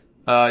dark.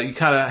 You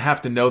kind of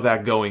have to know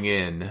that going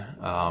in.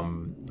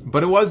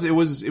 But it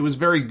was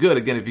very good.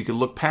 Again, if you could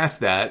look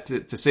past that,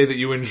 to say that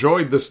you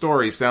enjoyed the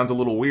story sounds a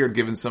little weird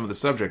given some of the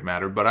subject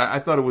matter, but I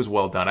thought it was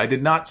well done. I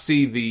did not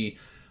see the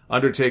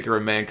Undertaker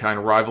and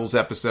Mankind Rivals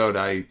episode.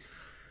 I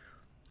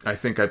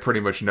think I pretty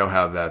much know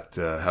how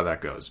that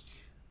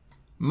goes.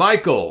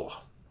 Michael,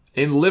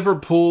 in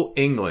Liverpool,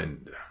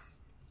 England.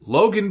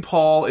 Logan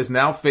Paul is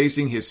now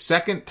facing his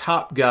second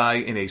top guy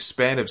in a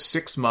span of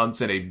 6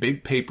 months in a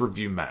big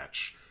pay-per-view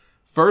match.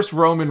 First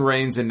Roman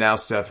Reigns and now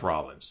Seth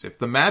Rollins. If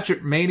the match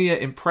at Mania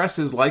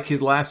impresses like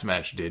his last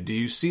match did, do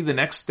you see the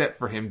next step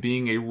for him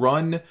being a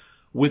run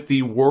with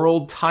the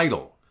world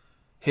title?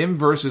 Him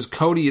versus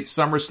Cody at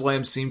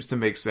SummerSlam seems to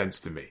make sense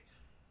to me.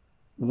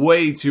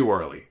 Way too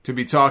early to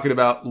be talking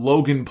about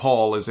Logan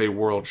Paul as a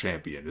world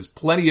champion. There's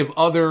plenty of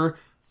other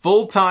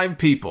full-time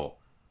people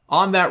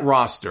on that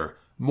roster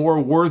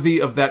more worthy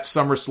of that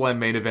SummerSlam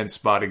main event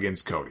spot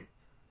against Cody.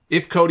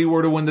 If Cody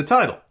were to win the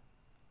title.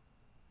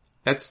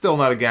 That's still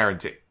not a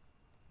guarantee.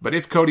 But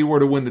if Cody were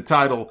to win the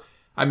title,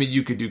 I mean,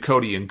 you could do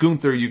Cody and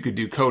Gunther, you could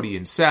do Cody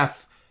and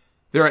Seth.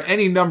 There are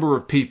any number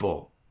of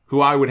people who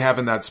I would have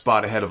in that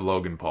spot ahead of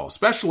Logan Paul,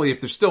 especially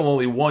if there's still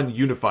only one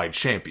unified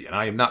champion.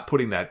 I am not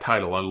putting that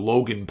title on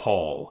Logan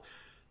Paul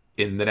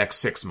in the next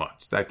 6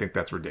 months. I think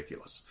that's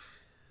ridiculous.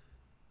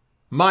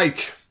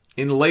 Mike,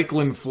 in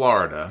Lakeland,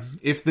 Florida,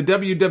 if the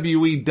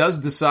WWE does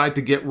decide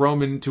to get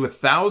Roman to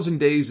 1,000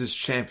 days as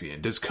champion,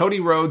 does Cody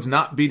Rhodes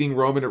not beating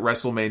Roman at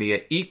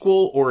WrestleMania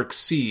equal or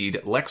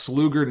exceed Lex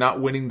Luger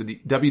not winning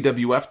the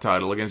WWF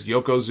title against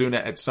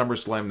Yokozuna at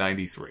SummerSlam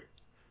 93?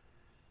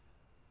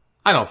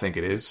 I don't think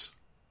it is.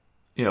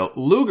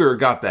 Luger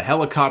got the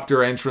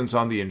helicopter entrance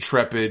on the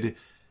Intrepid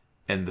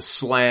and the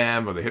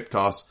slam or the hip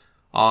toss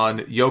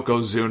on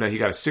Yokozuna. He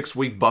got a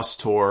 6-week bus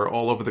tour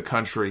all over the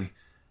country.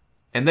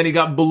 And then he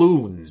got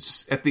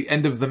balloons at the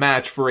end of the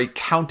match for a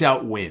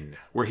count-out win,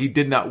 where he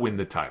did not win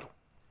the title.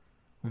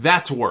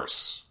 That's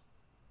worse.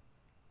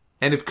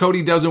 And if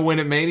Cody doesn't win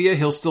at Mania,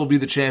 he'll still be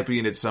the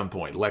champion at some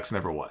point. Lex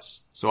never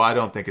was. So I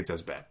don't think it's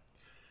as bad.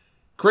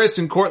 Chris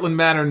in Cortland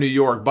Manor, New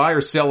York. Buy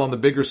or sell on the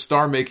bigger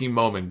star-making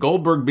moment.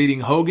 Goldberg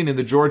beating Hogan in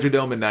the Georgia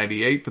Dome in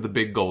 98 for the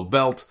big gold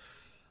belt.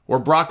 Or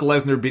Brock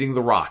Lesnar beating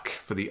The Rock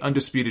for the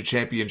undisputed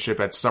championship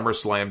at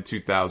SummerSlam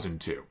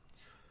 2002.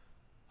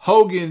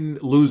 Hogan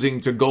losing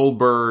to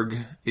Goldberg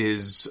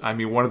is,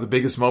 one of the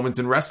biggest moments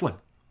in wrestling.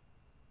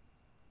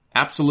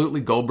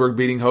 Absolutely. Goldberg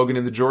beating Hogan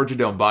in the Georgia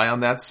Dome. Buy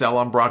on that, sell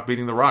on Brock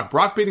beating The Rock.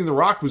 Brock beating The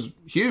Rock was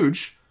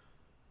huge,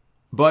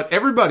 but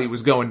everybody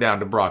was going down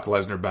to Brock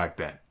Lesnar back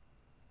then.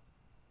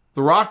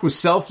 The Rock was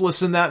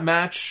selfless in that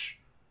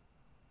match.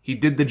 He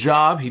did the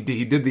job. He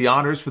did the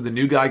honors for the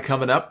new guy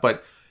coming up,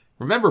 but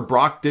remember,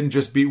 Brock didn't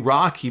just beat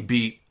Rock. He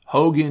beat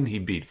Hogan. He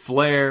beat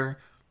Flair.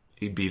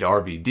 He beat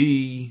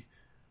RVD.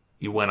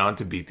 He went on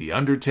to beat The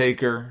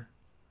Undertaker.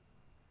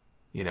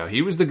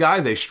 He was the guy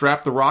they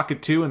strapped the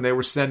rocket to and they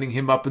were sending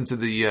him up into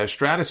the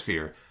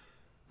stratosphere.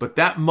 But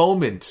that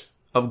moment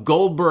of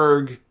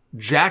Goldberg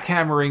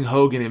jackhammering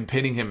Hogan and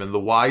pinning him in the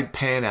wide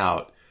pan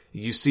out,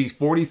 you see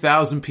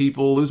 40,000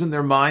 people losing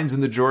their minds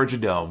in the Georgia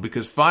Dome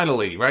because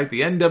finally, right,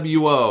 the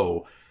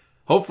NWO,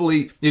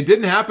 hopefully it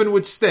didn't happen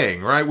with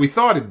Sting, right? We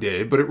thought it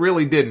did, but it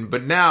really didn't.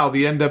 But now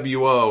the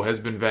NWO has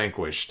been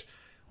vanquished,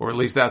 or at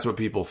least that's what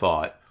people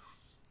thought.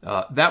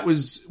 That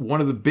was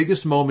one of the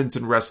biggest moments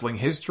in wrestling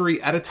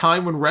history at a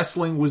time when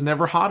wrestling was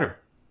never hotter.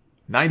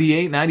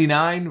 98,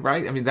 99,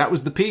 right? That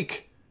was the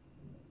peak.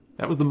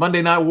 That was the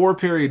Monday Night War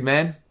period,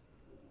 man.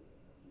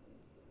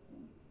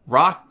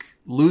 Rock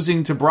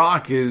losing to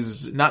Brock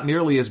is not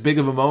nearly as big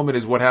of a moment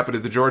as what happened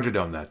at the Georgia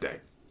Dome that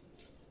day.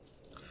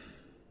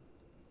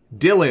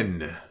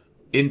 Dylan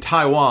in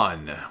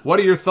Taiwan. What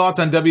are your thoughts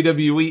on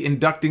WWE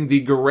inducting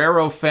the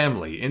Guerrero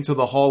family into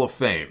the Hall of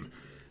Fame?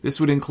 This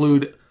would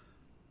include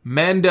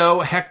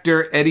Mando,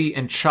 Hector, Eddie,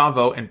 and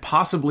Chavo, and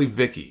possibly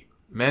Vicky.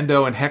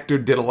 Mando and Hector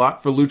did a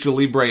lot for Lucha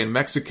Libre in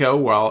Mexico,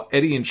 while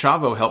Eddie and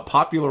Chavo helped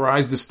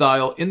popularize the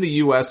style in the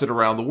US and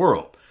around the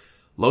world.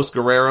 Los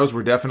Guerreros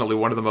were definitely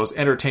one of the most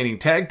entertaining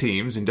tag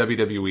teams in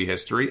WWE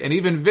history, and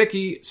even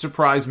Vicky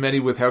surprised many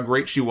with how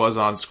great she was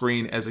on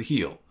screen as a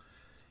heel.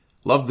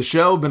 Loved the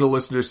show, been a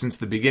listener since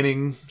the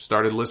beginning,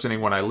 started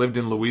listening when I lived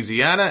in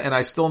Louisiana, and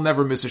I still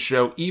never miss a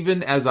show,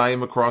 even as I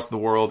am across the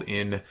world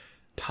in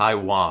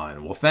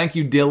Taiwan. Well, thank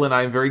you, Dylan.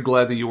 I am very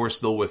glad that you are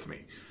still with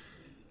me.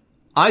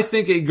 I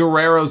think a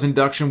Guerrero's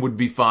induction would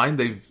be fine.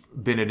 They've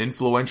been an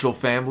influential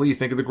family. You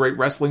think of the great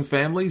wrestling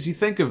families, you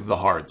think of the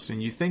Harts,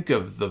 and you think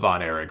of the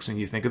Von Erichs, and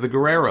you think of the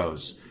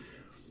Guerreros.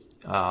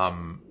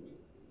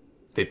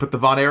 They put the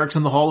Von Erichs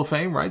in the Hall of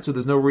Fame, right? So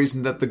there's no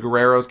reason that the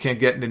Guerreros can't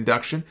get an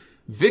induction.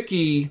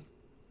 Vicky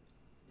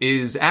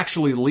is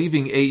actually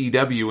leaving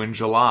AEW in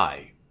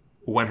July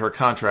when her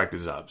contract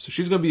is up. So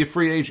she's going to be a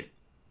free agent.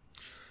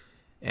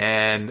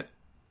 And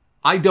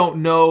I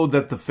don't know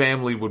that the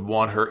family would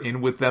want her in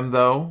with them,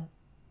 though.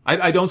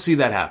 I don't see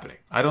that happening.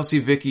 I don't see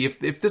Vicky.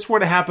 If this were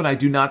to happen, I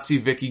do not see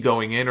Vicky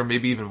going in or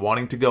maybe even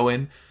wanting to go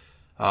in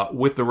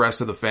with the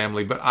rest of the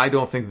family, but I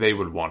don't think they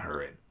would want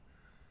her in.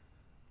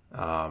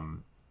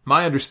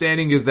 My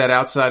understanding is that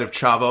outside of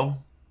Chavo,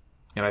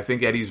 and I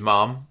think Eddie's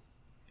mom,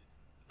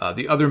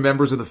 the other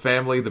members of the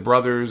family, the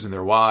brothers and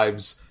their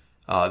wives,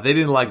 they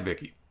didn't like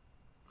Vicky.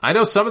 I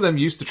know some of them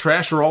used to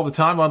trash her all the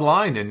time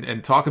online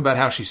and talk about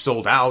how she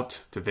sold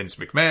out to Vince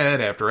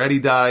McMahon after Eddie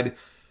died.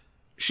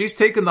 She's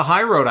taken the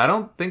high road. I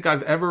don't think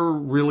I've ever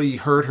really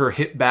heard her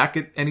hit back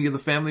at any of the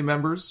family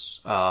members.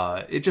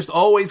 It just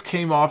always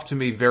came off to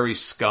me very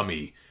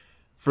scummy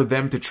for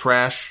them to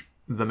trash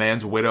the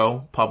man's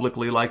widow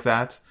publicly like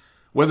that.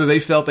 Whether they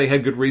felt they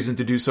had good reason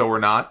to do so or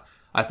not,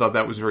 I thought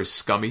that was very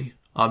scummy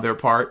on their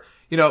part.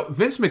 You know,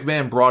 Vince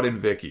McMahon brought in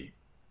Vicky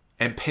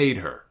and paid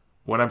her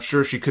when I'm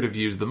sure she could have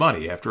used the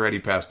money after Eddie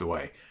passed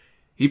away.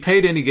 He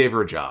paid in, he gave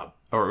her a job.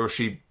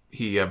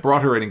 He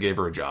brought her in and gave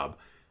her a job.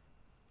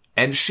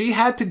 And she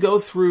had to go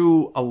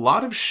through a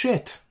lot of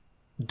shit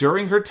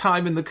during her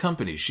time in the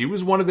company. She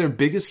was one of their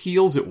biggest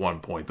heels at one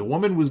point. The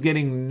woman was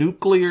getting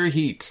nuclear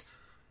heat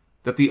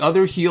that the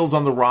other heels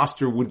on the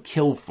roster would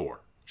kill for.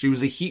 She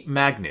was a heat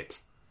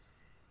magnet.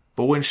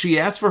 But when she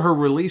asked for her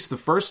release the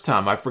first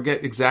time, I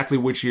forget exactly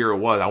which year it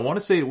was. I want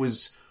to say it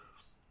was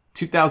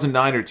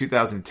 2009 or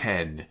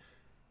 2010.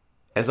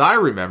 As I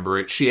remember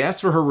it, she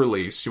asked for her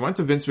release. She went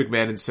to Vince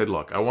McMahon and said,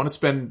 look, I want to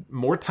spend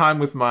more time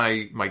with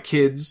my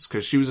kids,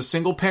 because she was a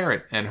single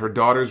parent and her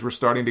daughters were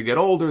starting to get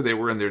older. They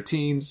were in their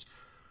teens.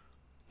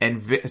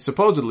 And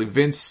supposedly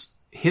Vince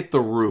hit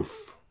the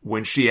roof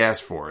when she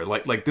asked for it.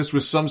 Like this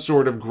was some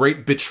sort of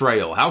great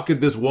betrayal. How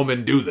could this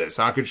woman do this?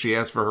 How could she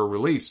ask for her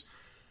release?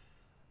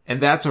 And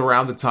that's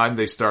around the time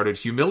they started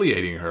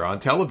humiliating her on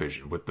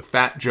television with the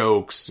fat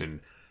jokes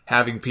and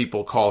having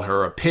people call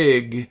her a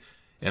pig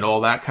and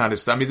all that kind of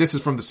stuff. I mean, this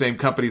is from the same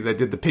company that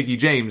did the Piggy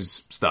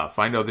James stuff.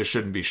 I know this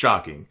shouldn't be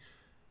shocking.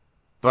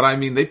 But I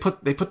mean, they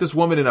put this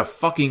woman in a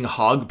fucking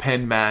hog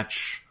pen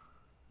match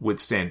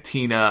with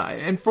Santina.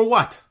 And for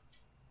what?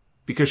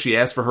 Because she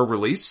asked for her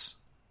release?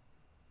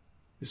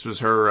 This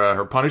was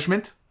her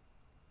punishment?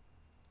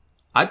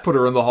 I'd put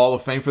her in the Hall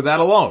of Fame for that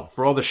alone,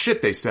 for all the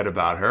shit they said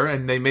about her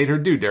and they made her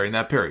do during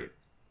that period.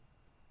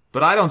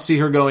 But I don't see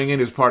her going in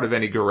as part of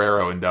any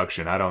Guerrero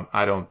induction. I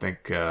don't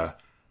think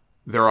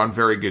they're on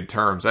very good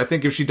terms. I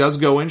think if she does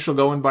go in, she'll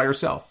go in by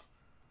herself.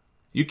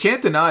 You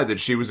can't deny that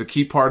she was a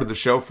key part of the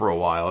show for a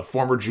while. A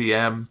former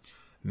GM,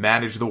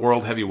 managed the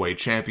World Heavyweight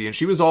Champion.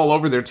 She was all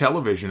over their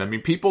television. I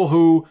mean, people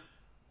who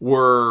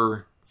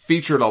were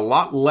featured a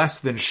lot less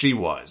than she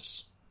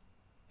was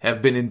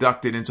have been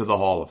inducted into the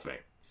Hall of Fame.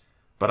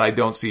 But I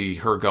don't see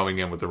her going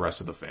in with the rest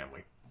of the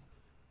family.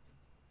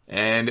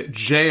 And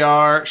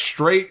JR,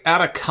 straight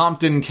out of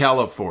Compton,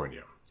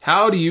 California.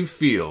 How do you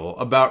feel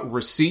about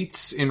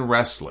receipts in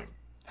wrestling?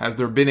 Has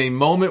there been a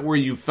moment where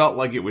you felt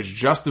like it was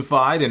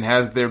justified, and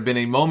has there been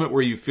a moment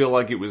where you feel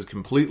like it was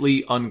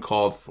completely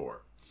uncalled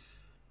for?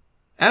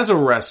 As a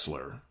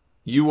wrestler,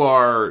 you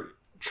are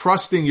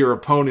trusting your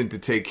opponent to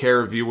take care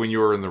of you when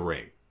you're in the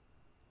ring.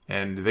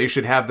 And they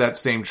should have that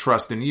same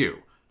trust in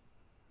you.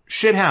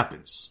 Shit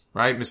happens,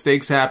 right?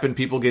 Mistakes happen.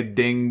 People get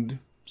dinged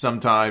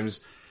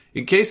sometimes.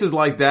 In cases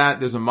like that,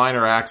 there's a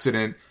minor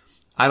accident.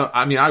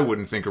 I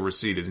wouldn't think a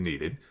receipt is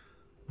needed.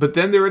 But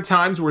then there are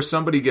times where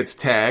somebody gets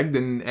tagged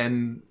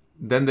and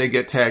then they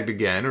get tagged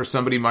again, or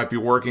somebody might be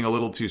working a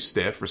little too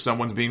stiff, or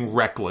someone's being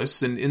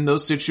reckless. And in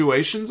those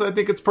situations, I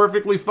think it's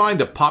perfectly fine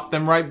to pop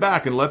them right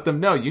back and let them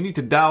know you need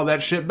to dial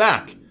that shit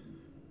back.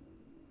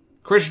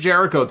 Chris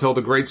Jericho told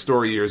a great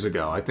story years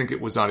ago. I think it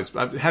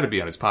had to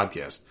be on his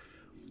podcast,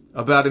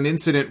 about an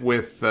incident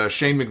with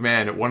Shane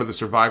McMahon at one of the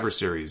Survivor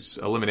Series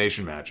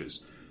elimination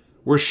matches,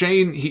 where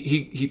Shane,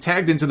 he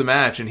tagged into the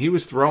match and he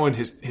was throwing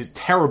his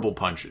terrible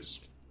punches.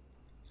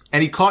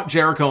 And he caught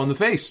Jericho in the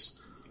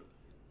face.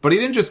 But he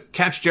didn't just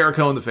catch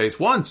Jericho in the face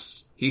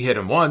once. He hit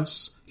him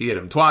once, he hit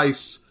him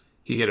twice,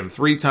 he hit him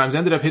 3 times,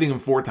 ended up hitting him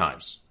 4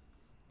 times.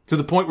 to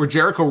the point where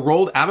Jericho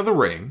rolled out of the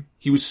ring.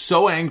 He was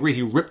so angry,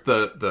 he ripped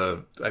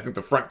the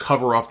front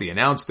cover off the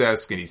announce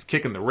desk, and he's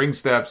kicking the ring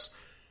steps.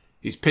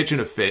 He's pitching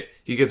a fit.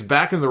 He gets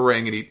back in the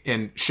ring,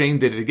 and Shane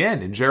did it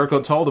again. And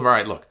Jericho told him, all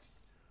right, look,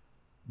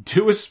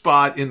 do a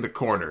spot in the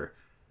corner.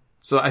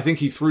 So I think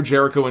he threw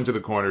Jericho into the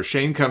corner.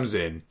 Shane comes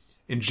in,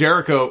 and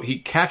Jericho, he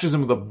catches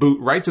him with a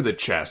boot right to the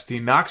chest. He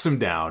knocks him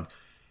down.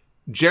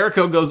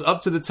 Jericho goes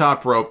up to the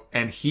top rope,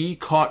 and he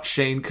caught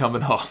Shane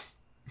coming off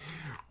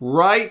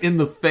right in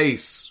the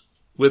face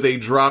with a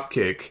drop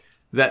kick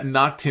that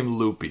knocked him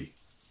loopy.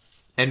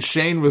 And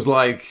Shane was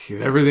like,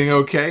 everything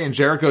okay? And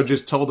Jericho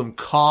just told him,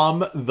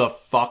 calm the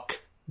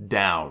fuck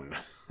down.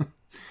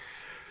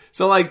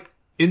 So, like,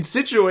 in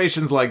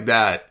situations like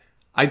that,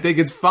 I think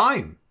it's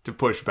fine to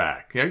push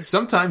back. Okay?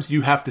 Sometimes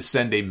you have to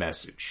send a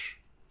message.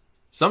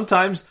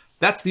 Sometimes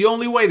that's the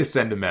only way to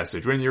send a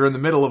message when you're in the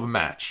middle of a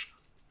match.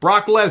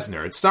 Brock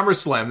Lesnar at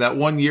SummerSlam that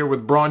one year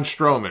with Braun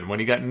Strowman when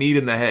he got kneed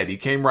in the head. He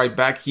came right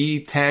back.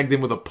 He tagged him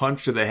with a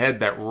punch to the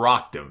head that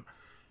rocked him.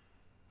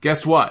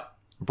 Guess what?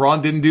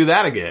 Braun didn't do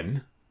that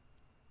again.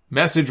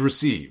 Message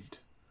received.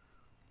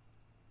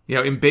 You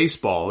know, in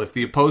baseball, if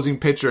the opposing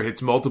pitcher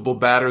hits multiple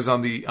batters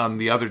on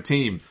the other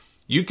team,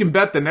 you can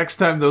bet the next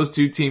time those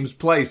two teams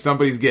play,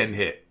 somebody's getting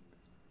hit.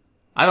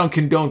 I don't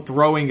condone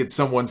throwing at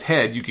someone's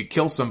head. You could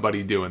kill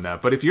somebody doing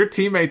that. But if your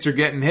teammates are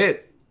getting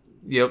hit,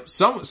 you know,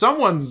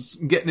 someone's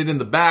getting it in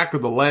the back or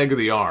the leg or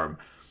the arm.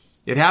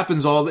 It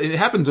happens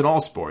in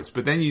all sports.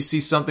 But then you see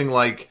something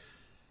like,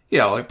 you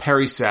know, like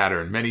Perry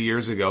Saturn many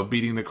years ago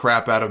beating the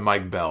crap out of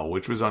Mike Bell,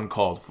 which was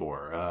uncalled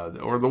for,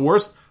 or the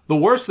worst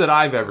that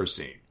I've ever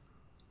seen.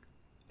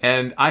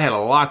 And I had a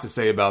lot to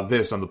say about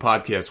this on the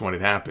podcast when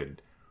it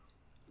happened,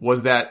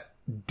 was that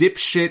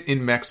dipshit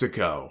in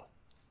Mexico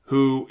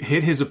who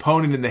hit his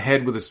opponent in the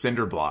head with a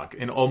cinder block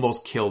and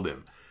almost killed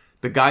him.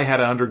 The guy had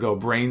to undergo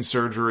brain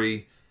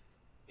surgery.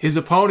 His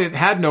opponent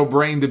had no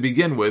brain to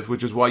begin with,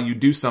 which is why you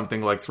do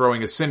something like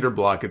throwing a cinder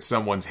block at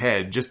someone's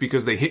head just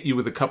because they hit you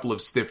with a couple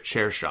of stiff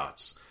chair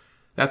shots.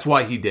 That's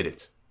why he did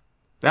it.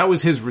 That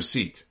was his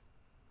receipt.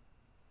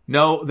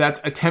 No,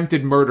 that's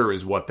attempted murder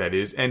is what that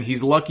is, and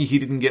he's lucky he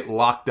didn't get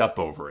locked up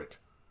over it.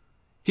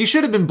 He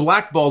should have been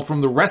blackballed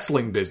from the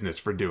wrestling business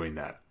for doing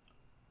that.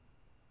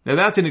 Now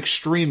that's an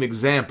extreme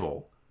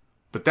example,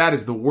 but that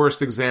is the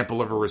worst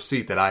example of a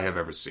receipt that I have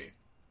ever seen.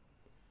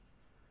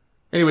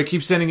 Anyway,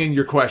 keep sending in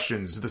your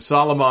questions.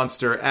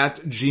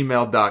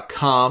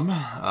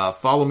 thesolomonster@gmail.com.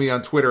 Follow me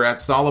on Twitter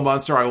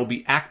 @solomonster. I will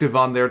be active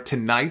on there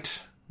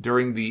tonight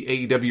during the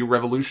AEW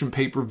Revolution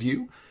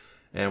pay-per-view.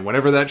 And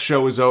whenever that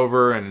show is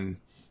over, and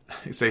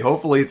I say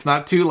hopefully it's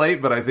not too late,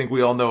 but I think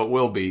we all know it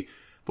will be.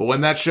 But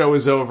when that show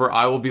is over,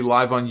 I will be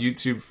live on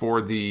YouTube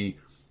for the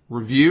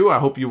review. I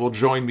hope you will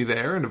join me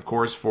there. And of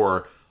course,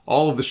 for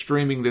all of the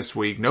streaming this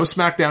week, no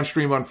SmackDown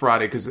stream on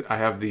Friday because I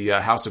have the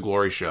House of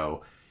Glory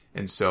show.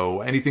 And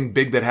so anything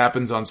big that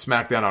happens on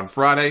SmackDown on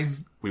Friday,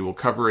 we will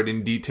cover it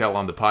in detail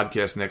on the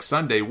podcast next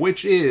Sunday,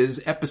 which is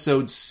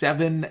episode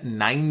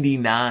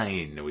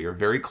 799. We are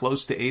very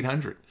close to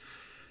 800.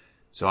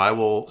 So I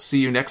will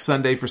see you next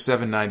Sunday for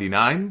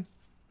 799.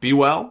 Be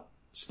well,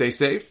 stay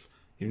safe,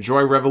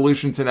 enjoy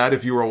Revolution tonight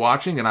if you are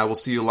watching, and I will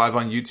see you live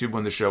on YouTube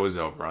when the show is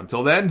over.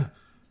 Until then,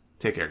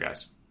 take care,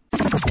 guys.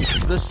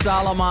 The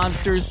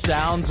Solomonsters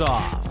sounds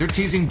off. They're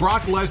teasing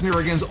Brock Lesnar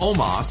against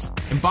Omos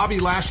and Bobby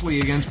Lashley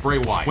against Bray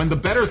Wyatt, when the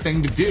better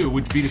thing to do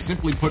would be to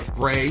simply put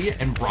Bray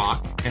and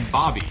Brock and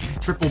Bobby,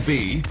 Triple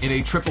B, in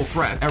a triple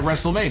threat at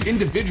WrestleMania.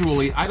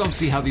 Individually, I don't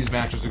see how these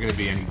matches are going to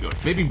be any good.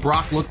 Maybe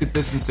Brock looked at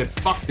this and said,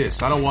 fuck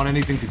this, I don't want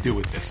anything to do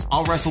with this.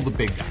 I'll wrestle the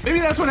big guy. Maybe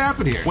that's what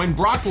happened here. When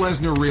Brock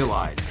Lesnar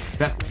realized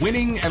that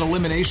winning at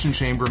Elimination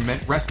Chamber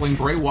meant wrestling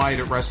Bray Wyatt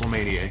at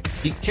WrestleMania,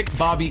 he kicked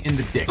Bobby in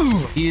the dick.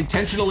 He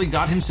intentionally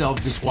got himself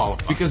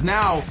disqualified, because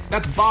now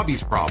that's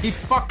Bobby's problem. He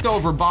fucked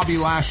over Bobby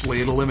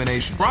Lashley at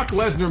Elimination. Brock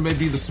Lesnar may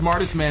be the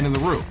smartest man in the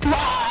room.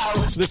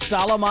 The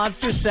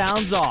Solomonster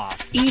sounds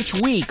off. Each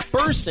week,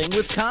 bursting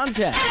with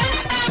content.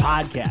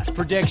 Podcasts,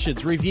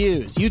 predictions,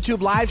 reviews,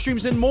 YouTube live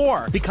streams, and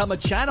more. Become a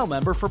channel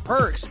member for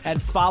perks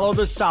and follow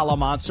the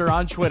Solomonster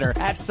on Twitter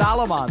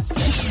 @Solomonster.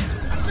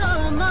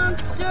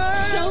 Solomonster.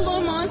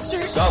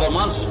 Solomonster.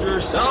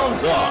 Solomonster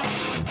sounds off.